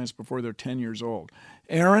about science before they're 10 years old.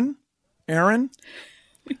 Aaron,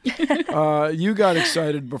 you got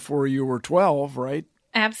excited before you were 12, right?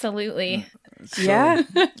 Absolutely. So, yeah.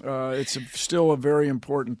 It's still a very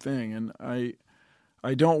important thing. And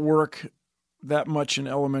I don't work that much in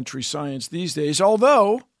elementary science these days,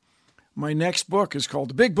 although my next book is called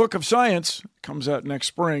The Big Book of Science. It comes out next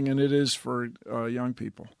spring, and it is for young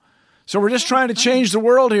people. So we're just trying to change the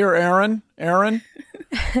world here, Aaron.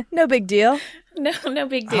 No big deal. No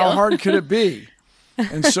big deal. How hard could it be?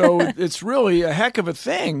 And so it's really a heck of a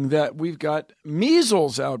thing that we've got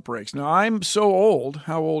measles outbreaks. Now, I'm so old.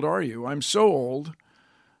 How old are you? I'm so old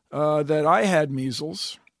that I had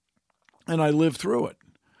measles, and I lived through it.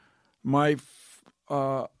 My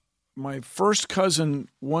first cousin,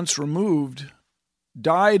 once removed,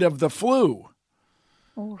 died of the flu.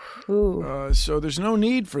 So there's no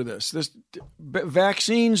need for this.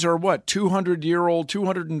 Vaccines are what, 200-year-old,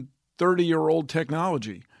 230-year-old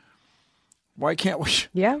technology. Why can't we?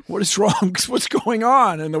 Yeah. What is wrong? What's going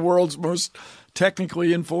on in the world's most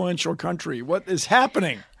technically influential country? What is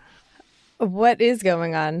happening? What is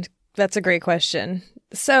going on? That's a great question.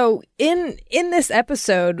 So in this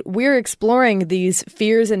episode, we're exploring these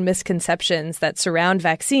fears and misconceptions that surround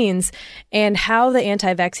vaccines and how the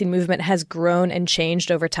anti-vaccine movement has grown and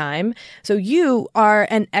changed over time. So you are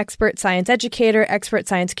an expert science educator, expert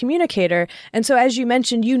science communicator. And so as you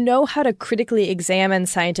mentioned, you know how to critically examine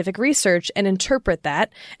scientific research and interpret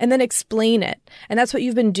that and then explain it. And that's what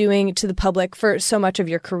you've been doing to the public for so much of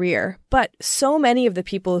your career. But so many of the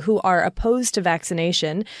people who are opposed to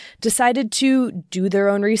vaccination decided to do their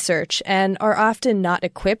own research and are often not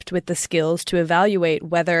equipped with the skills to evaluate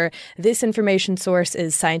whether this information source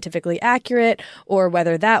is scientifically accurate or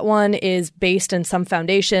whether that one is based on some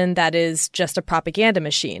foundation that is just a propaganda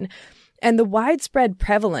machine. And the widespread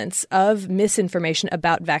prevalence of misinformation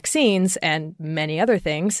about vaccines and many other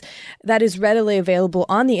things that is readily available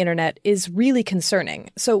on the internet is really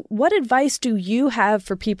concerning. So what advice do you have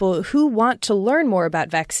for people who want to learn more about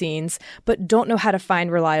vaccines but don't know how to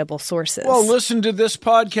find reliable sources? Well, listen to This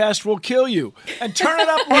Podcast Will Kill You and turn it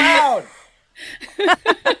up loud.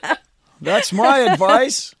 That's my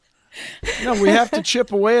advice. We have to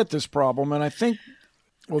chip away at this problem, and I think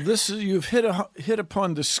you've hit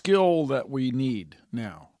upon the skill that we need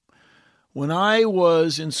now. When I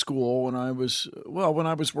was in school, when I was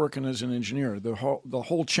working as an engineer, the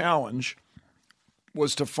whole challenge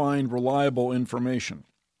was to find reliable information.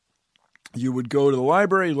 You would go to the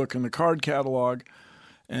library, look in the card catalog,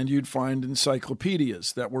 and you'd find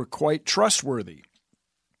encyclopedias that were quite trustworthy.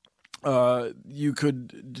 It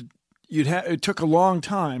took a long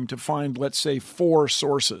time to find, let's say, 4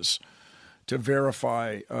 sources to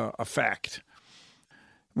verify a fact.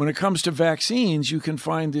 When it comes to vaccines, you can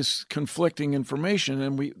find this conflicting information,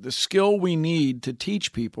 and the skill we need to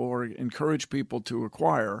teach people or encourage people to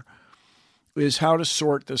acquire is how to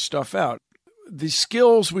sort this stuff out. The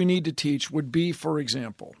skills we need to teach would be, for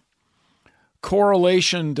example,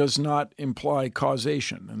 correlation does not imply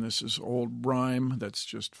causation, and this is old rhyme that's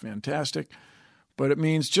just fantastic, but it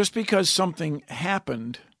means just because something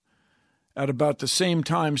happened at about the same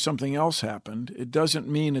time something else happened, it doesn't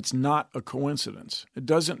mean it's not a coincidence. It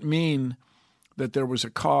doesn't mean that there was a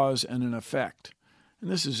cause and an effect. And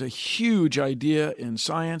this is a huge idea in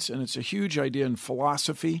science, and it's a huge idea in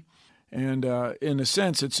philosophy, and in a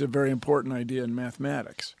sense, it's a very important idea in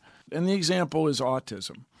mathematics. And the example is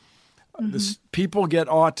autism. People get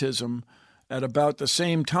autism at about the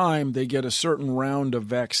same time they get a certain round of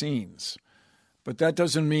vaccines. But that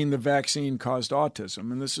doesn't mean the vaccine caused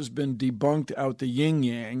autism. And this has been debunked out the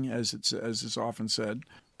yin-yang, as is often said,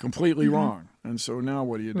 completely wrong. And so now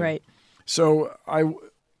what do you do? Right. So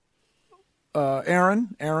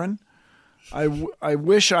Aaron, I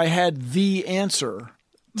wish I had the answer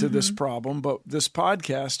to this problem, but this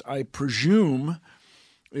podcast, I presume,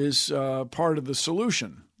 is part of the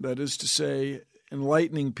solution. That is to say,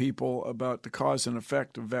 enlightening people about the cause and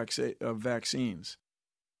effect of vaccines.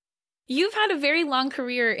 You've had a very long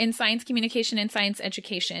career in science communication and science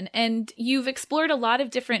education, and you've explored a lot of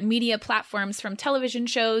different media platforms, from television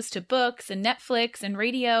shows to books and Netflix and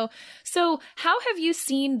radio. So how have you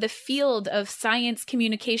seen the field of science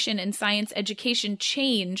communication and science education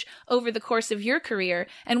change over the course of your career?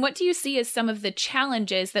 And what do you see as some of the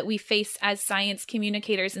challenges that we face as science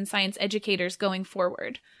communicators and science educators going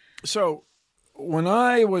forward? So when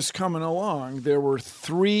I was coming along, there were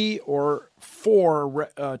 3 or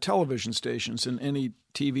 4 television stations in any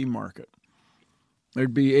TV market.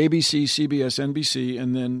 There'd be ABC, CBS, NBC,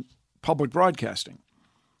 and then public broadcasting.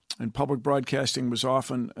 And public broadcasting was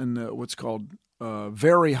often in what's called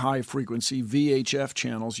very high frequency VHF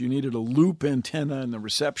channels. You needed a loop antenna, and the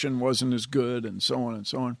reception wasn't as good, and so on and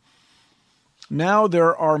so on. Now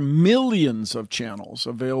there are millions of channels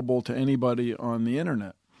available to anybody on the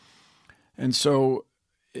internet. And so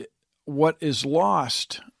what is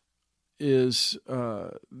lost is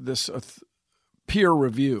this peer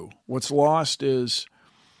review. What's lost is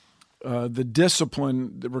the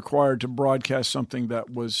discipline required to broadcast something that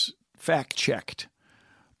was fact-checked.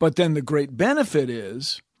 But then the great benefit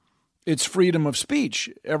is it's freedom of speech.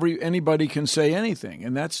 Anybody can say anything,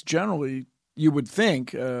 and that's generally, you would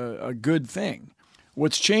think, a good thing.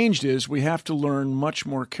 What's changed is we have to learn much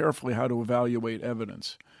more carefully how to evaluate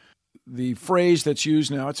evidence. The phrase that's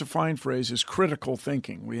used now, it's a fine phrase, is critical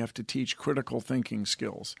thinking. We have to teach critical thinking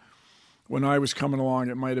skills. When I was coming along,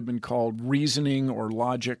 it might have been called reasoning or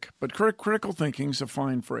logic, but critical thinking is a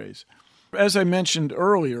fine phrase. As I mentioned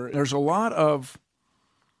earlier, there's a lot of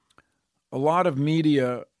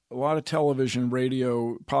media, a lot of television,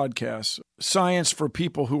 radio, podcasts, science for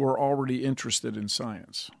people who are already interested in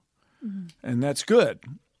science. Mm-hmm. And that's good.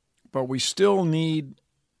 But there's still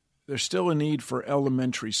a need for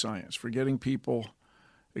elementary science, for getting people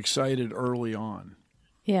excited early on.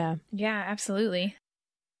 Yeah. Yeah, absolutely.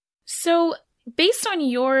 So based on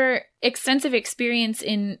your extensive experience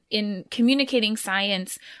in communicating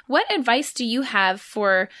science, what advice do you have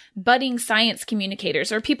for budding science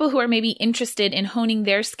communicators or people who are maybe interested in honing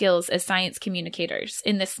their skills as science communicators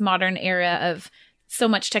in this modern era of so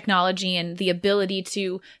much technology and the ability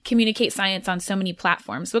to communicate science on so many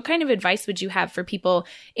platforms? What kind of advice would you have for people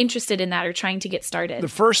interested in that or trying to get started? The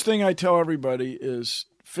first thing I tell everybody is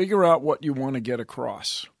figure out what you want to get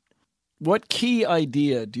across. What key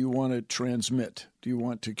idea do you want to transmit? Do you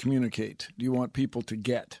want to communicate? Do you want people to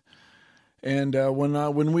get? And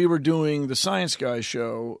when we were doing the Science Guy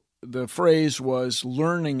show, the phrase was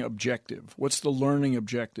learning objective. What's the learning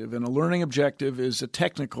objective? And a learning objective is a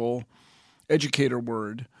technical educator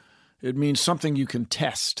word. It means something you can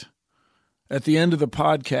test. At the end of the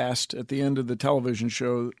podcast, at the end of the television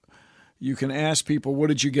show, you can ask people, what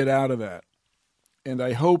did you get out of that? And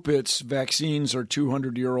I hope it's vaccines are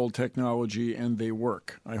 200-year-old technology and they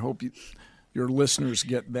work. I hope your listeners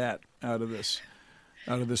get that out of this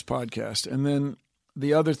podcast. And then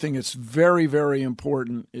the other thing that's very, very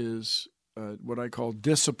important is what I call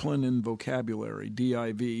discipline in vocabulary,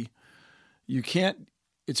 DIV.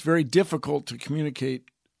 It's very difficult to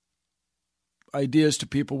communicate ideas to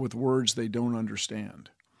people with words they don't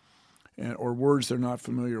understand or words they're not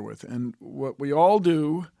familiar with. And what we all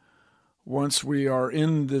do once we are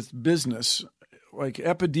in this business, like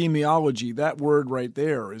epidemiology, that word right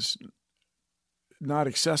there is not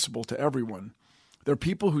accessible to everyone. There are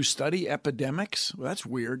people who study epidemics. Well, that's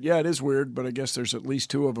weird. Yeah, it is weird, but I guess there's at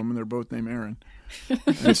least two of them, and they're both named Aaron.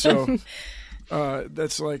 And so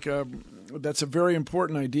that's a very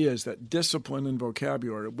important idea, is that discipline and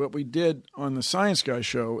vocabulary. What we did on the Science Guy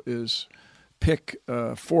show is pick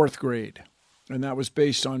fourth grade, and that was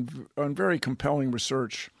based on very compelling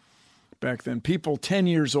research back then. People 10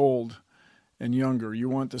 years old and younger, you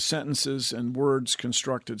want the sentences and words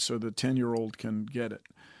constructed so the 10-year-old can get it.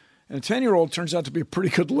 And a 10-year-old turns out to be a pretty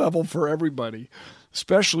good level for everybody,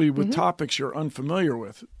 especially with topics you're unfamiliar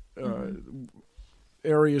with,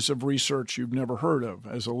 areas of research you've never heard of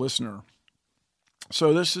as a listener.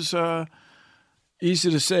 So this is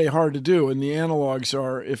easy to say, hard to do. And the analogs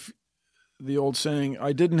are, if the old saying,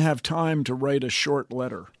 I didn't have time to write a short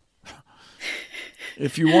letter.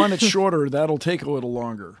 If you want it shorter, that'll take a little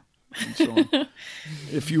longer. And so on.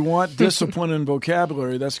 If you want discipline and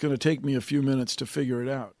vocabulary, that's going to take me a few minutes to figure it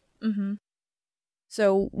out. Mm-hmm.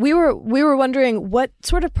 So we were wondering, what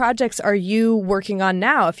sort of projects are you working on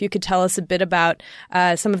now? If you could tell us a bit about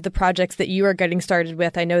some of the projects that you are getting started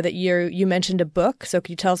with. I know that you mentioned a book, so could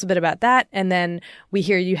you tell us a bit about that? And then we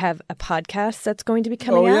hear you have a podcast that's going to be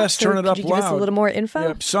coming out. Oh, yes, Turn It Up Loud. Could you give us a little more info?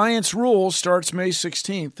 Yep. Science Rules starts May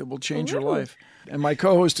 16th. It will change your life. And my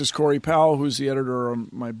co-host is Corey Powell, who's the editor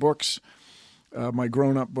of my books, my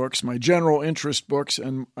grown-up books, my general interest books.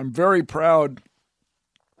 And I'm very proud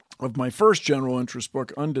of my first general interest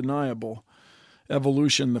book, Undeniable,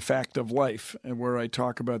 Evolution, the Fact of Life, and where I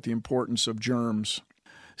talk about the importance of germs.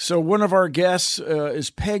 So one of our guests is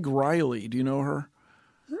Peg Riley. Do you know her?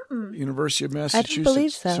 Mm-mm. University of Massachusetts. I don't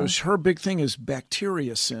believe so. So her big thing is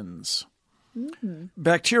bacteriocins. Mm-hmm.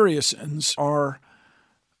 Bacteriocins are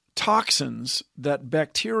toxins that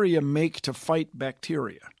bacteria make to fight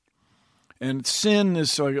bacteria. And sin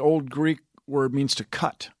is an old Greek word, means to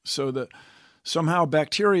cut. So that somehow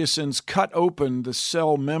bacteriocins cut open the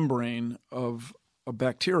cell membrane of a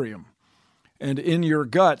bacterium. And in your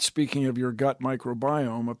gut, speaking of your gut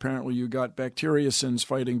microbiome, apparently you got bacteriocins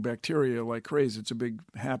fighting bacteria like crazy. It's a big,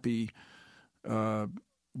 happy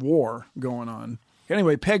war going on.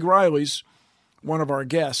 Anyway, Peg Riley's one of our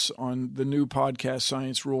guests on the new podcast,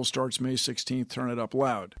 Science Rules, starts May 16th, Turn It Up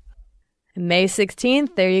Loud. May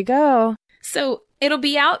 16th, there you go. So it'll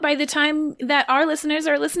be out by the time that our listeners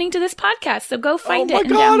are listening to this podcast. So go find it and download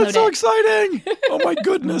it. Oh my God, download it's so exciting. Oh my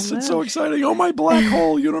goodness, it's so exciting. Oh my black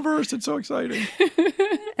hole universe, it's so exciting.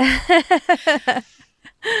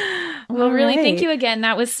 Well, really, thank you again.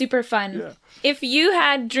 That was super fun. Yeah. If you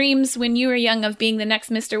had dreams when you were young of being the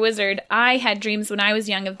next Mr. Wizard, I had dreams when I was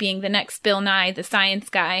young of being the next Bill Nye, the science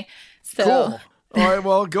guy. So. Cool. All right,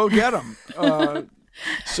 well, go get them.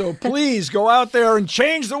 So please go out there and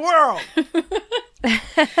change the world.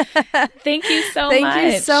 Thank you so much.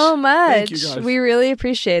 Thank you so much. Thank you guys. We really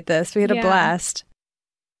appreciate this. We had a blast.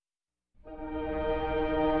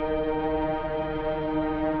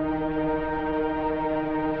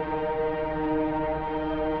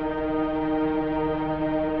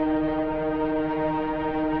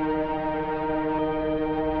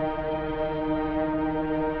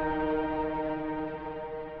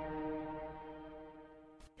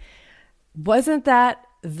 Wasn't that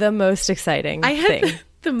the most exciting I had thing?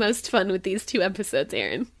 the most fun with these 2 episodes,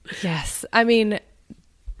 Erin. Yes. I mean,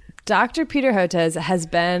 Dr. Peter Hotez has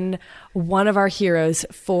been one of our heroes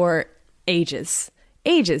for ages,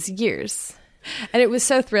 years. And it was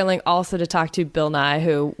so thrilling also to talk to Bill Nye,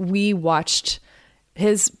 who we watched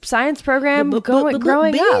his science program growing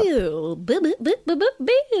up.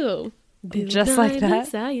 Bill. Just like that.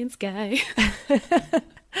 Science guy.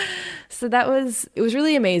 So it was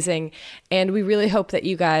really amazing. And we really hope that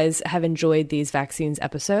you guys have enjoyed these vaccines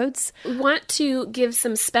episodes. We want to give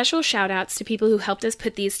some special shout outs to people who helped us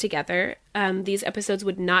put these together. These episodes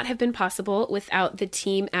would not have been possible without the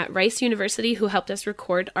team at Rice University who helped us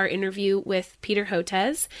record our interview with Peter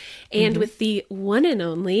Hotez and with the one and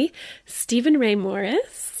only Stephen Ray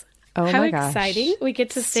Morris. Oh How my gosh. exciting. We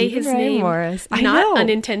get to say Stephen his Ray name Morris. I not know.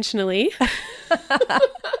 unintentionally on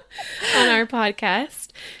our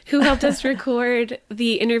podcast, who helped us record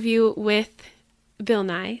the interview with Bill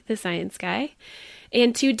Nye, the science guy,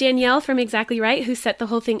 and to Danielle from Exactly Right, who set the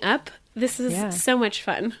whole thing up. This is so much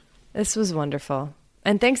fun. This was wonderful.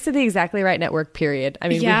 And thanks to the Exactly Right Network, period. I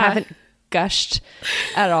mean, we haven't gushed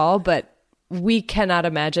at all, but we cannot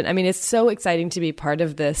imagine. I mean, it's so exciting to be part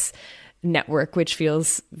of this network, which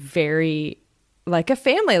feels very like a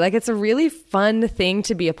family. Like it's a really fun thing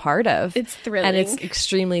to be a part of. It's thrilling. And it's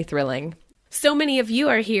extremely thrilling. So many of you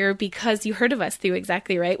are here because you heard of us through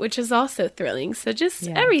Exactly Right, which is also thrilling. So just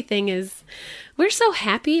everything is, we're so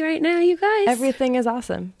happy right now, you guys. Everything is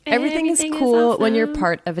awesome. Everything is Everything is cool when you're awesome.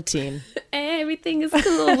 part of a team. Everything is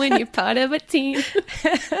cool when you're part of a team.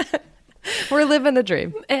 We're living the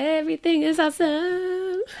dream. Everything is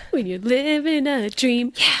awesome when you're living a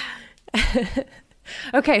dream. Yeah.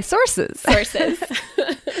 Okay, sources. Sources.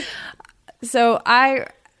 So I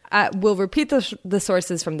will repeat the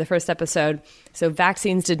sources from the first episode. So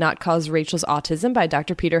Vaccines Did Not Cause Rachel's Autism by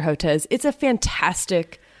Dr. Peter Hotez. It's a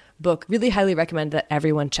fantastic book. Really highly recommend that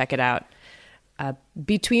everyone check it out.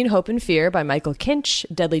 Between Hope and Fear by Michael Kinch.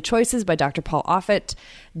 Deadly Choices by Dr. Paul Offit.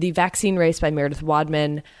 The Vaccine Race by Meredith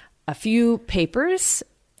Wadman. A few papers.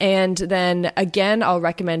 And then again, I'll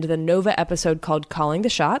recommend the Nova episode called Calling the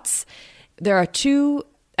Shots. There are 2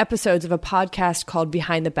 episodes of a podcast called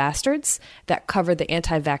Behind the Bastards that cover the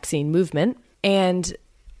anti-vaccine movement. And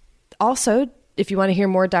also, if you want to hear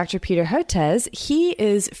more Dr. Peter Hotez, he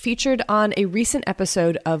is featured on a recent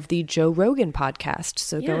episode of the Joe Rogan podcast.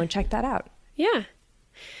 So go and check that out. Yeah.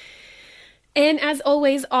 And as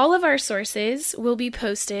always, all of our sources will be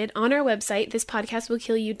posted on our website,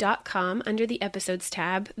 thispodcastwillkillyou.com, under the episodes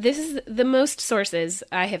tab. This is the most sources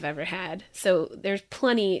I have ever had. So there's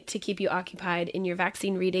plenty to keep you occupied in your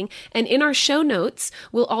vaccine reading. And in our show notes,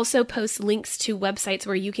 we'll also post links to websites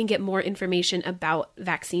where you can get more information about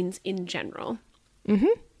vaccines in general.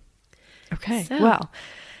 Okay. So- Well,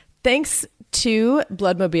 thanks to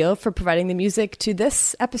Bloodmobile for providing the music to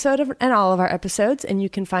this episode and all of our episodes. And you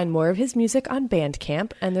can find more of his music on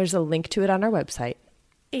Bandcamp, and there's a link to it on our website.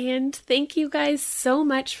 And thank you guys so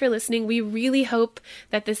much for listening. We really hope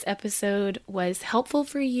that this episode was helpful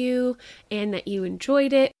for you and that you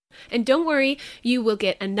enjoyed it. And don't worry, you will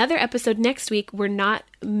get another episode next week. We're not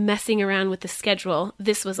messing around with the schedule.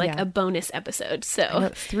 This was like a bonus episode.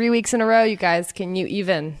 So 3 weeks in a row, you guys. Can you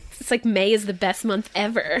even? it's like May is the best month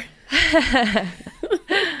ever.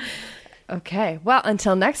 Okay. Well,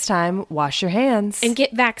 until next time, wash your hands. And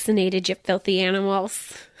get vaccinated, you filthy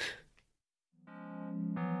animals.